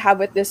moment that I have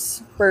with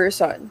this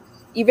person,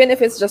 even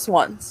if it's just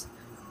once,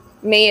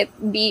 may it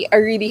be a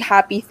really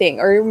happy thing,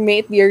 or may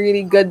it be a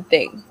really good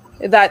thing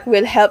that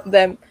will help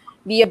them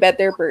be a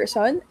better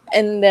person.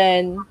 And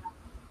then,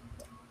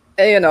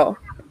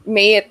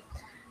 may it,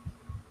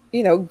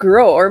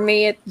 grow, or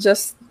may it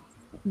just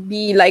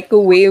be like a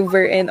wave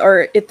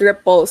or it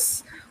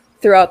ripples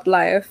throughout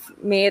life.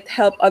 May it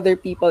help other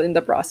people in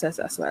the process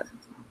as well.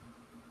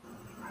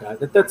 Yeah,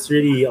 that's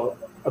really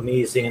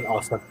amazing and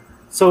awesome.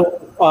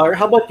 So,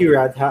 how about you,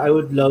 Radha? I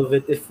would love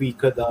it if we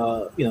could,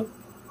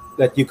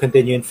 let you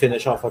continue and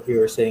finish off what you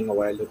were saying a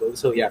while ago.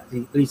 So, yeah,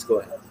 please go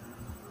ahead.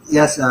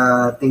 Yes,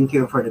 thank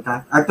you for the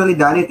time. Actually,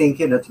 Danny, thank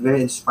you. That's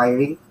very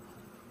inspiring.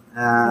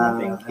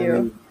 Thank you. I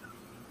mean,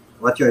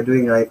 what you're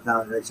doing right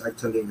now is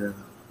actually,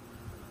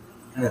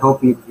 I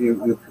hope you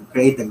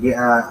create a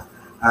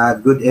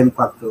good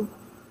impact to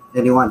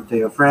anyone, to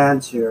your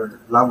friends, your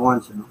loved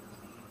ones,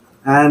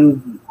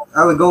 And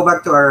I will go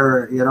back to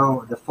our,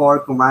 the four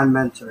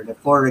commandments or the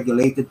four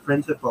regulated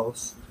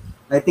principles.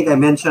 I think I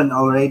mentioned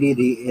already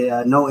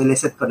the no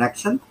illicit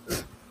connection.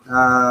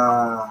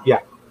 Yeah.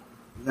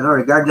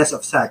 Regardless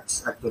of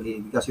sex,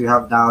 actually, because we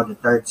have now the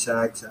third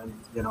sex, and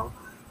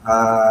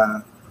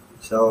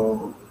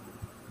so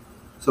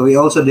we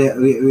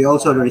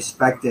also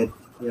respected,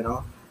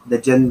 the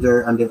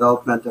gender and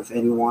development of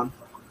anyone.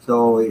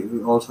 So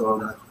we also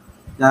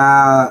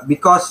that.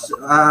 Because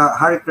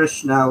Hare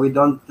Krishna, we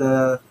don't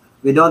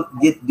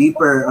get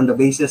deeper on the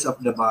basis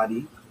of the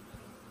body,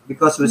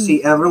 because we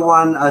see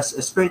everyone as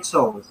a spirit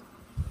soul,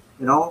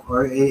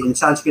 or in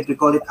Sanskrit we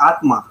call it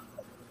Atma.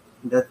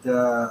 That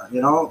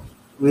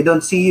we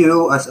don't see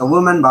you as a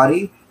woman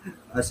body,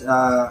 as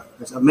a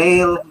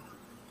male,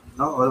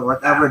 or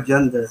whatever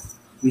gender.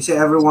 We see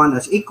everyone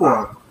as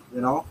equal,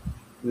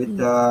 with in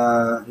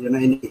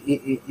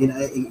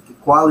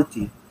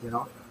equality,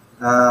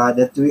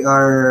 that we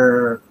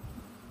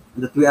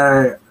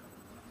are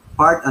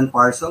part and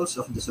parcels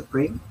of the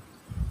Supreme.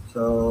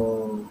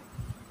 So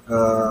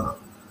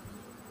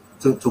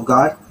to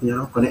God,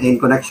 in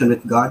connection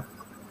with God.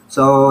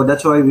 So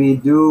that's why we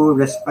do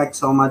respect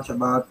so much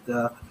about.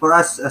 For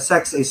us,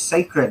 sex is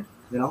sacred.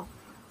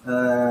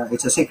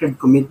 It's a sacred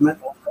commitment.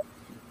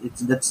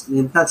 It's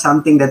not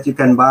something that you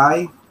can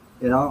buy,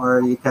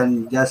 or you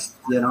can just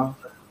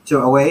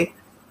throw away.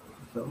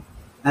 So,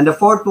 and the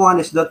fourth one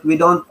is that we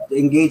don't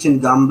engage in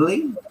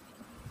gambling.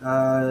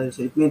 So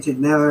it means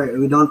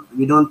we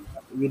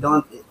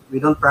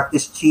don't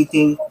practice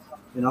cheating.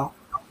 We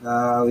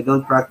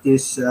don't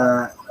practice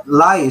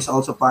lie is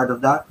also part of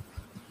that.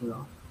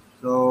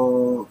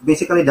 So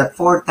basically, that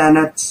four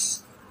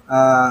tenets,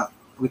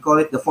 we call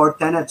it the four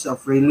tenets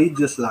of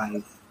religious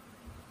life.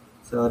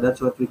 So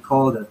that's what we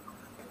call it.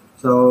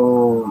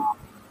 So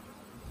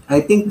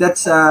I think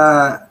that's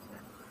our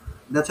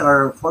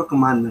four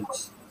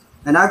commandments.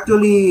 And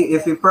actually,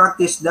 if we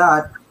practice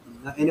that,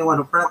 anyone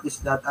who practice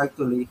that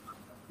actually,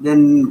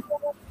 then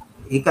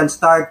he can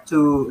start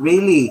to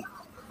really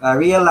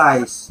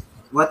realize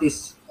what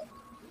is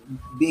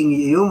being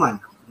human,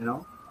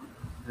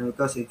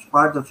 because it's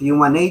part of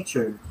human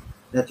nature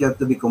that you have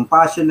to be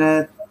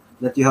compassionate,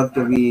 that you have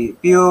to be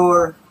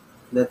pure,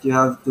 that you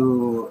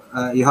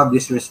have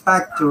this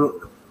respect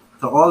to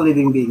all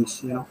living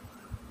beings,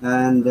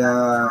 and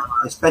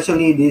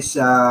especially this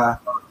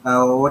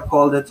what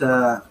called it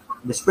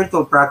the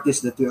spiritual practice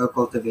that we are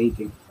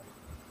cultivating,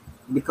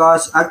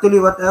 because actually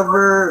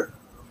whatever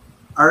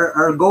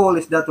our goal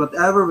is that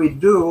whatever we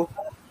do,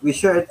 we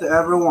share it to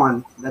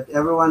everyone, that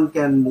everyone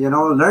can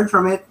learn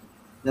from it,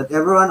 that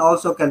everyone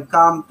also can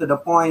come to the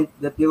point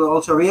that they will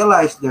also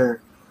realize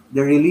their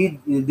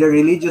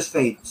religious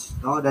faiths,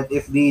 that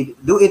if they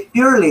do it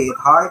purely at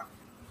heart,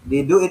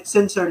 they do it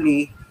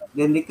sincerely,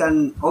 then they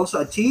can also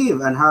achieve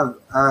and have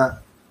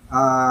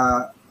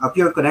a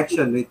pure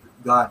connection with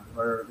God,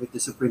 or with the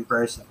supreme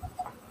person,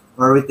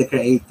 or with the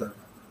creator.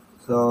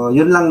 So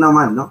yun lang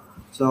naman, no?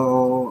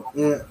 So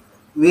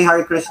we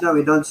Hare Krishna,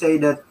 we don't say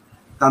that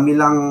kami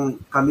lang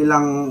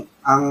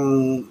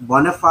ang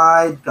bona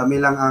fide, kami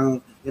lang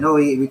ang we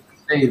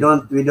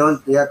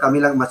don't yeah, kami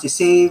lang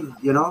masisave,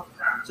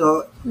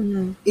 So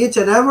each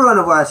and every one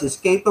of us is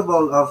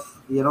capable of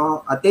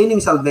attaining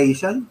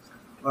salvation,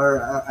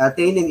 or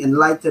attaining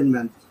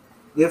enlightenment,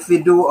 if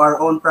we do our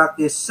own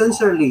practice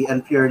sincerely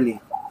and purely.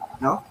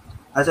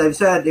 As I've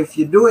said, if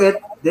you do it,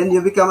 then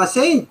you become a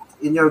saint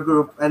in your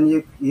group, and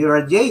you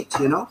radiate,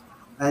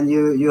 and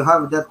you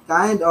have that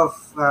kind of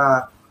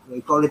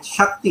we call it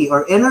shakti,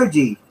 or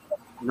energy,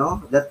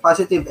 that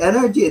positive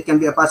energy. It can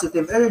be a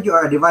positive energy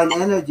or a divine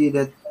energy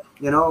that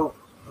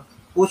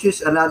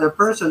pushes another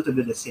person to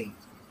do the same,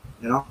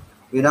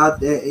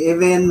 without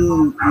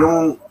even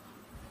yung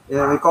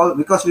we call,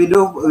 because we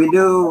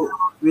do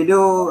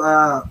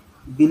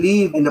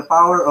believe in the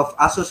power of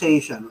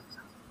association,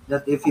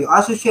 that if you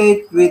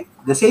associate with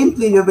the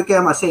saintly, you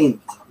become a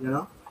saint.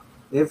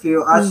 If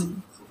you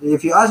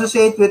if you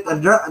associate with a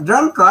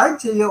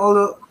drunkard, you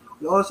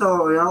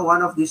also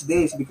one of these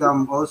days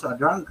become also a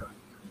drunkard.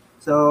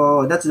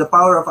 So that's the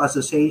power of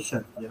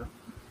association.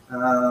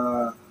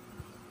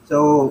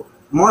 So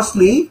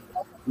mostly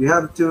we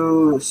have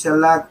to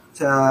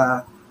select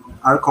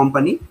our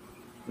company.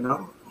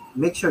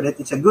 Make sure that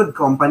it's a good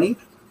company.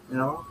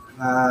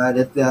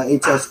 That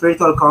it's a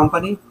spiritual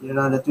company.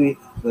 That we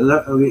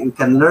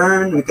can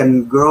learn, we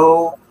can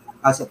grow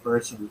as a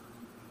person.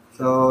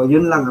 So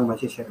yun lang ang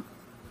masishare.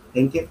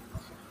 Thank you.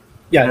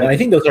 Yeah, no, I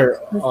think those are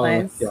That's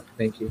nice. yeah,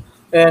 thank you.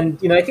 And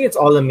I think it's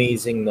all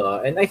amazing,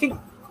 and I think,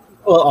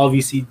 well,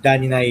 obviously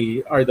Danny and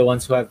I are the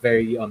ones who have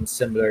very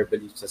similar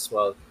beliefs as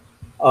well.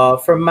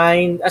 From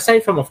mine,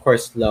 aside from of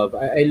course love,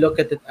 I look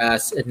at it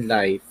as in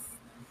life,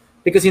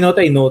 because what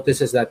I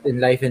notice is that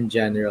in life in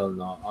general,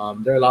 no,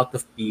 there are a lot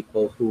of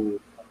people who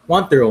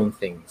want their own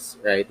things,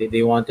 right?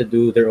 They want to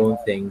do their own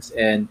things,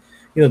 and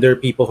there are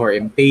people who are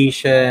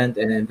impatient,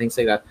 and things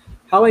like that.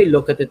 How I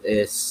look at it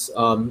is,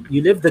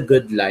 you live the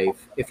good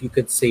life if you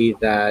could say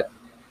that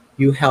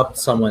you helped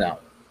someone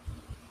out,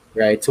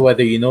 right? So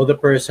whether you know the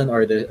person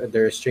or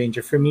they're a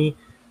stranger, for me,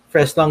 for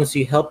as long as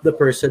you help the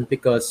person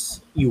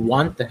because you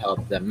want to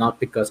help them,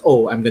 not because,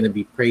 oh, I'm gonna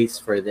be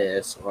praised for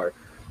this, or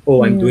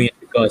oh, I'm doing it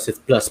because it's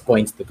plus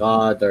points to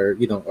God, or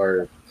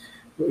or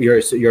your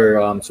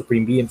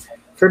supreme being.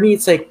 For me,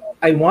 it's like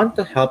I want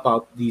to help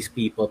out these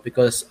people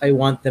because I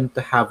want them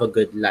to have a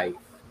good life,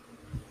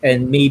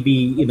 and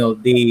maybe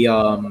they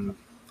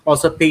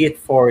also pay it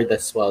forward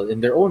as well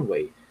in their own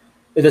way.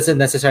 It doesn't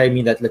necessarily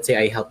mean that, let's say,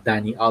 I help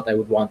Danny out, I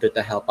would want her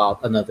to help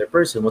out another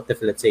person. What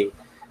if, let's say,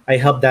 I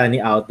help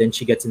Danny out, then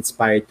she gets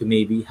inspired to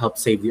maybe help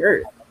save the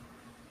earth,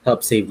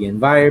 help save the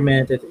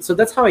environment. So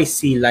that's how I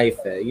see life.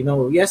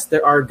 Yes,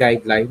 there are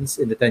guidelines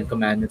in the Ten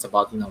Commandments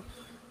about no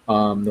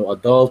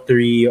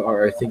adultery,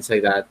 or things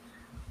like that.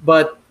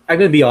 But I'm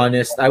gonna be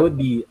honest, I would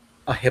be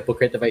a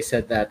hypocrite if I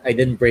said that I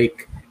didn't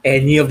break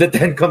any of the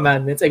Ten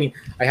Commandments. I mean,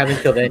 I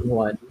haven't killed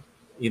anyone.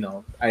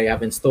 I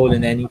haven't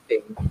stolen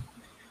anything.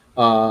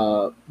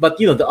 But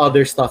the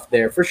other stuff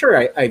there, for sure,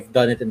 I've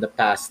done it in the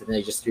past, and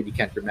I just really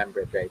can't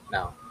remember it right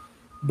now.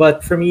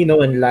 But for me,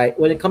 in life,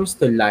 when it comes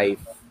to life,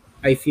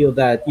 I feel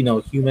that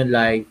human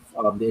life,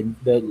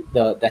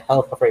 the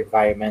health of our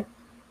environment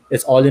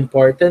is all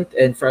important,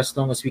 and for as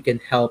long as we can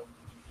help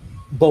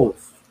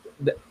both,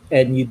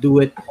 and you do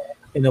it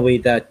in a way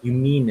that you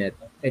mean it,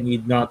 and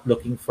you're not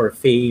looking for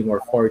fame or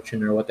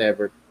fortune or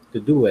whatever to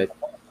do it,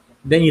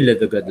 then you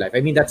live a good life. I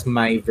mean, that's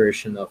my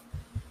version of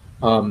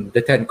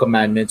the Ten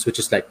Commandments, which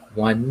is like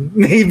one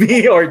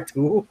maybe or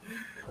two.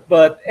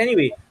 But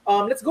anyway,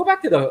 let's go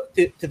back to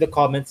the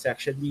comment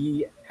section.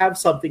 We have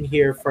something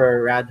here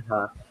for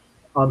Radha.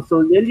 So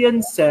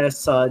Lillian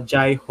says,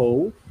 "Jai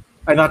Ho."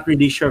 I'm not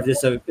really sure if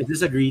is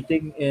this a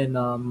greeting in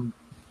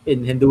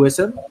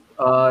Hinduism,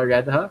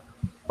 Radha.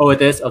 Oh,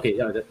 it is. Okay.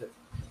 Yeah.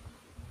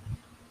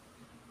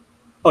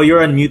 Oh,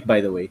 you're on mute,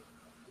 by the way.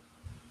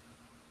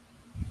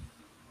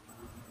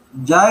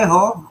 Jai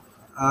Ho.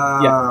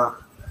 Yeah.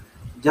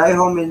 Jai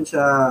Ho means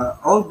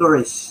all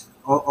glories,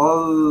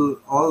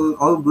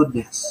 all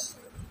goodness.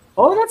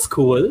 Oh, that's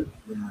cool.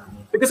 Yeah.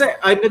 Because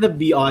I'm gonna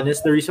be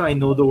honest, the reason I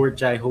know the word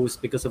Jaiho is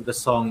because of the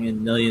song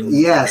in Million.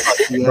 Yes,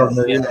 Slumdog yes,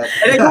 Million. yes.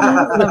 And I don't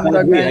mean in a bad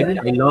Slumdog way. I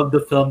Millionaire. mean, I love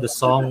the film. The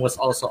song was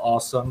also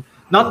awesome.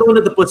 Not the one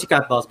of the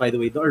Pussycat Dolls, by the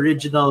way. The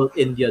original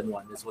Indian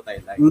one is what I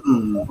like.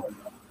 Mm.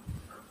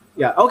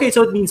 Yeah. Okay,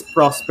 so it means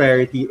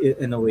prosperity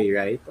in a way,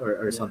 right?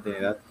 Or Yeah. something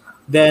like that.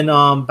 Then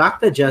back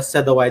to Jess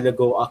said a while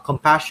ago,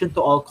 compassion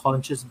to all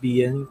conscious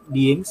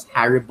beings,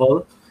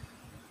 Haribol.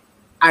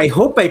 I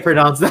hope I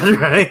pronounced that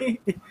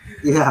right.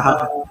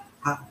 Yeah.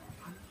 Ha-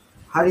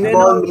 And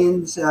Haribol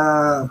means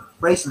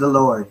praise the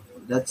Lord.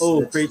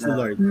 oh, That's praise the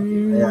Lord.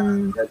 yeah.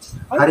 Mm. That's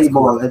Oh, that's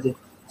cool. Haribol.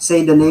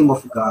 Say the name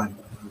of God.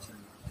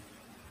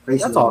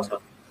 Praise the That's Lord.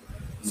 awesome.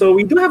 So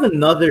we do have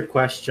another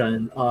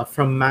question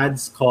from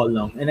Mads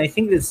Kolong, and I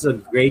think this is a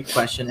great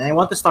question. And I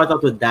want to start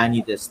out with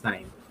Danny this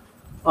time.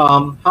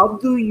 How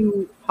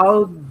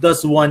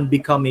does one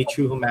become a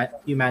true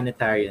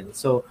humanitarian?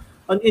 So,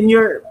 in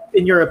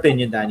your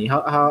opinion, Danny,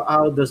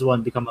 how does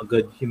one become a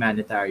good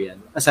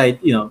humanitarian? Aside,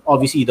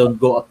 obviously you don't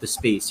go up to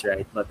space,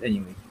 right? But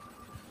anyway,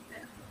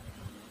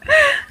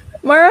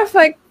 More of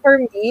like for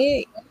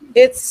me,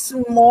 it's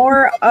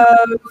more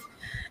of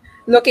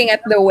looking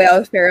at the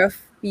welfare of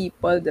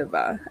people,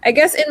 diba? I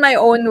guess in my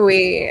own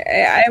way,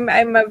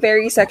 I'm a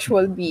very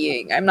sexual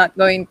being. I'm not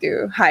going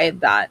to hide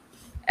that.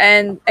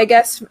 And I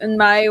guess in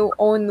my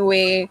own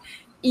way,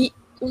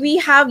 we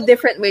have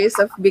different ways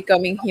of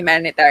becoming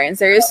humanitarians.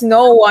 There is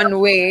no one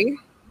way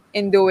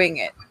in doing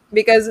it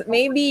because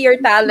maybe your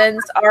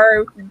talents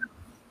are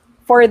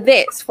for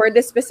this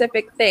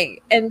specific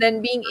thing, and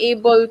then being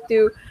able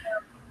to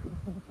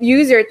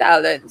use your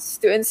talents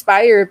to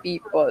inspire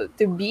people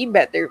to be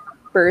better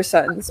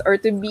persons or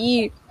to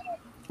be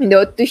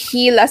to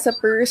heal as a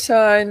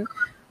person,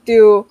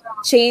 to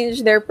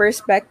change their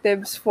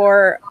perspectives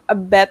for a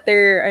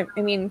better,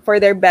 I mean, for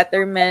their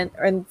betterment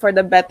and for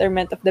the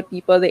betterment of the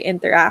people they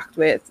interact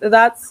with.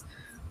 That's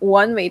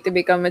one way to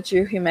become a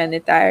true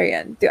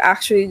humanitarian, to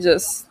actually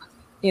just,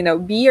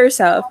 be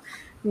yourself,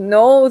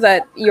 know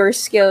that your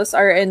skills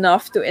are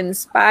enough to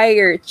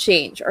inspire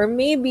change or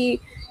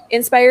maybe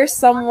inspire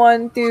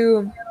someone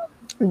to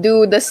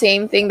do the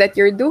same thing that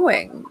you're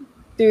doing,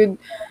 to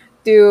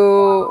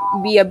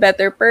be a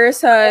better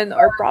person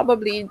or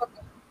probably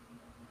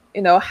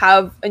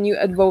have a new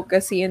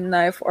advocacy in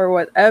life or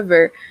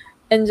whatever,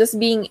 and just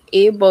being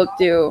able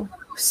to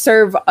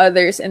serve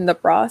others in the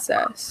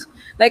process.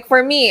 Like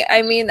for me,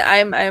 I mean,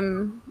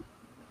 I'm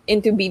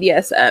into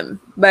BDSM,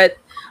 but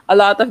a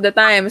lot of the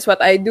times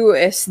what I do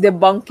is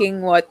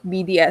debunking what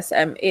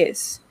BDSM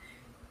is,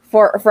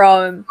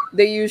 from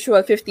the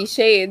usual 50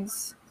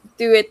 shades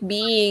to it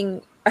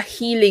being a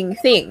healing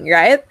thing,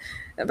 right?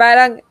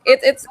 Parang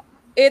it's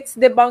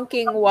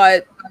debunking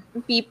what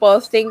people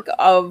think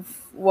of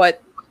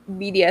what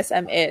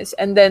BDSM is,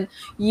 and then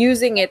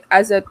using it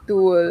as a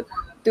tool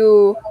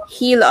to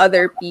heal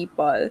other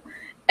people.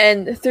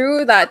 And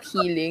through that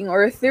healing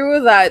or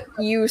through that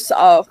use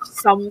of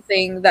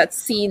something that's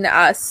seen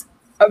as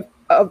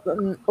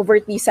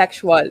overtly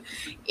sexual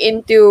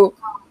into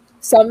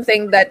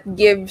something that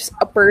gives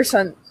a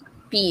person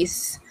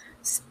peace,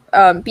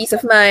 peace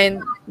of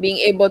mind, being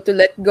able to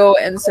let go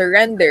and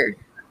surrender,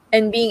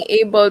 and being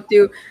able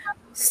to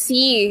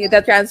see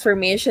the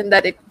transformation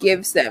that it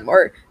gives them,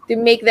 or to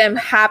make them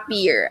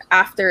happier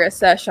after a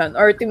session,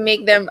 or to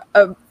make them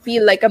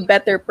feel like a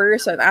better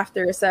person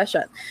after a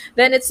session,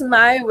 then it's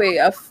my way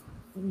of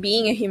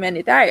being a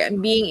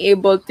humanitarian, being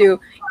able to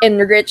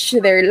enrich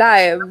their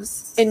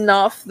lives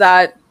enough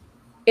that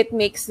it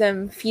makes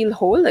them feel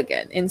whole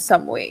again in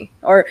some way,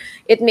 or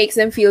it makes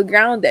them feel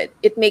grounded.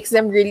 It makes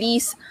them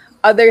release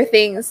other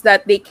things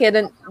that they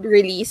couldn't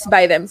release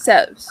by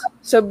themselves.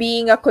 So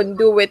being a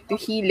conduit to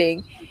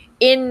healing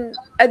in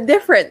a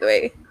different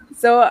way.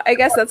 So I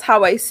guess that's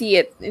how I see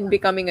it in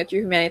becoming a true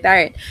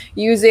humanitarian.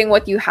 Using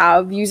what you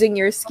have, using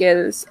your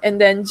skills,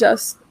 and then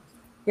just,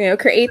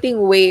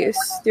 creating ways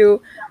to,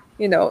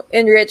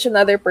 enrich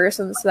another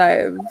person's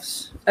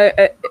lives,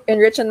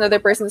 enrich another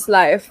person's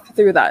life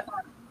through that.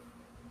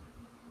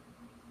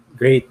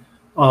 great.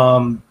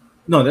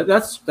 No,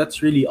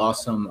 that's really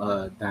awesome,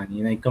 Danny,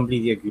 and I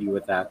completely agree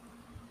with that.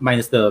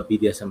 Minus the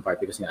BDSM part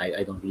because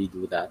I don't really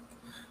do that.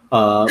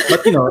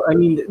 But I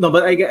mean, no,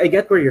 but I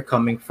get where you're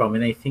coming from,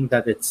 and I think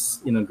that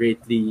it's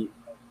greatly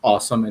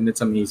awesome and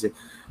it's amazing.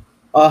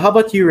 How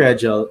about you,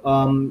 Regel?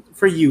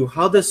 For you,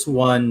 how does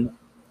one?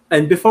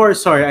 And before,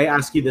 sorry, I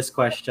ask you this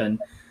question.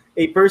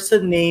 A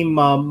person named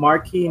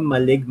Marky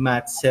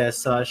Maligmat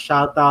says,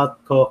 "Shout out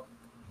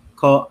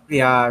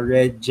yeah,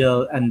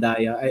 Regel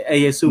Andaya."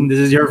 I assume this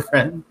is your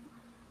friend.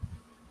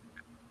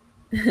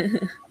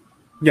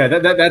 Yeah,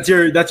 that's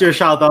your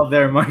shout out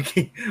there,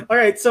 Marky. All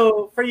right,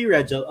 so for you,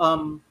 Regel,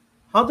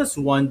 how does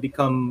one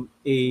become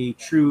a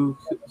true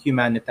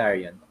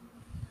humanitarian?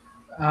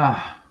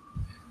 Ah,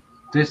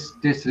 this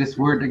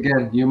word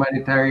again,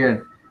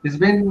 humanitarian. It's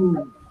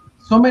been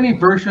so many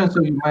versions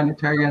of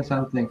humanitarian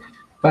something.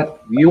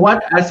 But you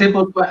want a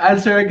simple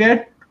answer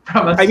again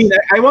from I us? mean,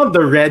 I want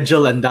the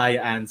Regel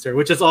Andaya answer,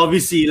 which is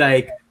obviously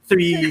like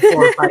three,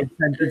 four, five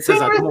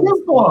sentences at Very most.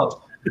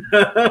 simple.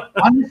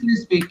 Honestly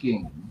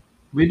speaking,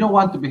 we don't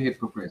want to be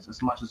hypocrites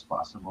as much as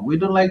possible. We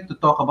don't like to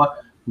talk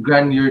about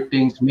grandeur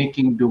things,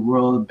 making the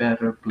world a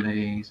better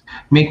place,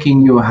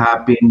 making you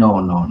happy. No,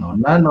 no, no,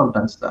 none of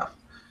that stuff.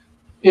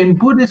 In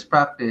Buddhist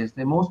practice,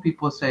 most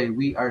people say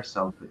we are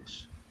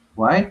selfish.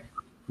 Why?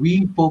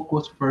 We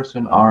focus first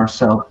on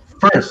ourselves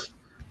first.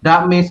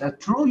 That means a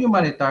true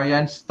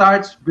humanitarian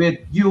starts with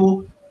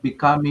you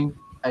becoming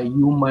a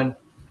human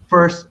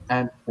first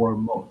and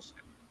foremost.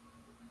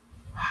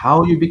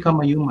 How you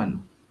become a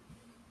human?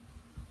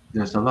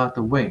 There's a lot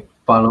of way.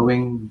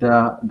 Following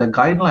the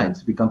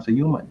guidelines becomes a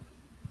human.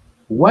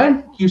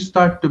 When you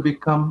start to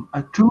become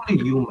a truly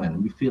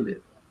human, we feel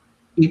it.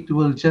 It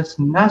will just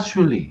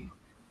naturally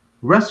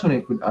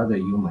resonate with other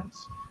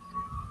humans.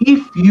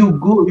 If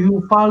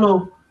you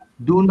follow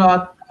do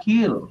not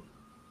kill,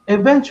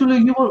 eventually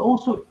you will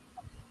also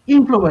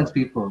influence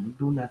people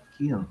do not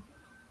kill.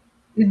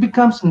 It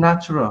becomes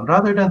natural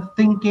rather than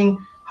thinking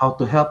how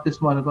to help this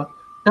one.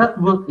 That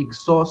will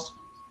exhaust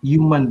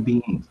human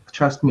beings.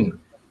 Trust me.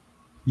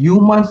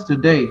 Humans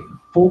today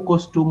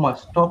focus too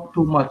much, talk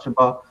too much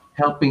about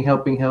helping,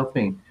 helping,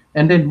 helping.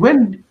 And then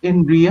when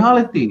in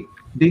reality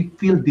they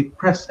feel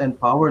depressed and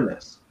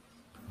powerless.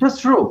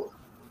 That's true.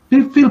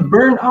 They feel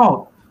burned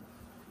out.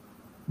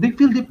 They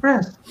feel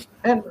depressed.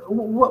 And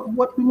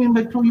what we mean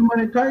by true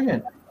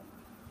humanitarian?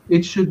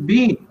 It should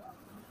be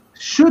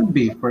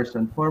first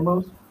and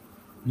foremost,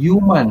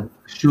 human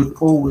should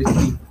always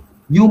be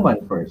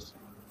human first.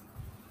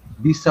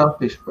 Be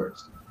selfish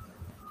first.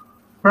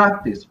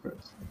 Practice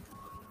first.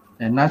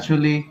 And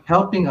naturally,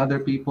 helping other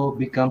people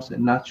becomes a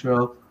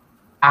natural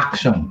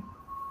action.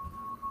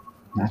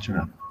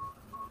 Natural.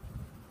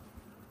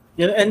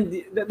 Yeah,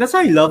 and that's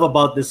what I love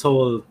about this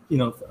whole,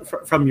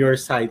 from your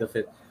side of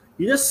it.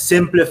 You just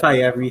simplify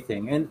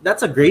everything, and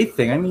that's a great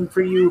thing. I mean,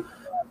 for you,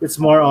 it's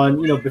more on,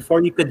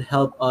 before you could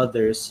help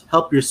others,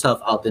 help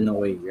yourself out in a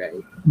way,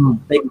 right? Mm.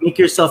 Like, make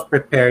yourself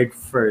prepared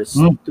first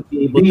Mm. to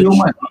be able Be to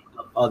human.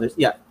 help others.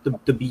 Yeah,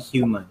 to be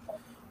human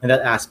in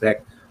that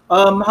aspect.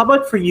 How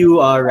about for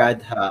you,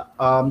 Radha?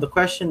 The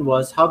question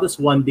was, how does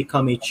one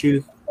become a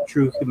true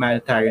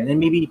humanitarian? And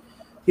maybe,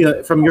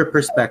 from your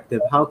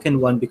perspective, how can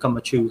one become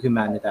a true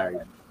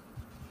humanitarian?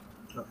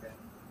 Okay.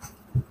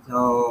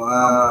 So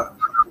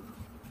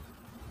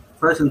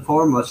first and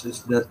foremost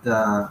is that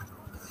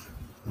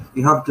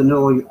you have to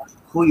know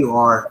who you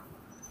are.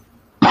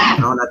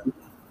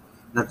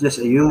 Not just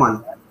a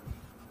human,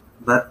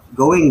 but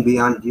going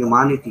beyond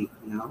humanity.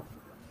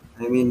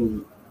 I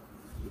mean,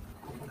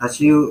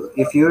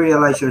 if you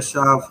realize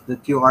yourself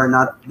that you are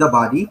not the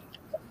body,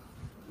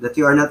 that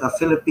you are not a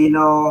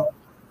Filipino,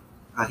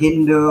 a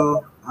Hindu,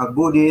 a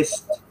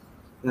Buddhist,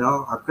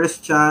 a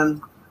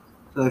Christian.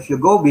 So if you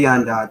go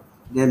beyond that,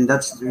 then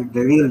that's the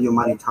real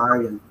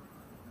humanitarian.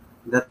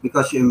 That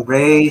because you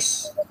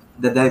embrace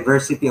the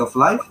diversity of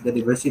life, the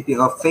diversity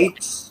of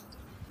faiths,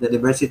 the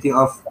diversity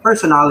of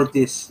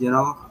personalities,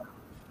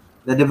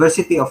 the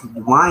diversity of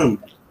mind.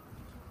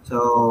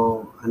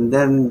 So, and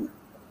then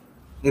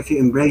if you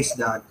embrace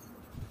that,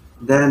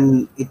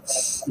 then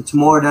it's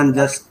more than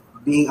just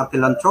being a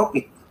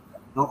philanthropic,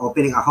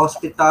 opening a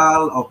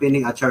hospital,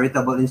 opening a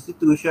charitable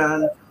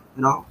institution.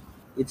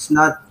 It's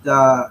not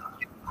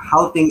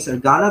how things are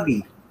gonna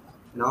be,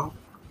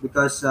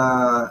 because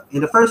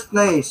in the first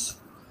place,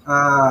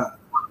 uh,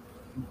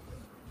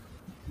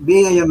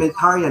 being a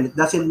humanitarian, it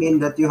doesn't mean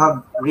that you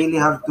really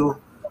have to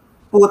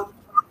put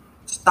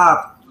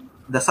stop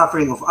the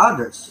suffering of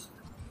others.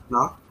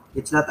 No,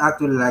 it's not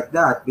actually like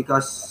that,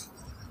 because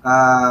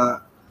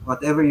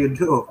whatever you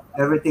do,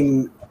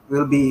 everything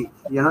will be,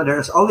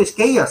 there's always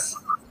chaos,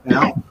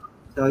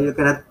 so you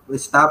cannot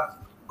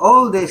stop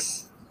all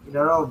this,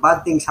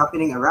 bad things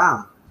happening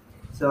around.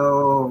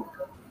 So,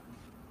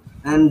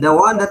 and the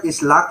one that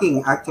is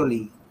lacking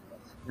actually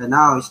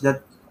now is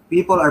that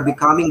people are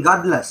becoming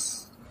godless.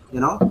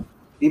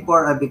 People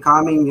are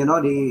becoming,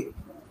 the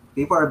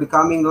people are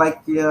becoming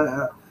like they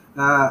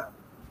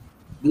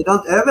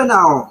don't ever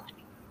now,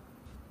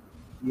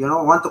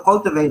 want to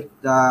cultivate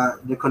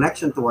the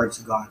connection towards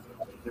God.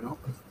 You know,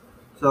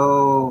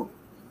 so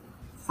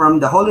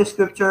from the Holy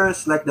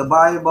Scriptures like the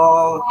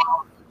Bible,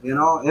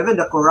 even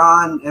the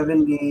Quran,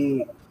 even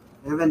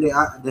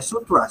the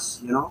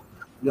sutras,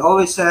 they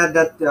always said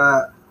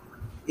that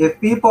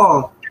if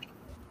people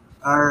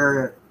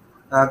are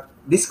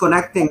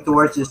disconnecting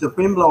towards the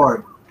Supreme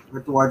Lord or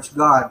towards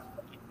God,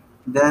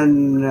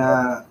 then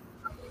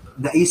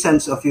the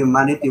essence of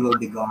humanity will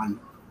be gone.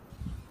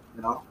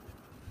 You know,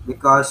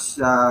 because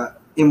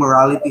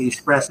immorality is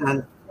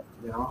present.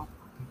 You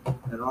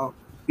know,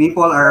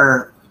 people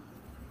are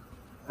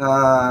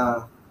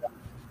uh,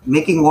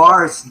 making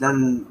wars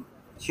than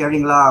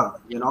sharing love.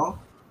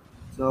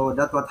 So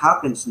that's what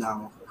happens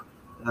now.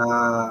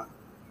 Uh,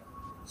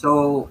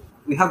 so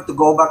we have to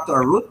go back to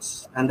our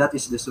roots, and that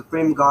is the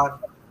Supreme God.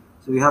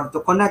 So we have to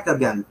connect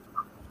again.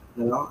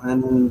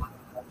 And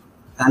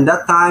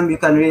that time you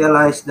can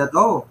realize that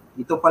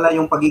ito pala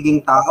yung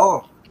pagiging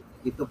tao.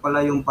 Ito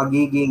pala yung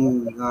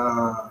pagiging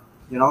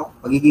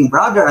pagiging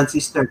brother and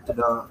sister to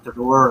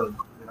the world,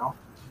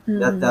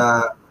 that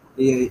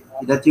Mhm.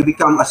 that you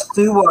become a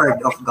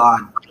steward of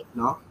God,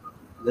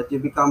 that you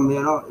become,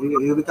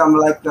 you become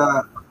like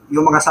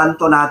yung mga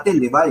santo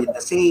natin, di ba?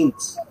 The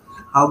saints.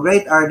 How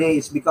great are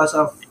they is because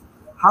of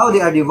how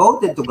they are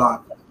devoted to God,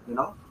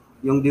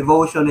 yung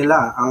devotion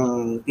nila,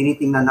 ang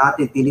tinitingnan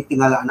natin,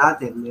 tinitingala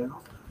natin,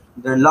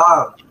 their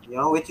love,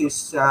 which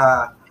is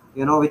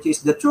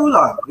the true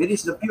love, which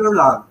is the pure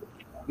love,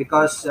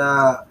 because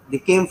they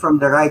came from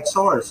the right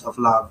source of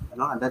love,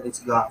 and that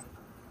is God.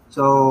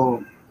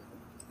 So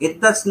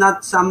it does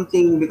not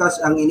something, because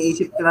ang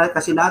iniisip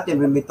kasi natin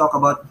when we talk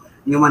about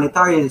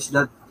humanitarians,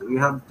 that we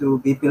have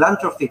to be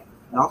philanthropic,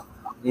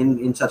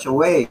 in such a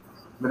way.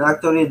 But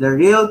actually, the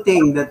real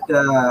thing that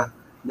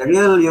the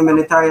real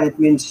humanitarian, it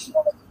means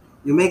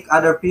you make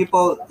other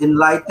people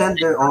enlighten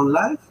their own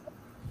life,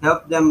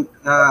 help them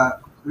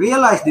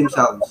realize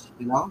themselves,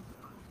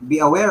 be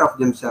aware of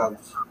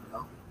themselves,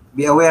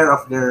 be aware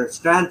of their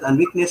strengths and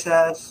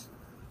weaknesses,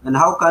 and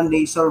how can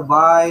they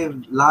survive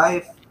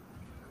life,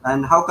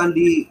 and how can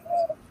they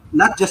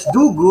not just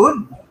do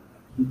good,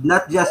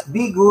 not just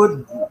be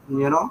good,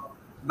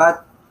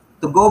 but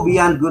to go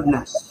beyond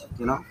goodness,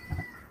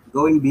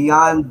 going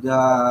beyond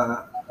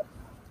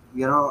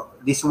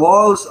these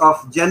walls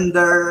of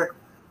gender,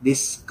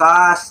 this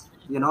caste,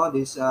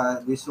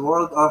 this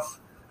world of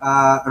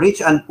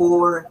rich and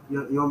poor,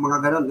 yung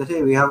mga ganon,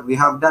 kasi we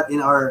have that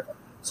in our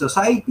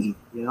society,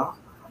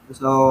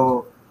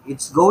 so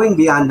it's going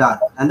beyond that,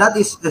 and that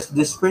is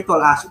the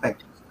spiritual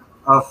aspect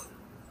of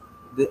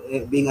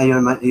being a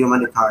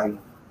humanitarian.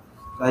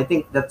 So I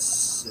think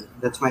that's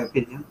my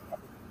opinion.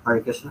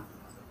 Hare Krishna.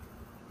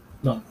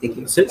 No, Thank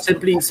you.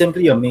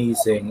 simply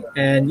amazing.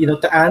 And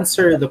to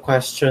answer the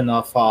question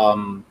of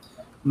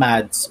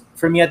Mads,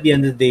 for me at the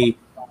end of the day,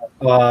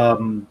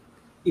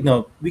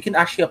 we can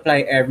actually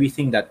apply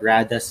everything that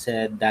Radha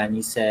said,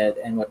 Danny said,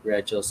 and what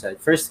Rachel said.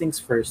 First things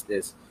first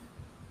is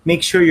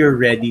make sure you're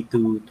ready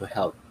to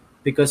help,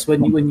 because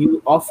when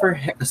you offer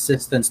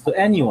assistance to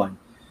anyone,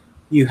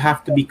 you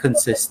have to be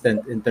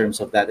consistent in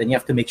terms of that, and you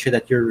have to make sure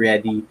that you're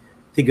ready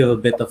to give a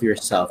bit of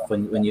yourself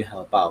when you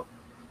help out,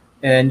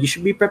 and you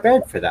should be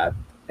prepared for that.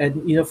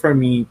 And for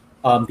me,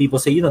 people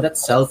say, that's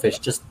selfish,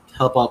 just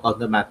help out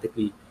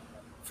automatically.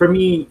 For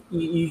me,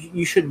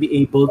 you should be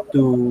able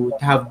to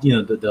have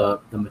the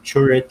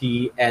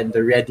maturity and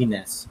the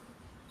readiness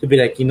to be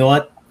like,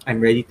 what, I'm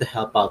ready to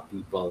help out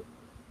people.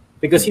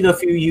 Because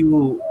if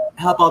you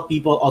help out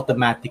people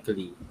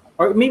automatically,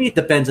 or maybe it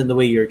depends on the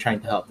way you're trying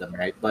to help them,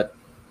 right? But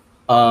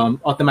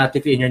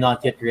automatically, and you're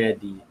not yet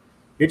ready,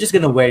 you're just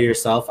going to wear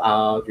yourself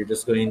out. You're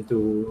just going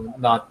to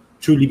not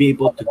truly be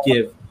able to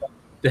give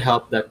the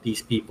help that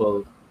these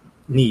people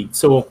need.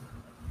 So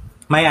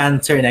my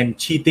answer, and I'm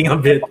cheating a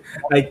bit,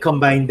 I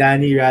combine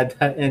Danny,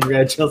 Radha, and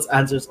Regel's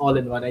answers all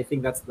in one. I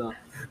think that's the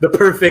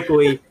perfect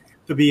way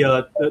to be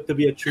a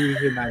true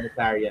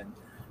humanitarian.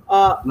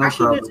 No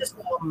Actually, there's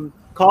problem.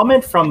 this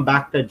comment from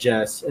Bacta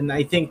Jess, and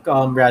I think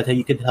Radha,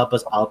 you could help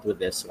us out with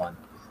this one.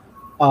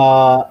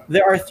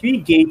 There are three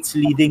gates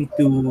leading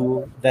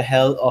to the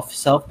hell of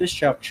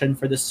self-destruction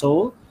for the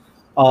soul: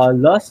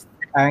 lust,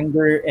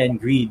 anger, and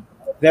greed.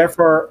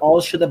 Therefore,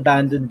 all should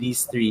abandon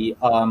these three.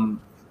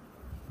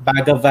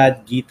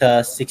 Bhagavad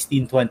Gita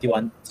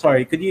 16:21.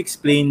 Sorry, could you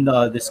explain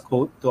this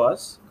quote to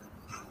us?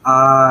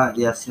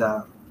 Yes.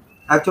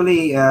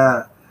 Actually,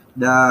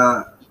 the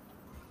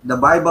the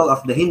Bible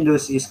of the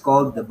Hindus is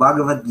called the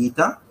Bhagavad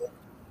Gita.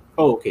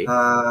 Oh, okay.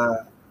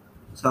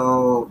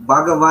 So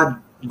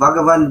Bhagavad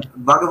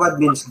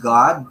means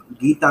God.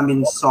 Gita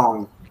means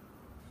song.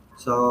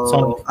 Song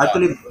So of God.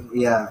 actually,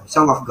 yeah,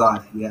 song of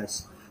God.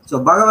 Yes.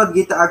 So Bhagavad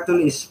Gita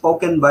actually is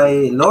spoken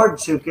by Lord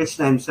Sri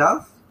Krishna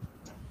himself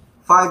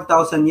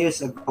 5,000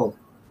 years ago.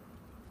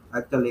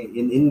 Actually,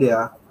 in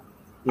India,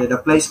 yeah, the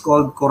place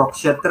called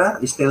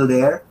Kurukshetra is still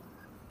there,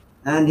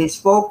 and he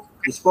spoke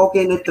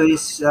in it to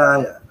his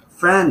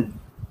friend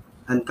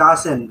and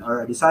cousin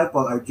or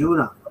disciple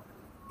Arjuna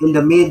in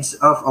the midst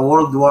of a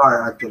world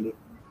war. Actually,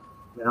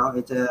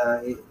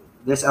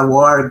 there's a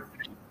war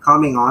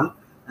coming on,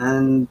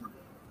 and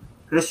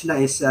Krishna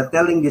is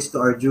telling this to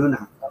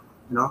Arjuna.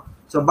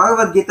 So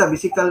Bhagavad Gita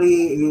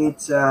basically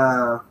it's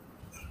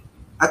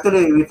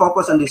actually we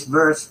focus on this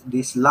verse,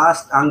 this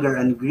last anger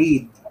and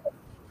greed.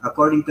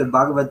 According to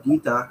Bhagavad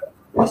Gita,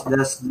 is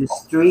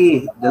this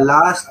three, the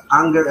last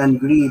anger and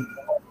greed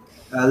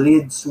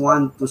leads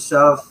one to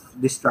self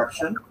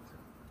destruction.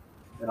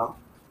 You know,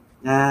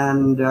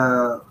 and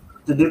to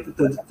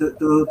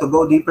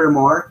go deeper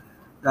more,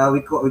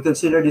 we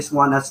consider this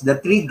one as the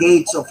three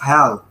gates of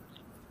hell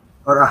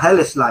or a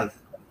hellish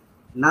life.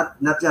 Not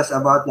just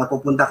about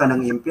napupunta ka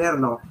ng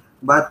impyerno,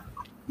 but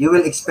you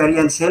will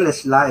experience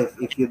hellish life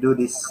if you do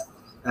these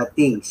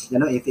things.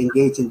 If you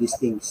engage in these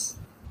things,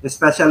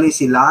 especially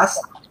si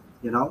lust.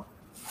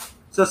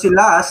 So si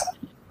lust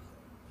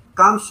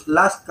comes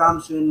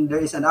when there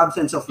is an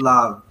absence of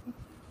love,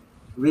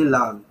 real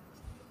love.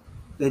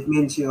 So it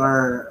means you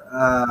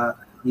are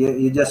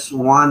you just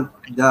want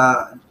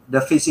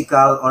the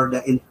physical or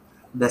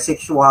the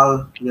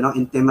sexual,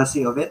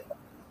 intimacy of it.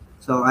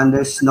 So, and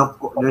there's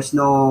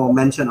no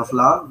mention of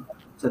love.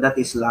 So that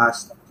is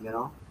lust.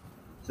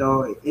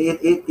 So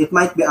it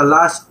might be a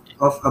lust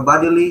of a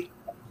bodily,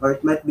 or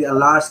it might be a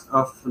lust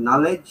of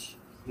knowledge.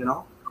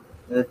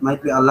 It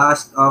might be a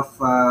lust of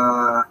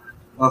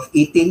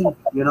eating,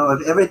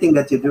 of everything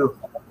that you do.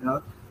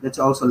 That's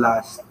also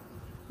lust.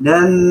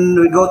 Then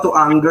we go to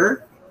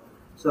anger.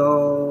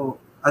 So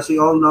as we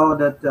all know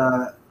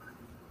that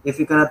if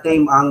you cannot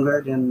tame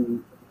anger,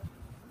 then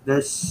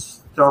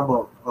there's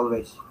trouble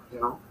always.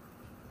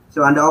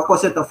 So, and the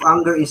opposite of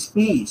anger is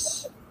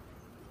peace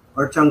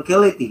or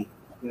tranquility.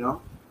 You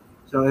know.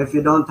 So if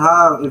you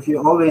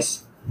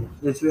always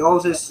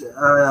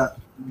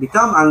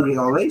become angry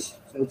always,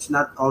 so it's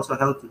not also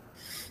healthy.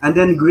 And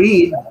then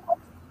greed.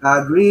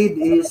 Greed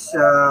is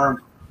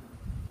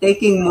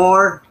taking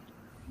more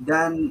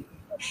than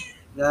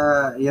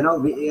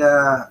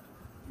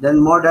than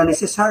more than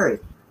necessary.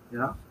 You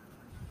know.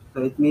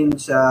 So it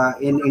means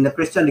in the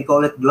Christian they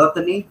call it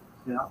gluttony.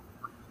 You know.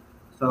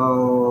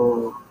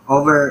 So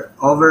over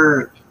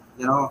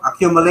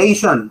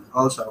accumulation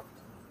also.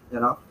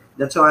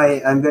 That's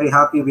why I'm very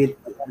happy with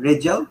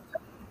Rigel.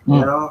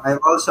 I'm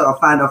also a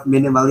fan of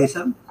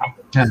minimalism.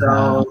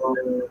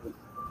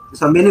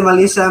 So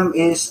minimalism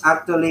is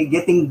actually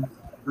getting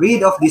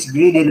rid of this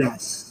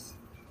greediness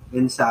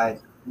inside,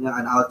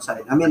 and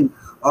outside. I mean,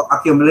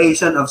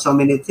 accumulation of so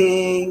many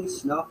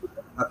things,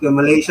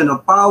 accumulation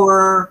of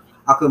power,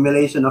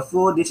 accumulation of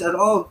food. These are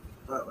all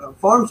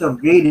forms of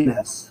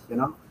greediness.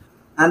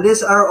 And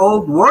these are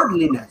all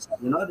worldliness.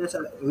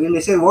 When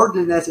we say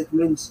worldliness, it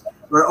means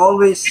we're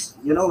always,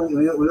 we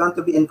want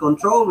to be in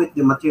control with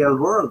the material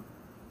world.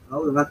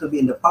 We want to be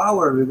in the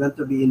power. We want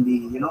to be in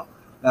the,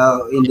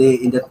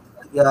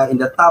 in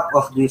the top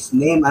of this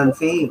name and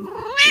fame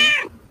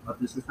of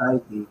the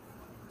society.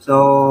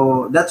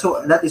 So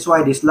that is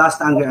why this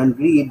lust, anger, and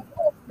greed.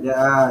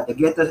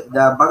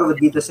 The Bhagavad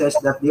Gita says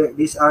that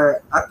these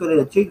are actually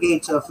the three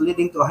gates of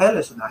leading to a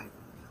hellish life,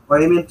 or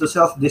even to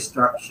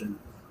self-destruction.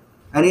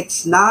 And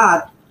it's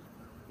not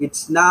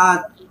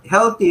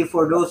healthy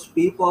for those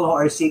people who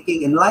are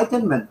seeking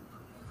enlightenment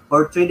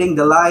or treating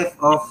the life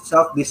of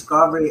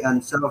self-discovery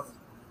and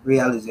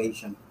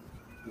self-realization.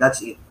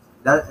 That's it.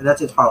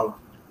 That's it, Paul.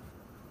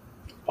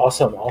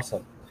 Awesome. All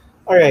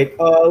right,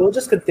 we'll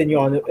just continue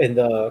on in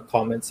the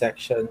comment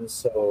section.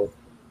 So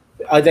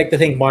I'd like to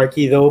thank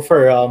Marky though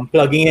for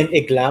plugging in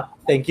Iglap.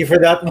 Thank you for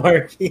that,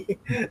 Marky.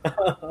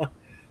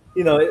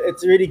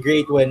 It's really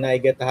great when I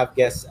get to have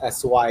guests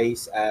as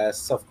wise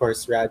as, of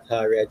course,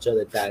 Radha, Rachel,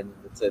 and Dan.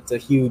 It's a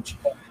huge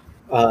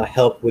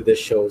help with the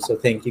show. So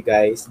thank you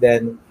guys.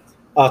 Then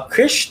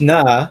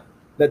Krishna,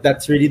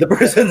 that's really the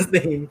person's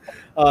name,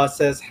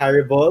 says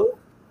Haribol.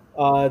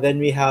 Then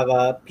we have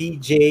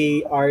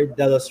PJR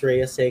De Los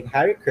Reyes saying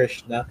Hare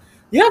Krishna.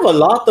 You have a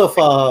lot of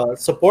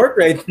support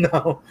right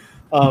now,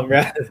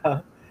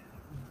 Radha.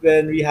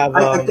 Then we have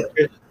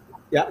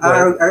yeah.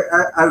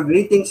 Our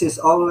greetings is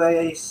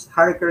always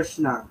Hare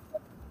Krishna.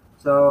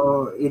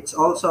 So it's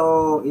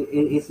also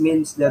it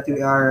means that we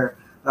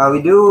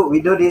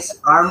do this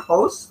arm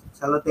pose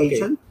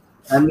salutation,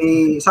 and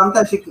we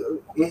sometimes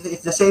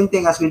it's the same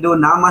thing as we do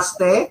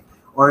Namaste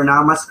or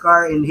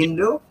Namaskar in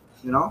Hindu.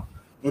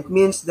 It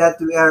means that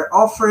we are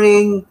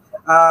offering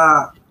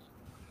our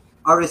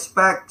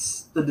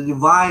respects to the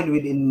divine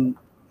within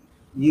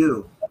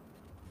you.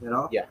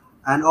 Yeah.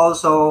 And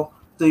also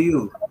to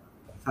you,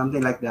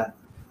 something like that.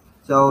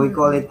 So we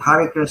call it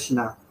Hare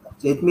Krishna.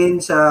 So it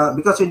means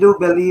because we do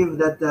believe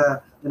that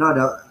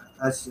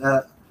as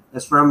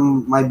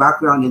from my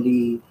background in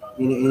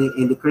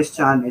the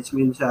Christian, it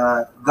means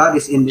God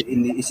is in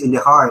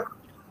the heart.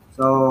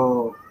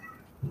 So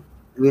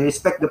we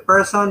respect the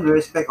person. We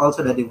respect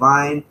also the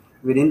divine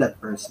within that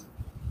person.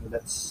 So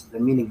that's the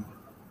meaning.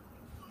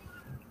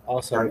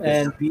 Awesome.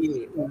 And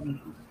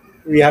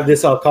we have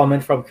this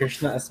comment from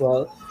Krishna as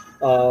well.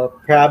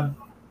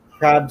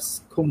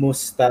 Prabs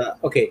Kumusta.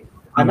 Okay.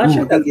 I'm not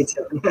sure that it's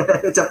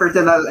a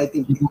personal, I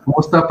think.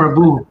 Kumusta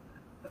Prabhu.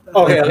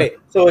 Okay.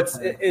 So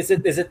is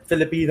it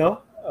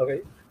Filipino?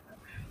 Okay.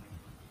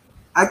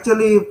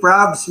 Actually,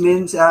 Prabs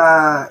means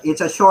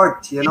it's a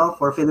short,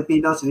 for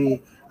Filipinos.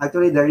 The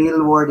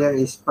real word there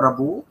is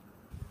Prabhu.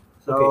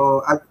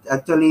 So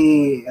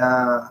actually,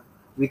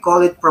 we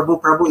call it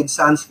Prabhu. Prabhu in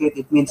Sanskrit,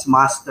 it means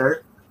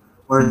master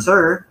or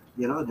sir.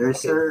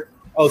 There's sir.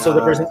 Oh, so the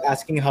person's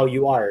asking how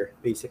you are,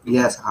 basically.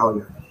 Yes, how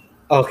you are.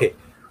 Okay.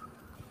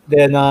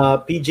 Then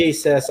PJ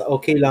says,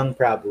 "Okay lang,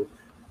 Prabhu."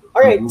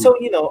 All right. So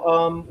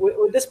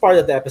with this part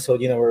of the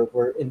episode,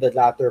 we're in the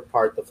latter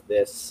part of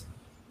this,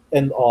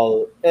 and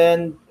all.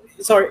 And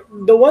sorry,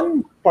 the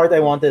one part I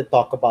wanted to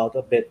talk about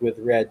a bit with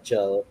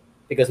Rachel,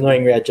 because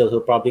knowing Rachel,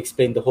 he'll probably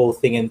explain the whole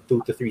thing in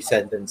 2 to 3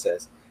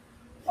 sentences.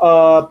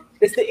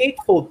 It's the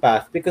Eightfold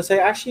Path, because I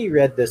actually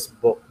read this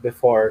book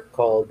before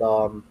called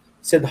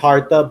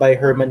Siddhartha by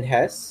Hermann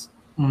Hesse.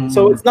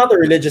 So it's not a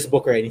religious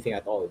book or anything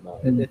at all. No,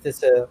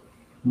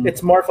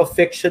 it's more of a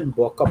fiction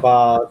book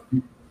about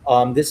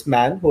this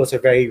man who was a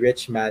very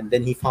rich man,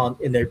 then he found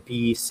inner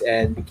peace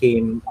and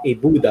became a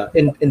Buddha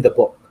in the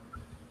book.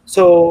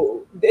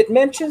 So it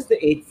mentions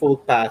the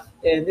Eightfold Path,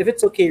 and if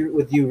it's okay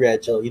with you,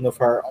 Regil,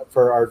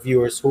 for our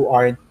viewers who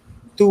aren't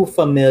too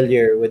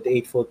familiar with the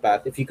Eightfold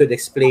Path, if you could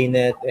explain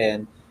it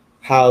and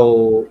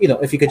how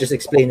if you could just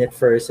explain it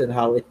first and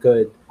how it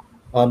could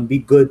be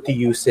good to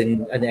use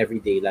in an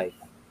everyday life.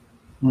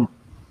 Hmm.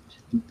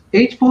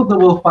 Eightfold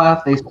Noble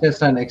Path is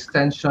just an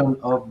extension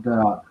of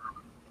the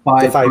The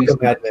five Five precepts,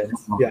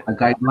 Commandments, yeah,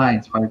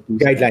 guidelines, five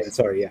guidelines. precepts.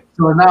 Sorry, yeah.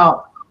 So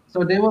now,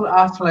 so they will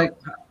ask like,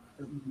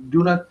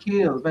 do not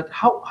kill, but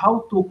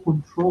how to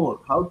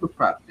control, how to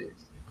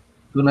practice?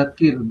 Do not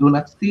kill, do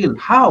not steal.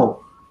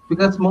 How?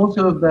 Because most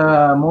of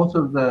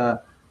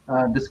the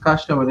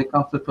discussion when it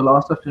comes to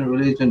philosophy and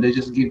religion, they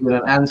just give you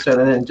an answer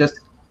and then just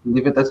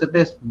leave it as it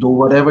is. Do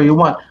whatever you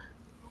want,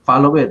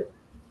 follow it.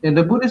 In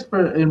Buddhist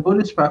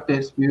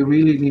practice, we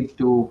really need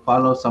to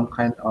follow some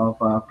kind of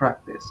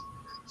practice.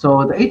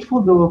 So the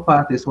Eightfold Noble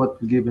Path is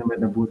what given by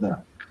the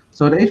Buddha.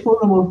 So the Eightfold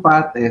Noble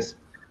Path is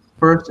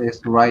first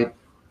is right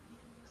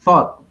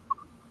thought,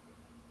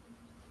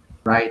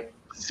 right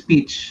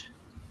speech,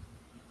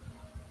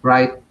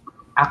 right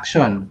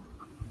action,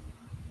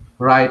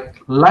 right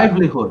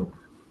livelihood,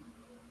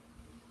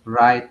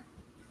 right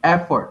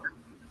effort,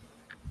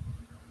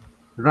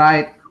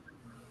 right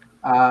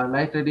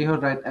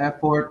livelihood, right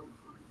effort.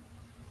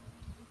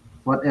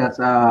 What else?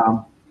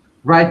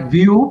 Right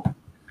view,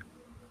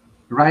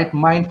 right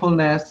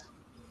mindfulness,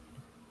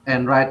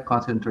 and right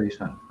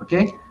concentration.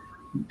 Okay,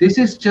 this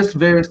is just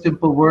very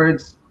simple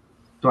words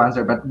to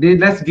answer, but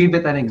let's give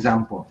it an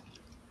example.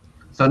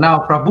 So now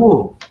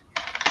Prabhu.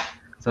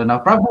 So now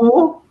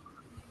Prabhu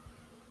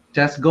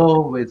just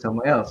go with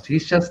someone else.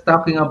 He's just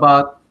talking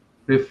about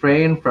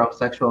refrain from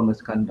sexual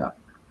misconduct.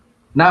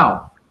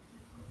 Now,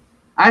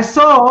 I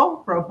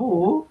saw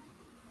Prabhu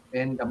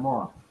in the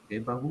mall. Okay,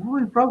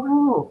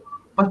 Prabhu.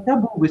 But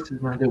Prabhu is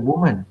another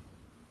woman.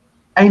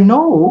 I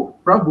know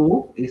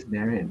Prabhu is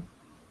married.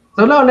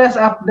 So now let's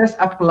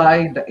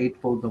apply the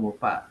Eightfold Noble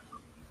Path.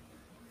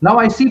 Now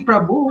I see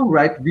Prabhu,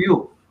 right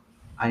view.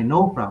 I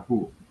know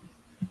Prabhu.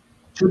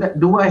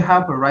 Do I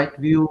have a right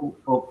view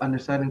of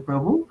understanding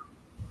Prabhu?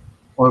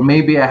 Or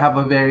maybe I have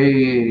a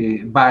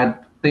very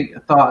bad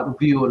thought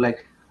view,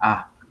 like,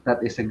 that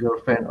is a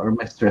girlfriend or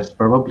mistress,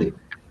 probably.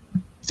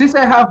 Since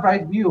I have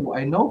right view,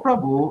 I know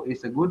Prabhu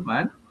is a good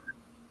man.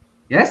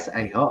 Yes,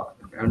 I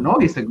know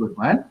he's a good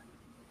man.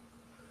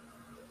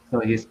 So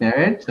he's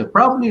married. So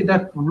probably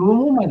that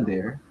woman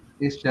there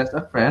is just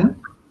a friend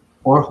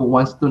or who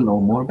wants to know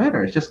more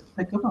better. It's just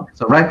think about it.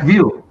 So right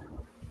view.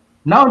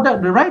 Now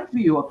that the right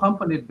view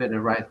accompanied by the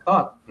right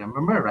thought.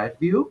 Remember, right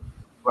view,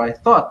 right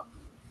thought.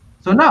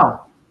 So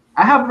now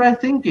I have right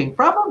thinking.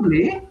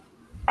 Probably,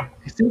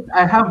 since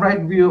I have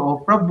right view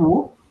of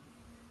Prabhu,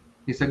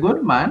 he's a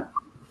good man.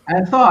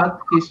 I thought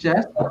he's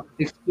just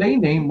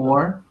explaining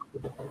more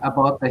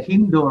about the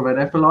Hindu or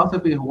the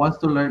philosophy who wants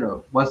to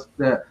learn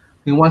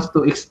he wants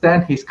to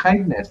extend his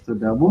kindness to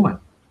the woman.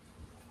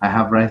 I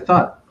have right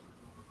thought.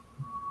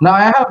 Now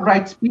I have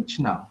right speech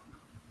now.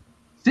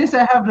 Since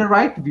I have the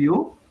right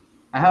view,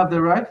 I have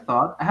the right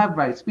thought, I have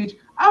right speech.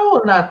 I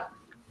will not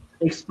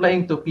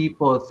explain to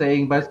people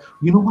saying, but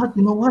you know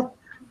what?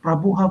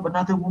 Prabhu have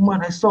another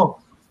woman I saw.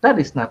 That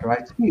is not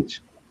right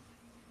speech.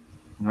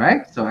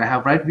 Right? So I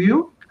have right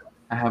view,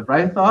 I have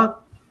right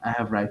thought, I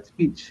have right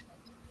speech.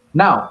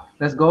 Now,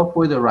 let's go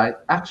for the right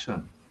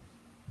action.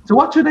 So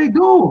what should I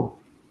do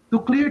to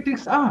clear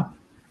things up?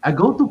 I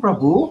go to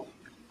Prabhu,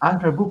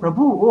 and Prabhu,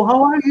 oh,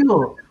 how are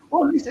you?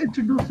 Oh, please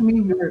introduce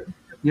me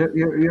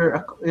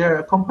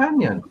your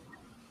companion.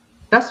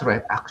 That's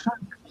right action.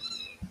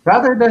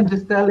 Rather than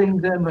just telling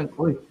them like,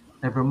 oh,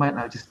 never mind,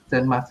 I'll just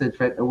send message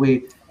right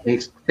away,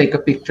 take a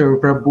picture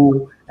of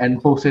Prabhu and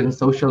post it on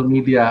social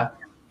media.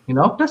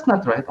 That's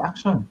not right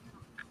action.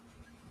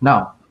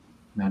 Now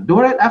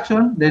do right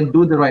action, then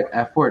do the right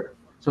effort.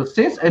 So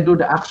since I do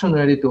the action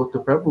already to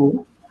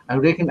Prabhu, I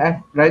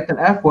can write an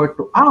effort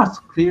to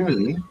ask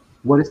clearly,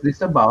 what is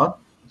this about?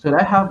 So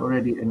that I have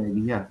already an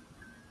idea.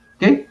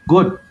 Okay,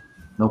 good.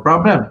 No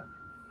problem.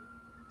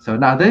 So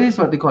now that is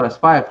what they call as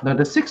 5. Now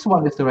the 6th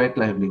one is the right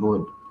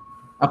livelihood.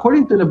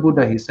 According to the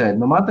Buddha, he said,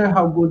 no matter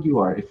how good you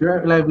are, if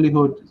your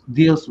livelihood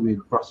deals with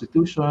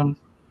prostitution,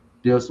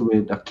 deals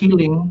with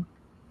killing,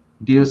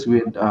 deals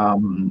with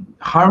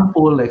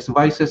harmful like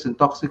vices,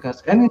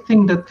 intoxicants,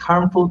 anything that's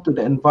harmful to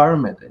the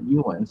environment and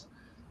nuance,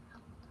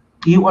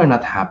 you are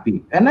not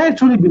happy. And I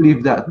truly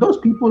believe that those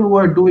people who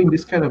are doing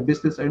this kind of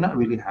business are not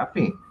really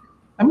happy.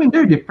 I mean,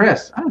 they're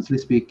depressed, honestly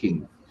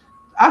speaking.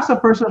 As a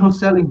person who's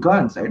selling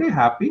guns, are they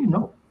happy?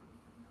 No.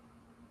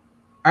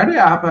 Are they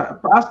happy?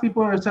 As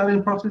people are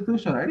selling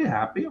prostitution, are they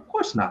happy? Of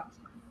course not.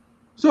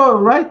 So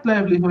right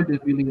livelihood,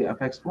 it really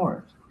affects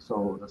more.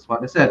 So that's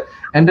what I said.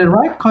 And then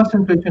right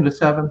concentration, the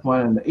 7th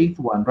one and the 8th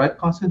one, right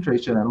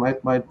concentration and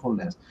right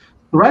mindfulness.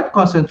 The right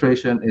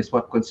concentration is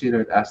what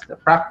considered as the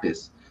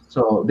practice.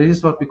 So this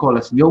is what we call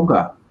as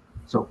yoga.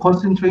 So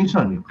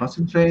concentration, you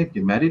concentrate,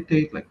 you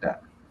meditate like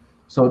that.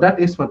 So that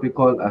is what we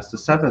call as the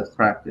seventh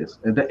practice.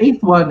 And the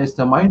eighth one is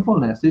the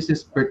mindfulness. This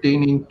is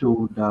pertaining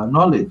to the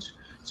knowledge.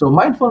 So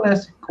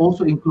mindfulness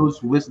also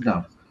includes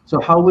wisdom. So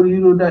how will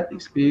you do that?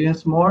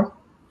 Experience more,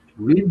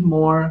 read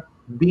more,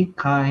 be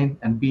kind,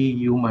 and be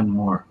human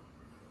more.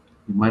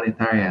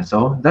 Humanitarian.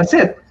 So that's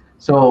it.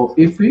 So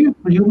if we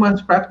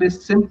humans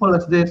practice simple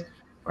as this,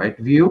 right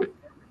view,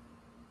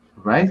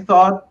 right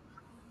thought,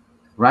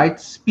 right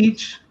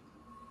speech,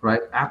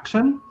 right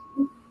action,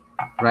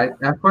 right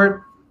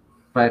effort,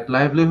 right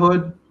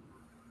livelihood,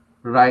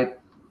 right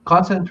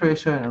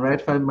concentration, and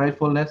right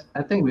mindfulness,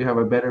 I think we have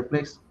a better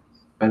place,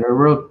 better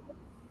world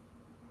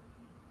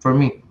for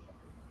me.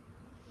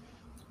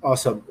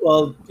 Awesome.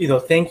 Well,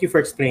 thank you for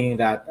explaining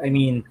that. I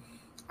mean,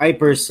 I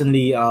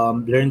personally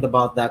learned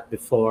about that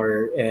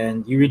before,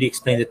 and you really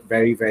explained it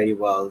very, very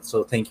well.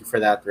 So thank you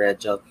for that,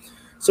 Rachel.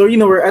 So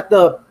we're at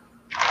the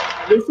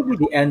basically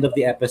the end of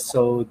the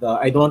episode.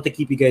 I don't want to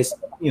keep you guys,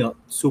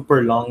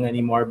 super long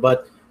anymore.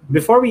 But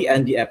before we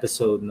end the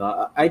episode,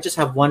 no, I just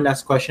have one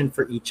last question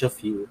for each of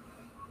you,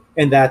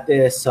 and that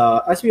is,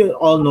 as we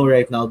all know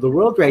right now, the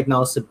world right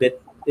now is a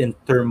bit in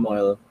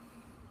turmoil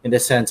in the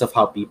sense of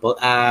how people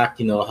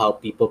act, how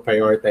people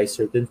prioritize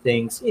certain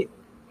things.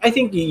 I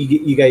think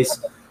you guys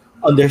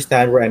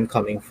understand where I'm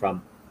coming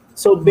from.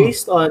 So, Hmm.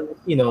 based on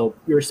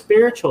your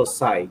spiritual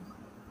side,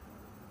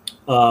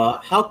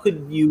 how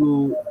could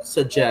you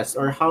suggest,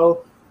 or how,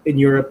 in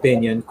your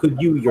opinion,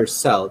 could you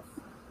yourself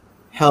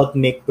help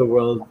make the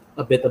world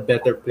a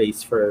better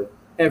place for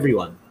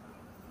everyone?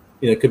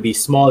 It could be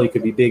small, it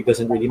could be big,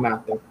 doesn't really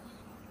matter.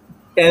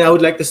 And I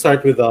would like to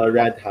start with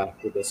Radha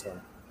with this one.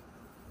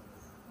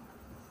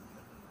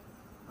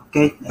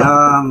 Okay.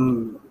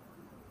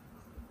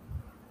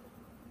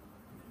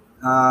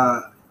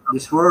 Uh,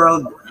 this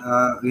world,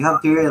 we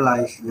have to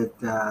realize that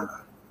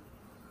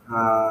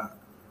uh,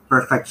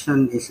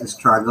 perfection is a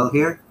struggle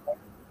here.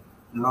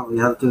 We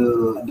have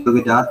to deal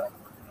with that.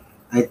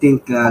 I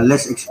think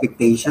less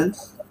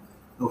expectations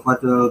of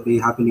what will be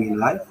happening in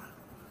life.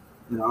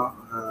 You know,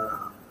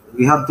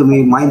 we have to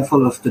be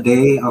mindful of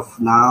today, of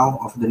now,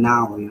 of the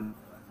now.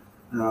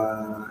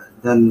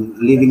 Than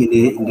living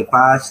in the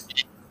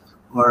past,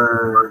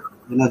 or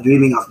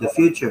dreaming of the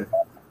future.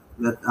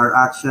 That our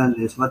action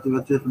is what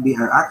will be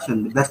our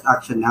action, the best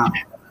action now.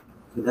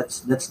 So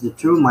that's the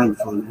true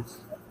mindfulness.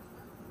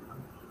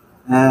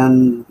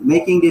 And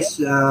making this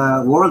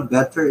world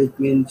better, it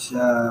means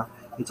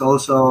it's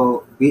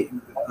also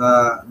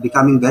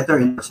becoming better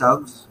in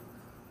ourselves,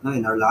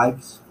 in our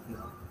lives.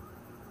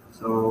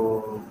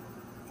 So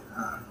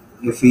uh,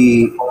 if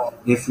we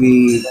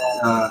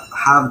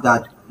have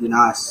that in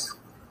us,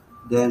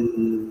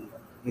 then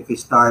if we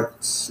start,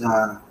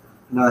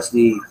 as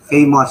the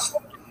famous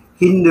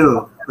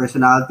Hindu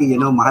personality,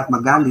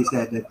 Mahatma Gandhi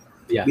said that,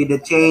 Yeah. be the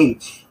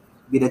change,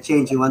 be the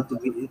change you want to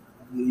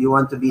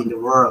be in the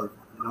world.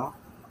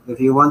 If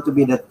you want to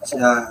be that,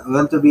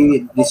 want to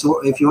be this,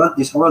 if you want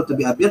this world to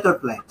be a better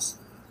place,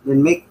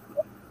 then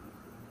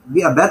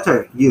be a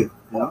better you.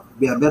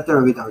 Be a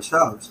better with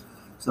ourselves.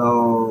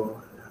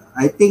 So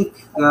I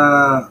think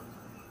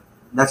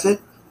that's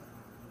it,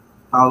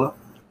 Paolo.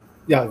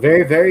 Yeah,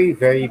 very, very,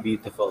 very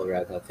beautiful,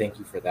 Radha. Thank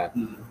you for that.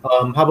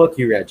 Mm. How about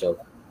you, Rachel?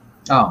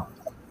 Oh,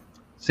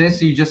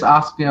 since you just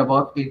asked me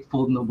about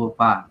Eightfold Noble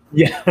Path,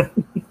 Yeah,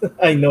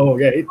 I know,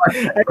 right?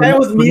 I connect,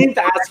 was meaning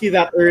to ask you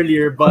that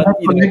earlier, but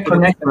connect,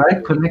 connect,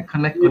 right?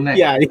 Connect.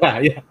 yeah, yeah,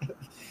 yeah.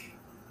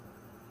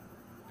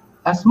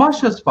 As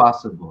much as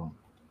possible,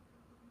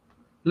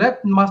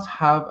 let must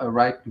have a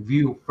right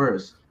view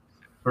first,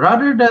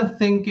 rather than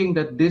thinking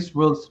that this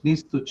world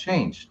needs to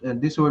change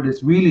and this world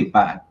is really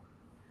bad.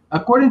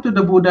 According to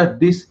the Buddha,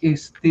 this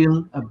is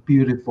still a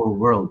beautiful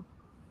world.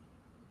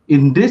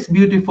 In this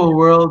beautiful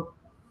world,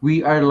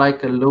 we are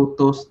like a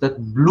lotus that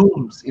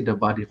blooms in the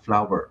body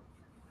flower.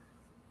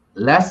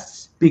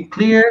 Let's be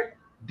clear,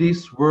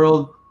 this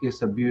world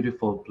is a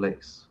beautiful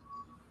place.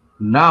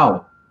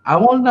 Now, I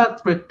will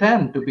not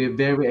pretend to be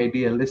very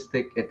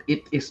idealistic and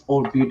it is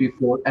all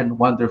beautiful and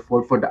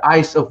wonderful for the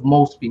eyes of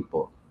most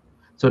people.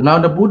 So now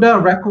the Buddha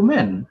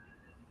recommend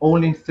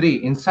only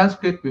three. In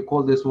Sanskrit, we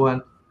call this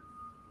one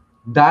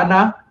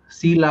Dana,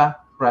 Sila,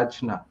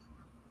 Prajna.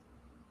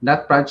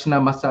 Not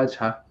Prajna massage,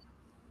 huh?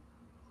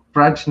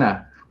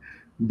 Prajna.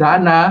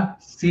 Dana,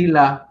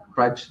 Sila,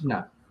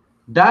 Prajna.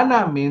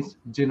 Dana means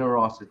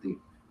generosity.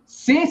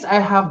 Since I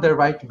have the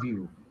right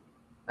view,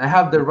 I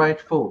have the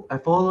right fold, I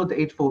follow the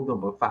Eightfold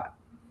Noble Path.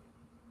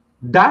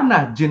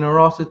 Dana,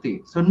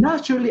 generosity. So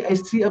naturally, I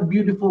see a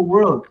beautiful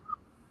world.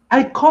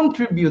 I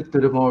contribute to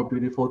the more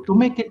beautiful, to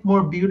make it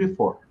more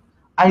beautiful.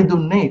 I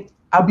donate.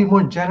 I'll be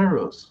more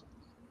generous.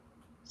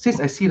 Since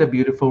I see the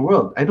beautiful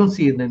world, I don't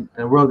see the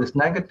world is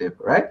negative,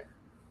 right?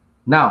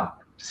 Now,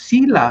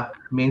 sila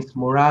means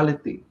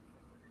morality.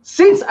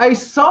 Since I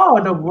saw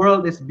the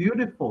world is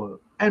beautiful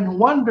and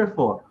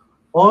wonderful,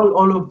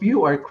 all of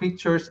you are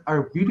creatures,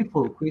 are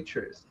beautiful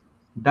creatures.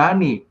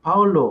 Danny,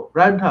 Paulo,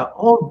 Radha,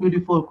 all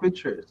beautiful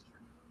creatures.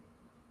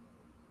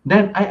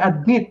 Then I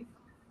admit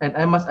and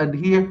I must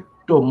adhere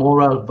to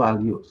moral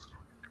values.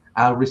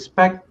 I'll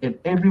respect in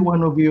every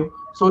one of you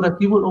so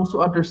that you will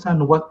also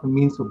understand what it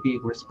means to be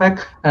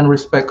respect and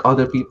respect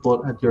other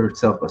people and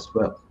yourself as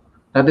well.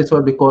 That is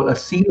what we call a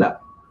sila.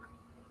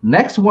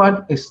 Next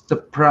one is the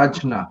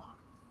prajna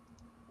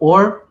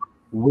or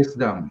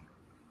wisdom.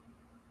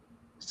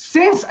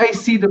 Since I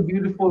see the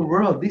beautiful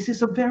world, this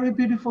is a very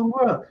beautiful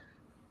world.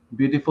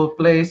 Beautiful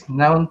place,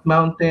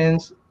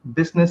 mountains,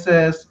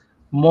 businesses,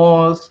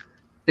 malls,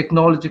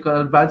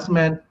 technological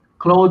advancement,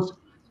 clothes,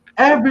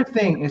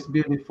 everything is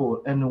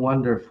beautiful and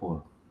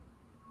wonderful.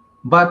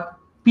 But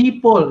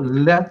people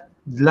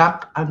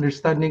lack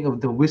understanding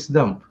of the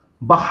wisdom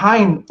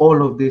behind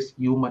all of this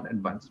human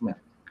advancement.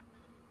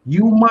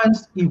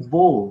 Humans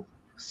evolve,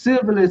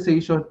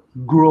 civilization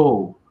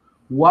grow.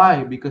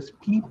 Why? Because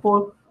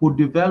people who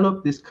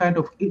develop this kind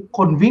of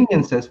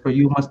conveniences for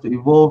humans to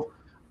evolve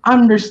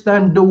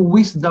understand the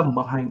wisdom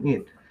behind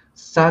it.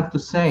 Sad to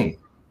say,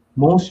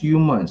 most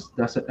humans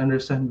doesn't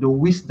understand the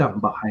wisdom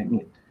behind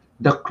it.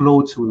 The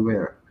clothes we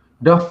wear,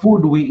 the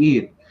food we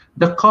eat,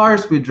 the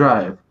cars we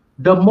drive,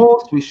 the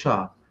malls we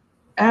shop,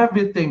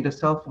 everything, the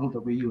cell phone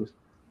that we use,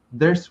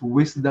 there's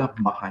wisdom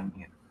behind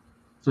it.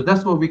 So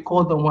that's what we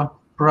call the one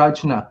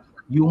prajna.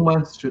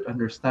 Humans should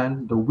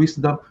understand the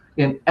wisdom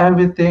in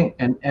everything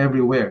and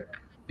everywhere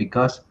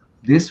because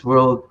this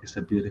world is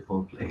a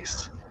beautiful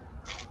place.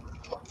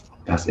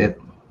 That's it.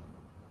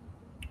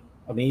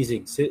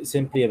 Amazing.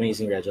 Simply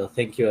amazing, Regil.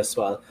 Thank you as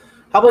well.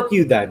 How about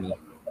you, Danny?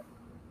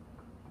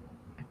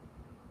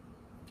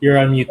 You're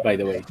on mute, by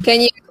the way.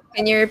 Can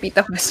you repeat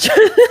the question?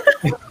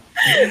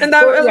 And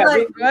I So, was yeah,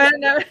 like,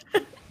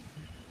 what?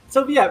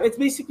 So yeah, it's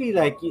basically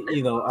like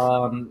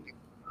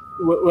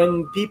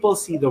when people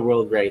see the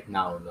world right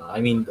now, no, I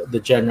mean the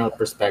general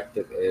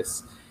perspective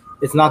is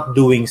it's not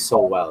doing so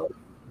well,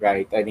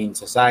 right? I mean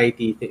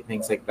society,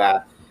 things like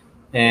that.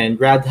 And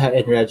Radha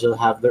and Regil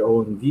have their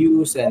own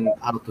views and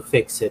how to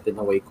fix it in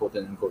a way, quote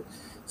unquote.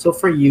 So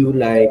for you,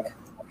 like,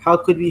 how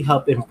could we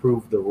help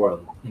improve the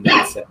world in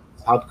that sense?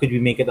 How could we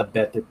make it a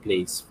better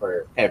place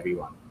for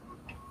everyone?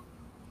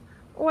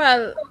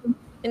 Well,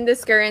 in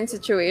this current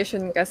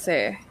situation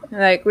kasi,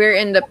 like we're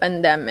in the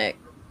pandemic.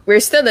 We're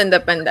still in the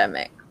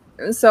pandemic.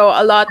 So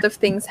a lot of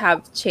things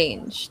have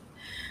changed.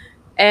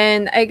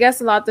 And I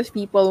guess a lot of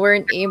people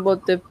weren't able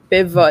to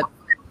pivot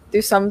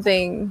to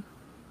something,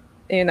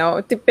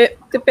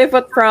 to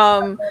pivot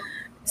from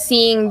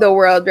seeing the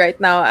world right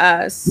now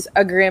as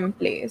a grim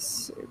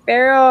place.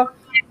 Pero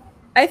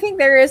I think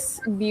there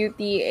is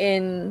beauty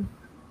in,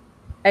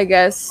 I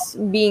guess,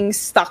 being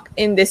stuck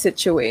in this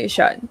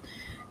situation.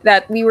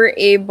 That we were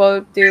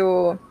able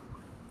to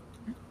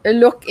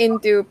look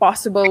into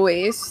possible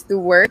ways to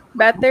work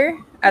better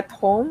at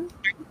home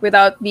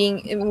without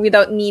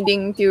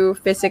needing to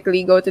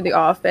physically go to the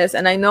office.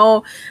 And I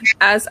know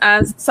as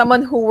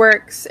someone who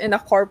works in a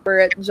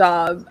corporate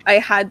job, I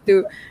had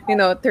to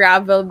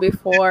travel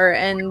before,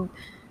 and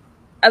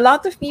a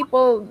lot of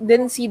people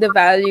didn't see the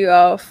value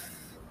of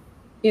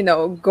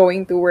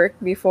going to work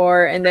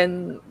before, and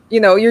then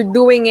you're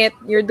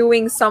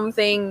doing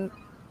something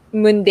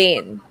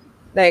mundane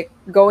like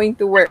going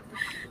to work.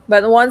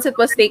 But once it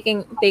was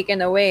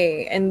taken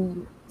away,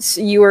 and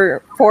you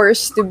were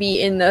forced to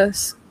be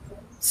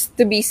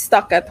to be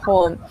stuck at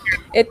home,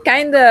 it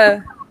kind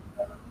of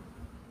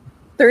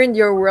turned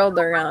your world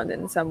around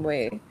in some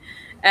way.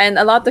 And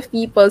a lot of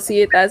people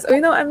see it as,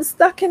 I'm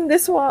stuck in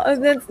this wall,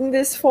 in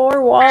this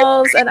four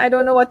walls, and I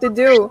don't know what to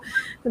do.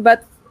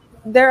 But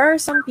there are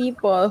some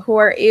people who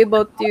are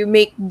able to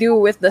make do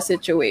with the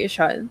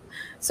situation.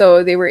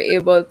 So they were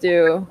able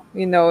to,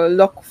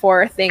 look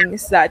for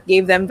things that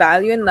gave them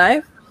value in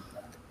life.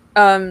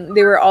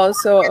 They were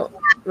also,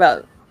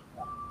 well,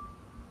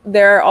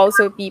 there are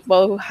also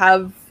people who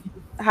have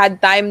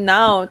had time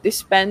now to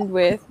spend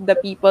with the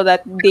people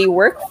that they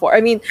work for.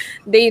 I mean,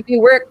 they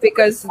work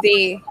because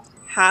they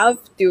have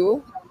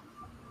to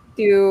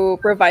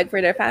provide for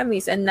their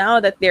families, and now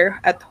that they're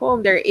at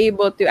home, they're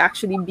able to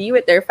actually be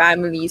with their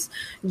families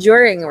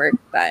during work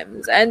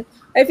times. And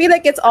I feel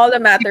like it's all a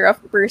matter of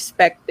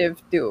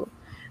perspective too.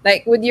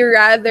 Like, would you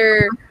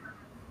rather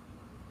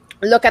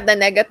look at the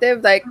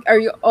negative? Like, are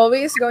you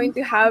always going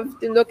to have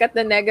to look at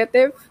the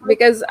negative?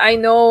 Because I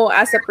know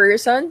as a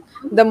person,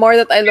 the more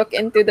that I look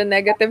into the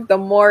negative, the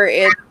more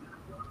it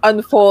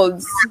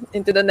unfolds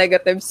into the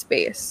negative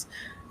space.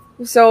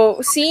 So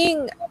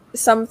seeing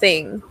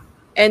something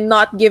and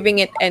not giving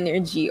it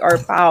energy or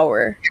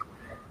power,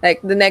 like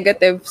the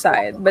negative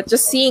side, but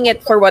just seeing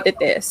it for what it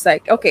is.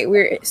 Like, okay,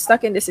 we're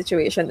stuck in this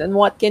situation, then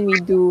what can we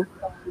do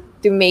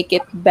to make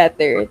it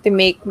better?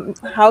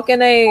 How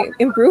can I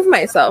improve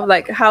myself?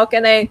 Like, how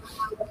can I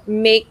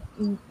make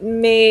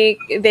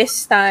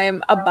this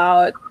time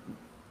about,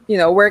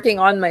 working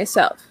on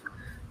myself?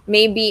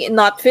 Maybe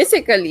not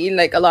physically,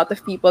 like a lot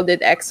of people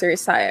did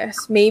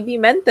exercise, maybe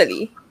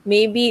mentally.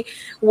 Maybe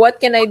what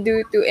can I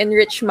do to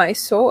enrich my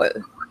soul?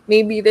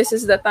 Maybe this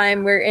is the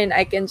time wherein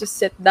I can just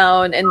sit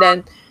down and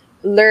then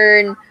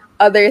learn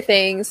other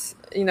things,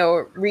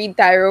 read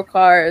tarot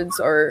cards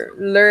or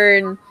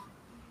learn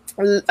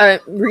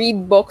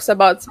read books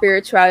about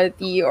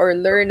spirituality or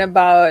learn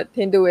about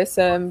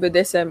Hinduism,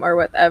 Buddhism, or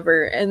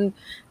whatever, and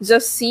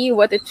just see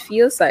what it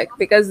feels like.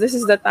 Because this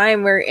is the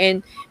time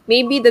wherein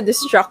maybe the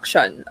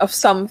destruction of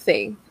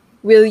something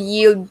will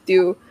yield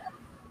to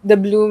the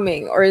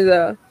blooming or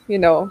the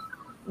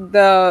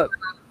the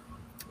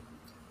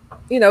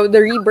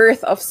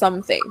rebirth of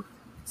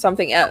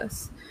something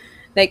else.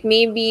 Like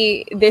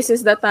maybe this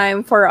is the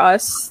time for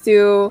us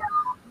to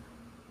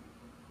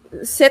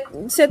sit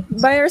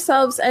by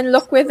ourselves and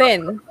look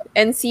within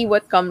and see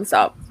what comes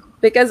up,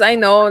 because I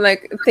know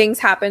like things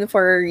happen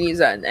for a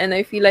reason, and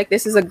I feel like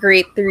this is a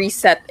great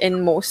reset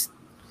in most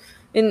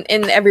in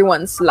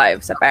everyone's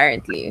lives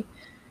apparently.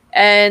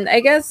 And I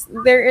guess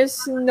there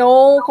is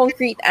no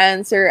concrete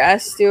answer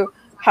as to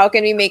how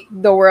can we make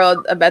the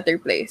world a better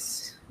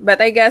place,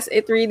 but I guess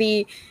it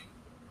really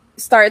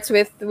starts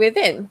with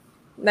within.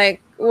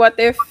 Like what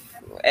if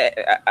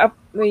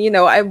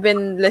I've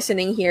been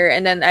listening here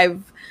and then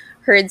I've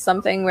heard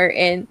something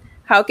wherein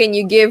how can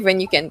you give when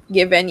you can't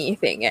give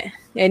anything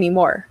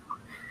anymore?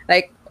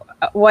 Like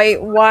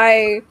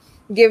why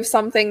give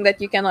something that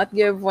you cannot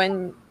give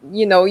when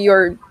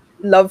your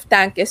love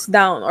tank is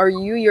down, or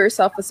you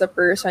yourself as a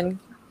person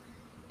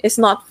is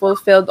not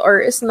fulfilled or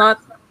is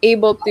not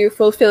able to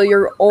fulfill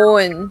your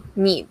own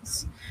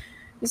needs.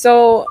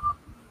 So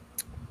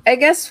I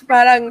guess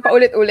parang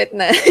paulit-ulit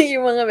na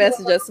yung mga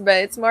messages, but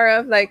it's more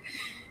of like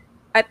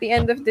at the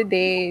end of the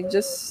day,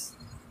 just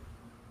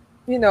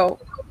you know,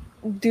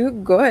 do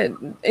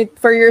good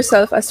for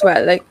yourself as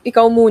well. Like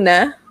ikaw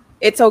muna.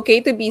 It's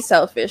okay to be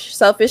selfish.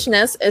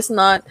 Selfishness is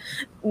not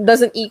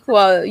doesn't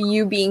equal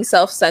you being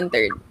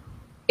self-centered.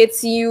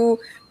 It's you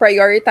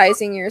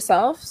prioritizing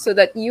yourself so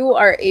that you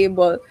are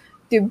able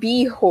to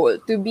be whole,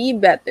 to be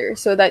better,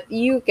 so that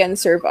you can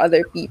serve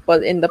other people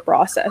in the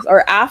process.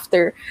 Or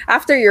after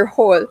you're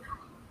whole,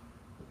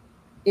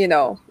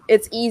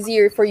 it's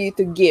easier for you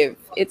to give.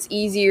 It's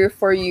easier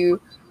for you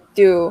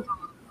to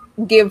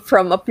give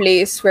from a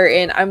place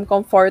wherein I'm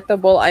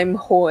comfortable, I'm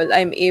whole,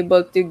 I'm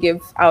able to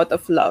give out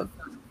of love,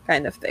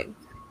 kind of thing.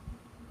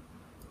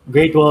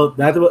 Great. Well,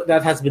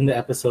 that has been the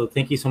episode.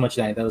 Thank you so much,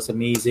 Danny. That was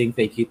amazing.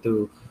 Thank you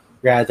to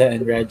Radha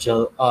and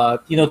Regil.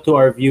 To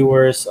our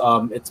viewers,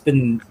 it's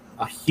been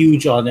a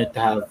huge honor to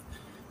have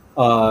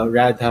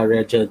Radha,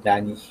 Regil,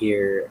 Danny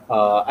here.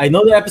 I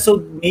know the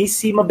episode may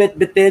seem a bit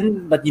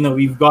bitin, but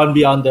we've gone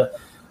beyond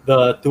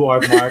the 2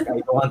 hour mark.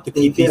 I don't want to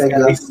keep these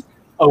guys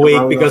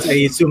awake because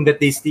I assume that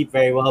they sleep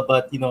very well.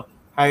 But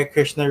Hare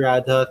Krishna,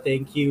 Radha,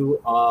 thank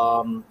you.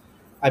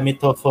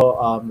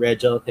 Amitofo,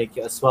 Regil, thank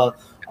you as well.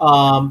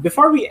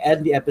 Before we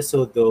end the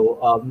episode,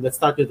 though, let's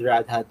start with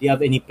Radha. Do you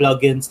have any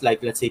plugins?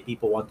 Like, let's say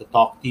people want to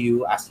talk to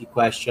you, ask you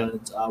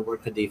questions. Where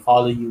could they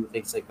follow you?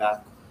 Things like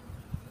that.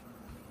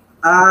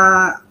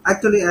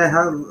 Actually, I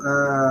have.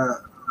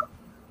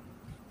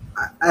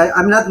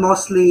 I'm not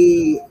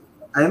mostly.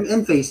 I'm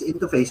into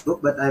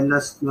Facebook, but I'm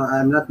not.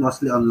 I'm not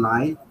mostly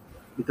online,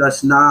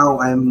 because now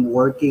I'm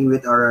working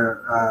with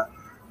our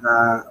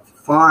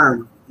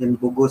farm in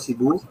Bugo,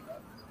 Cebu.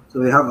 So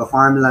we have a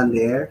farmland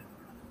there.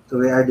 So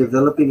we are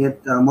developing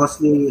it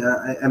mostly.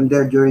 I'm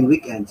there during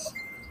weekends.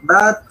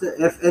 But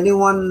if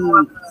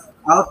anyone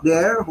out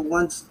there who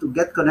wants to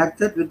get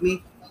connected with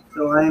me,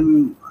 so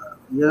I'm,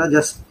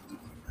 just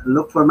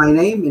look for my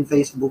name in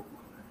Facebook,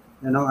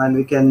 and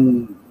we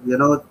can,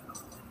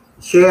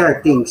 share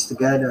things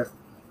together.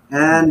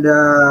 And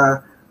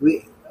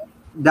we,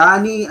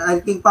 Danny,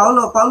 I think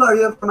Paulo, are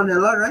you from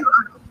Manila, right?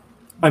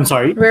 I'm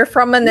sorry. We're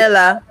from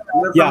Manila.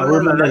 We're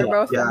Manila.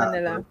 We're both Yeah. from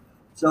Manila.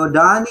 So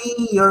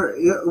Danny, you're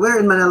where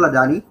in Manila,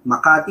 Danny?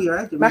 Makati,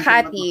 right? You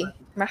mentioned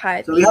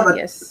Makati. So we have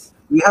yes.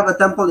 we have a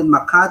temple in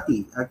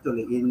Makati,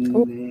 actually,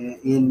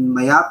 in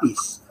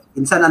Mayapis,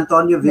 in San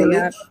Antonio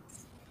Village.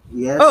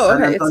 Yes, Oh,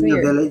 San okay, it's Antonio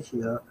near. Village.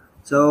 Yeah.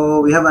 So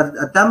we have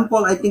a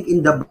temple, I think,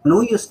 in the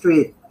Banuyo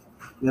Street.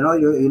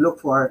 You look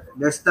for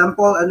there's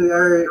temple, and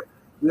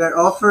we are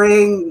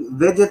offering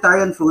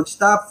vegetarian food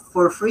stuff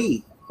for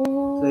free.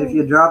 So if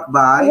you drop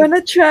by, I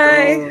wanna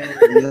try.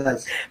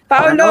 yes,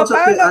 Paolo, and also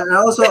Paolo.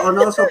 and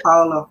also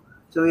Paolo.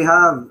 So we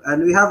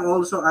have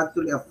also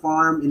actually a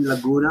farm in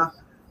Laguna.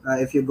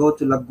 If you go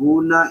to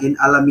Laguna in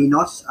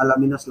Alaminos,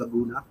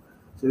 Laguna.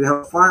 So we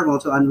have a farm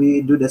also, and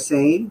we do the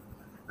same.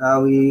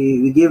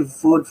 We give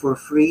food for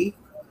free.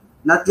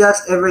 Not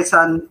just every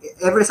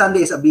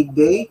Sunday is a big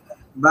day,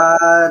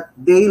 but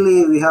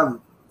daily we have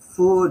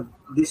food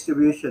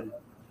distribution.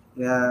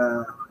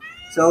 Yeah.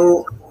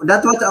 So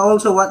that's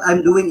what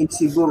I'm doing in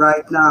Cebu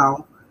right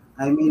now.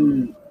 I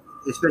mean,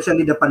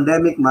 especially the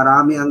pandemic,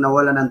 marami ang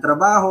nawalan ng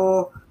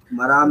trabaho,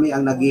 marami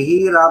ang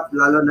naghihirap,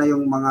 lalo na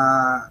yung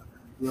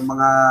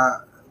mga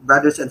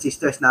brothers and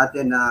sisters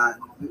natin na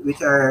which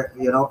are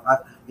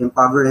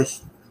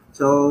impoverished.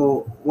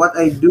 So what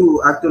I do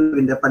actually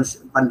when the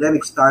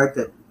pandemic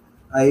started,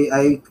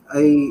 I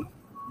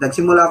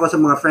nagsimula ako sa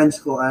mga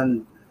friends ko,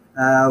 and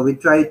we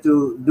try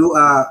to do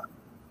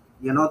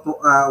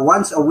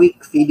once a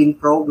week feeding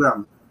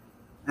program,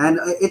 and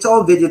it's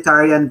all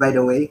vegetarian, by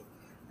the way,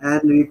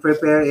 and we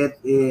prepare it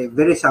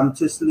very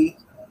sumptuously.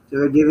 So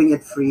we're giving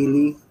it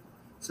freely.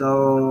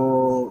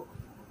 So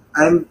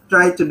I'm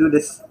trying to do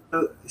this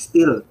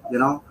still,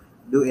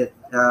 do it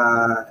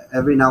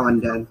every now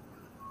and then.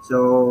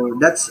 So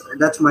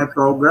that's my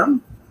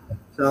program.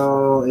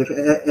 So if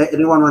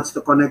anyone wants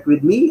to connect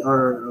with me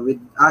or with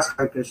Ask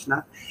Hare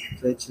Krishna,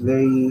 so it's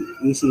very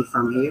easy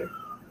from here,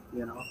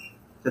 you know.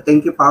 So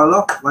thank you,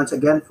 Paolo, once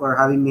again for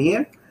having me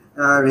here.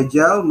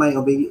 Regel,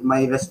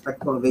 my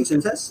respectful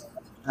obeisances.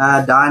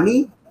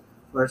 Dani,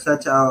 for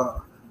such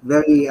a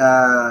very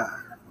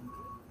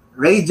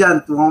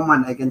radiant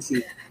woman I can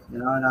see.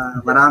 Na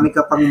marami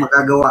ka pang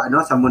magagawa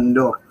sa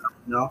mundo,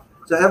 no?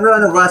 So every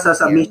one of us has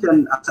a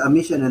mission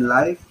in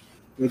life,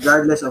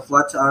 regardless of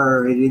what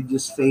our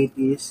religious faith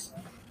is.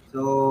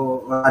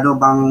 So ano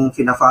bang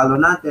fina-follow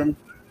natin,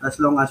 as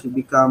long as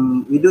we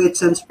do it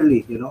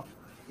sincerely,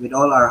 with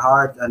all our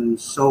heart and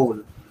soul,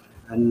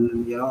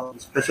 and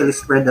especially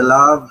spread the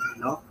love,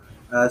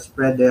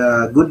 spread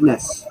the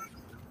goodness.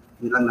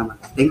 Yun lang naman.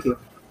 Thank you.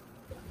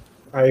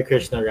 Hare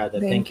Krishna, Radha.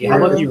 Thank you.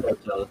 How about you,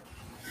 Rachel?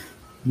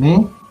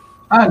 Me?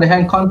 They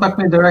can contact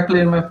me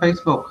directly in my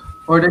Facebook,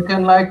 or they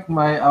can like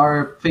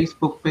our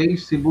Facebook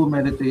page, Cebu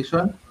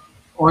Meditation,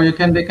 or they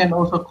can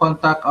also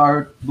contact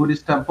our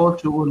Buddhist temple,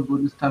 Chuun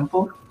Buddhist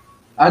Temple.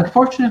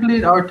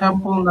 Unfortunately, our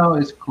temple now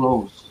is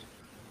closed,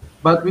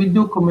 but we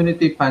do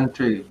community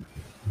pantry.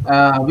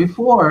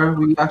 Before,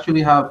 we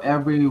actually have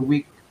every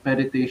week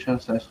meditation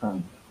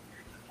session,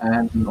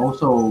 and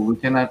also we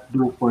cannot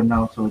do for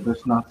now, so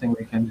there's nothing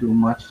we can do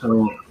much.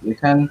 So they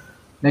can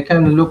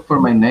look for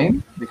my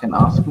name. They can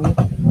ask me.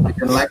 They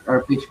can like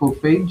our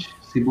Facebook page,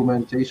 Cebu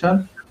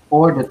Meditation,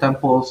 or the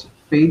temple's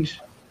page,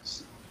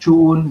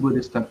 Chuun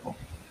Buddhist Temple.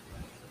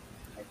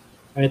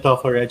 Ito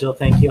for Regel.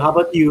 Thank you. How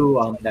about you,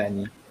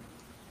 Danny?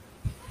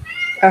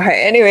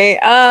 Okay. Anyway,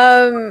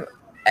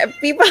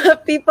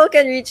 people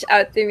can reach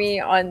out to me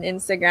on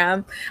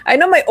Instagram. I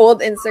know my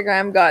old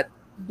Instagram got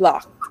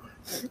blocked.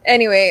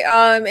 Anyway,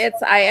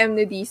 it's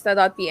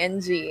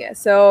iamnudista.png.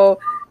 So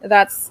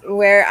that's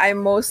where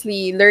I'm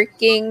mostly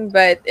lurking.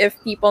 But if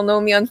people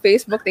know me on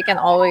Facebook, they can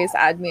always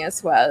add me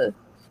as well.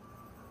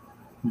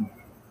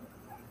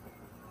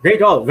 Great,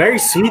 all very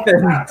sweet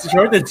and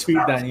short and sweet,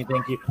 Danny.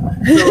 Thank you.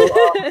 So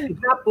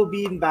Iglap will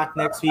be back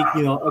next week.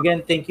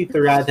 Again, thank you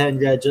to Radha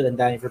and Regel and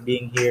Danny for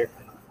being here.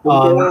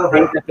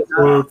 Great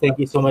episode. Thank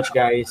you so much,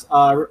 guys.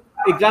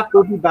 Iglap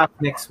will be back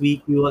next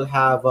week. We will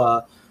have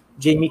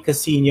Jamie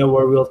Casino,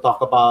 where we'll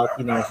talk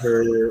about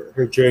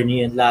her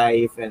journey in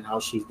life and how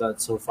she's done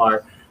so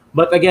far.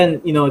 But again,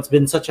 it's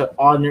been such an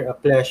honor, a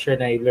pleasure,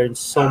 and I learned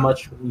so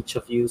much from each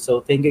of you. So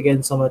thank you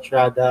again so much,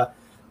 Radha.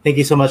 Thank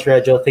you so much,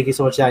 Regel. Thank you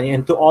so much, Danny.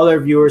 And to all our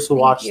viewers who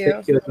watched,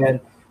 thank you again.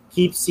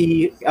 Keep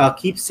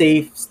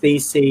safe, stay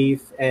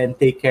safe, and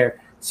take care.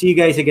 See you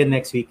guys again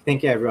next week.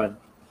 Thank you, everyone.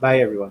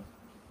 Bye, everyone.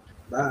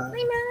 Bye.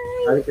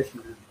 Bye. Hare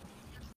Krishna.